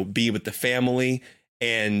to be with the family,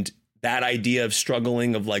 and that idea of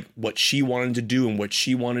struggling of what she wanted to do and what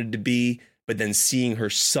she wanted to be, but then seeing her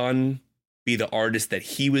son be the artist that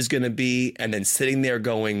he was going to be, and then sitting there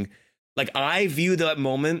going, I view that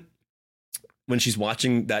moment when she's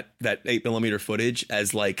watching that 8mm footage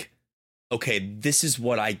as okay, this is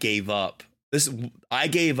what I gave up. I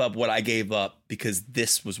gave up what I gave up because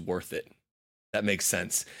this was worth it. That makes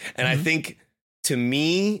sense. And I think, to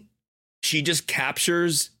me, she just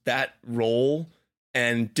captures that role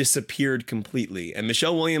and disappeared completely. And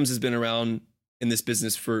Michelle Williams has been around in this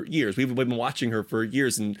business for years. We've been watching her for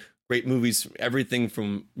years in great movies, everything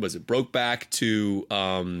from, was it Brokeback to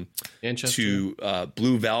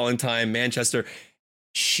Blue Valentine, Manchester.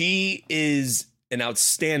 She is an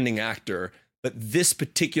outstanding actor, but this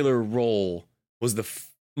particular role was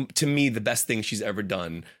to me the best thing she's ever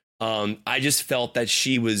done. I just felt that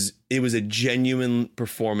it was a genuine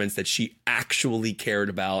performance that she actually cared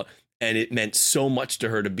about, and it meant so much to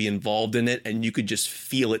her to be involved in it, and you could just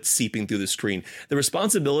feel it seeping through the screen. The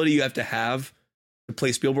responsibility you have to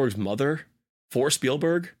play Spielberg's mother for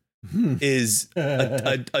Spielberg is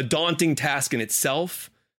a daunting task in itself.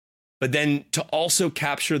 But then to also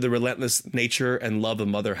capture the relentless nature and love a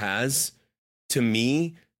mother has, to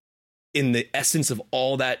me, in the essence of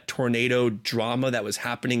all that tornado drama that was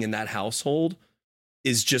happening in that household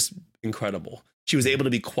is just incredible. She was able to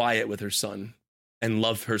be quiet with her son and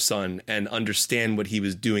love her son and understand what he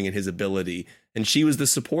was doing and his ability. And she was the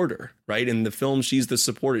supporter, right? In the film, she's the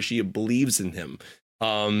supporter. She believes in him.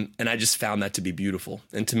 And I just found that to be beautiful.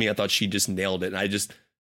 And to me, I thought she just nailed it. And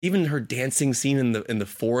even her dancing scene in the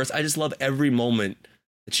forest, I just love every moment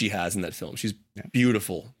that she has in that film. She's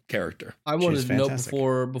beautiful character. I wanted to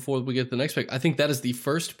note before we get to the next pick, I think that is the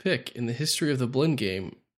first pick in the history of the Blend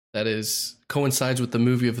game that coincides with the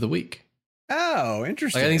movie of the week. Oh,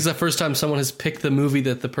 interesting. I think it's the first time someone has picked the movie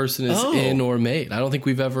that the person is in or made. I don't think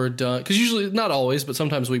we've ever done, because usually, not always, but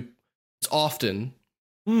sometimes it's often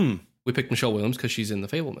we pick Michelle Williams because she's in The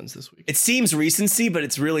Fabelmans this week. It seems recency, but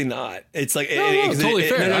it's really not. It's like totally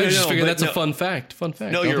fair. I just figured that's a fun fact.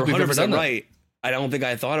 No, you're 100% right. I don't think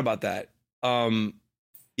I thought about that.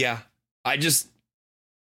 Yeah, I just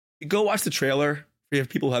go watch the trailer. For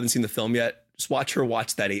people who haven't seen the film yet, just watch her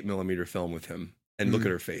watch that 8mm film with him and look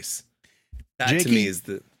at her face. That Jakey? To me is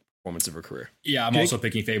the performance of her career. Yeah, I'm also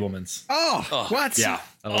picking Fabelmans. Oh, what? Yeah,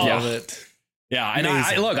 I love it. Yeah, and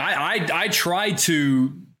I tried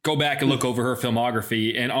to go back and look over her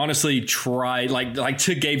filmography and honestly try, like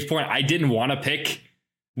to Gabe's point, I didn't want to pick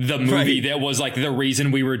the movie that was like the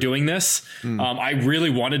reason we were doing this. I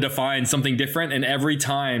really wanted to find something different, and every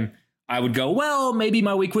time I would go, well, maybe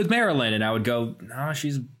My Week with Marilyn, and I would go, no,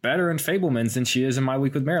 she's better in Fabelmans than she is in My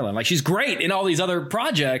Week with Marilyn. Like, she's great in all these other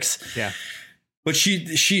projects. Yeah. But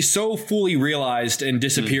she's so fully realized and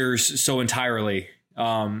disappears so entirely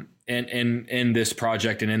in this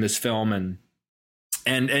project and in this film.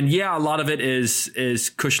 And yeah, a lot of it is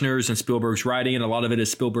Kushner's and Spielberg's writing, and a lot of it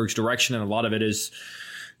is Spielberg's direction, and a lot of it is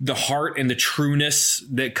the heart and the trueness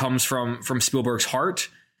that comes from Spielberg's heart.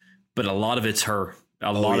 But a lot of it's her.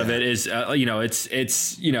 A lot of it is,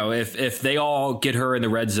 it's if they all get her in the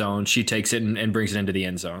red zone, she takes it and brings it into the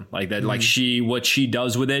end zone like that. Like what she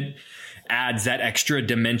does with it adds that extra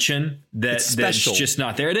dimension that's just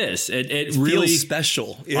not there. It is. It really feels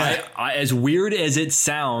special. Yeah. I, as weird as it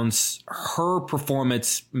sounds, her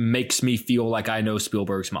performance makes me feel like I know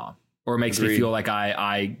Spielberg's mom, or makes me feel like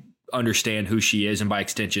I understand who she is, and by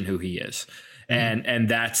extension, who he is. And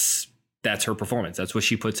that's her performance. That's what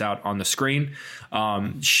she puts out on the screen.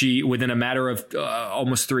 She, within a matter of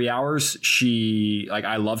almost 3 hours,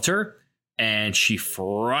 I loved her. And she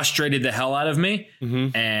frustrated the hell out of me.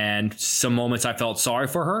 And some moments I felt sorry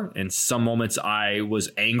for her, and some moments I was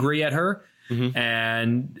angry at her.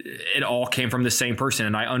 And it all came from the same person.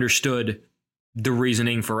 And I understood the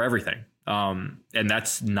reasoning for everything. And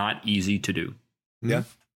that's not easy to do. Yeah,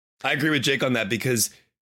 I agree with Jake on that, because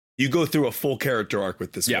you go through a full character arc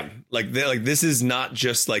with this one. Like this is not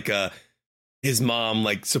just like his mom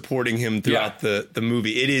like supporting him throughout the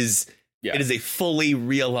movie. It is. Yeah. It is a fully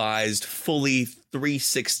realized, fully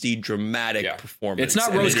 360 dramatic performance. It's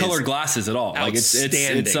not rose-colored glasses at all. Like it's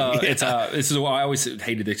this is why I always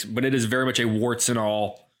hated this, but it is very much a warts and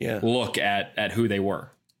all look at who they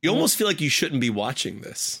were. You almost feel like you shouldn't be watching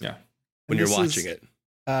this. Yeah, when you're watching it.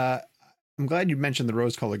 I'm glad you mentioned the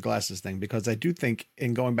rose-colored glasses thing, because I do think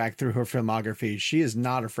in going back through her filmography, she is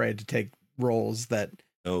not afraid to take roles that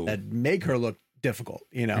make her look difficult,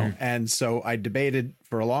 and so I debated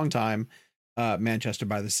for a long time Manchester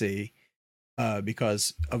by the Sea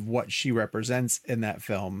because of what she represents in that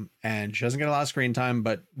film, and she doesn't get a lot of screen time,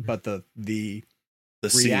 but the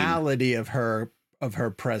reality of her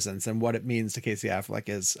presence and what it means to Casey Affleck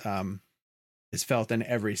is felt in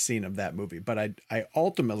every scene of that movie. But I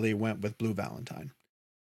ultimately went with Blue Valentine,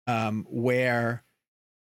 where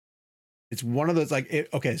it's one of those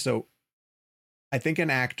so I think an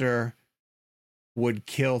actor would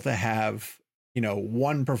kill to have,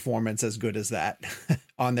 one performance as good as that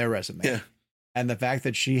on their resume. Yeah. And the fact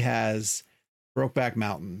that she has Brokeback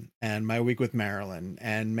Mountain and My Week with Marilyn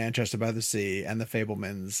and Manchester by the Sea and The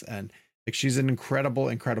Fabelmans, and like, she's an incredible,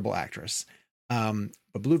 incredible actress.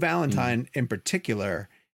 But Blue Valentine in particular,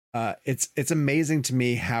 it's amazing to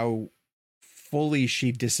me how fully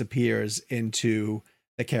she disappears into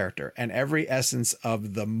the character, and every essence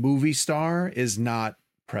of the movie star is not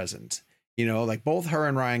present. Like both her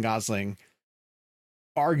and Ryan Gosling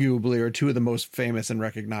arguably are two of the most famous and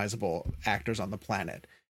recognizable actors on the planet.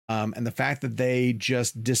 And the fact that they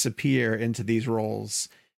just disappear into these roles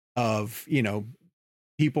of,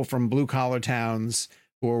 people from blue collar towns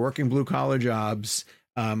who are working blue collar jobs,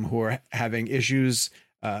 who are having issues,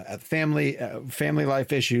 family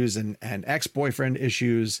life issues and ex-boyfriend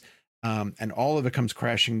issues. And all of it comes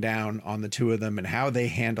crashing down on the two of them and how they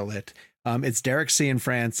handle it. It's Derek C. in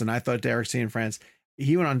France, and I thought Derek C. in France,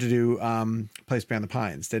 he went on to do Place Beyond the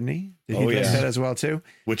Pines, didn't he? Did he direct that as well too?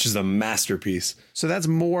 Which is a masterpiece. So that's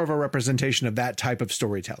more of a representation of that type of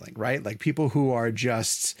storytelling, right? Like people who are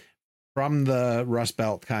just from the Rust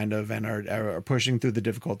Belt kind of and are pushing through the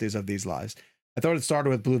difficulties of these lives. I thought it started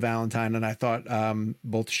with Blue Valentine, and I thought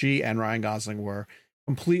both she and Ryan Gosling were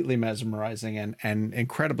completely mesmerizing and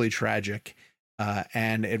incredibly tragic.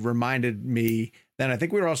 And it reminded me then, I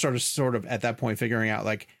think we were all sort of at that point figuring out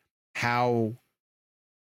like how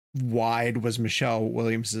wide was Michelle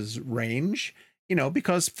Williams's range,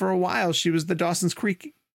 because for a while she was the Dawson's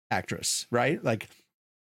Creek actress, right? Like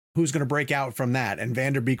who's going to break out from that? And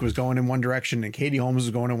Vanderbeek was going in one direction and Katie Holmes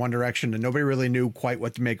was going in one direction, and nobody really knew quite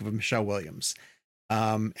what to make of Michelle Williams.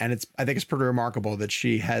 And I think it's pretty remarkable that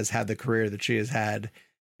she has had the career that she has had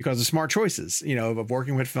because of smart choices, of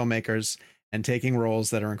working with filmmakers and taking roles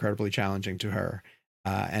that are incredibly challenging to her.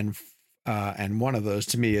 And one of those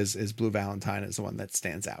to me is Blue Valentine is the one that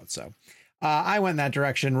stands out. So I went in that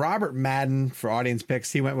direction. Robert Madden for audience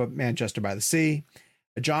picks. He went with Manchester by the Sea.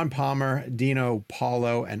 John Palmer, Dino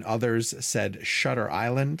Paulo, and others said Shutter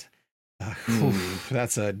Island.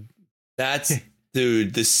 That's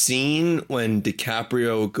dude, the scene when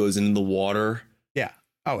DiCaprio goes into the water. Yeah.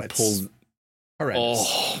 Oh, it's horrendous.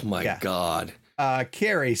 Oh my God.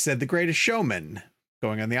 Carrie said The Greatest Showman,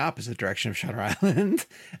 going on the opposite direction of Shutter Island.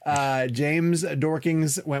 James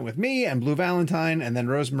Dorkings went with me and Blue Valentine, and then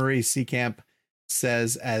Rosemarie Seacamp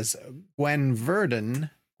says as Gwen Verdon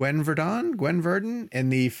in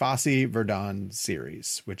the Fosse Verdon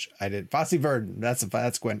series, which I did. Fosse Verdon. That's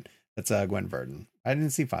Gwen. That's Gwen Verdon. I didn't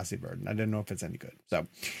see Fosse Verdon. I didn't know if it's any good. So,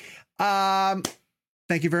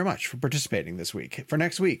 thank you very much for participating this week. For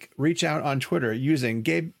next week, reach out on Twitter using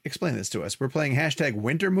Gabe. Explain this to us. We're playing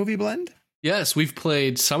 #Winter Movie Blend. Yes, we've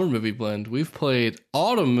played Summer Movie Blend. We've played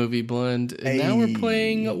Autumn Movie Blend. And now we're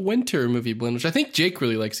playing Winter Movie Blend, which I think Jake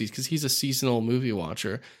really likes these because he's a seasonal movie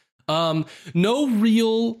watcher. No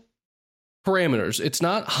real parameters. It's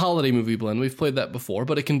not Holiday Movie Blend. We've played that before,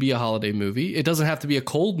 but it can be a holiday movie. It doesn't have to be a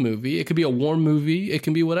cold movie. It could be a warm movie. It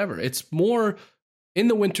can be whatever. It's more in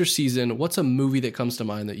the winter season. What's a movie that comes to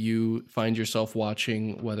mind that you find yourself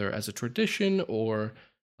watching, whether as a tradition or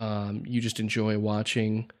you just enjoy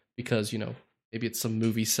watching because, maybe it's some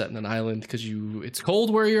movie set in an island because it's cold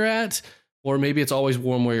where you're at, or maybe it's always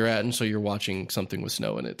warm where you're at, and so you're watching something with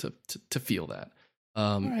snow in it to feel that.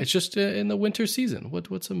 Right. It's just in the winter season.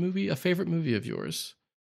 What's a favorite movie of yours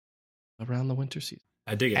around the winter season?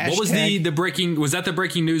 I dig it. What was the breaking? Was that the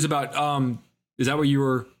breaking news about? Is that what you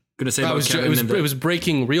were going to say about Kevin? It was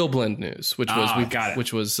breaking Real Blend news, which was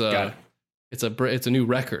it's a new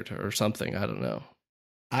record or something. I don't know.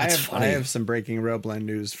 I have some breaking Real Blend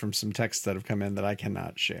news from some texts that have come in that I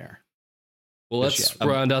cannot share. Well, let's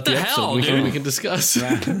round out the episode. We can discuss.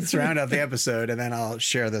 Let's round out the episode, and then I'll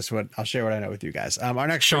share what I know with you guys. Our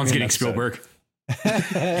next Sean's getting Spielberg.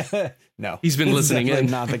 No, he's been listening in.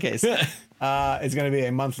 Not the case. It's going to be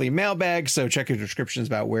a monthly mailbag, so check your descriptions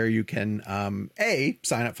about where you can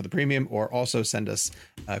sign up for the premium, or also send us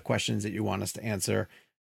questions that you want us to answer.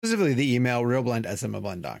 Specifically, the email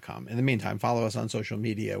realblend@smablend.com. In the meantime, follow us on social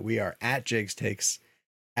media. We are at Jake's Takes,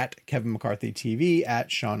 at Kevin McCarthy TV, at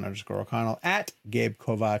Sean_O'Connell, at Gabe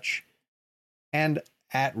Kovach, and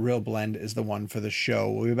at Real Blend is the one for the show.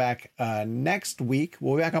 We'll be back next week.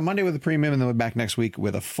 We'll be back on Monday with a premium, and then we'll be back next week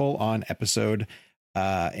with a full-on episode.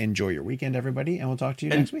 Enjoy your weekend, everybody, and we'll talk to you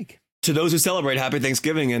next week. To those who celebrate, happy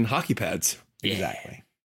Thanksgiving and hockey pads. Exactly.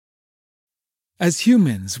 As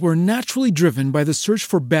humans, we're naturally driven by the search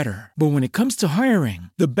for better. But when it comes to hiring,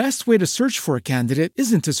 the best way to search for a candidate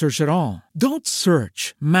isn't to search at all. Don't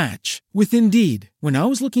search, match with Indeed. When I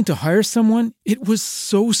was looking to hire someone, it was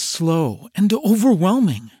so slow and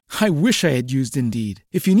overwhelming. I wish I had used Indeed.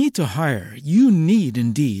 If you need to hire, you need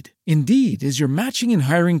Indeed. Indeed is your matching and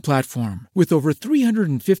hiring platform with over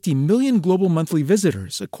 350 million global monthly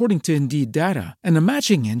visitors, according to Indeed data, and a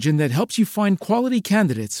matching engine that helps you find quality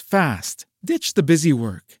candidates fast. Ditch the busy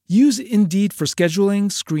work. Use Indeed for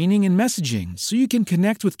scheduling, screening, and messaging so you can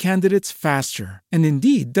connect with candidates faster. And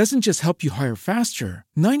Indeed doesn't just help you hire faster.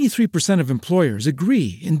 93% of employers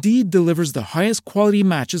agree Indeed delivers the highest quality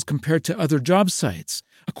matches compared to other job sites,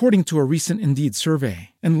 according to a recent Indeed survey.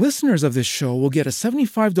 And listeners of this show will get a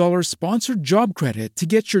 $75 sponsored job credit to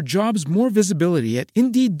get your jobs more visibility at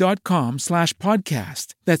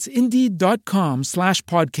Indeed.com/podcast. That's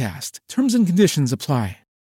Indeed.com/podcast. Terms and conditions apply.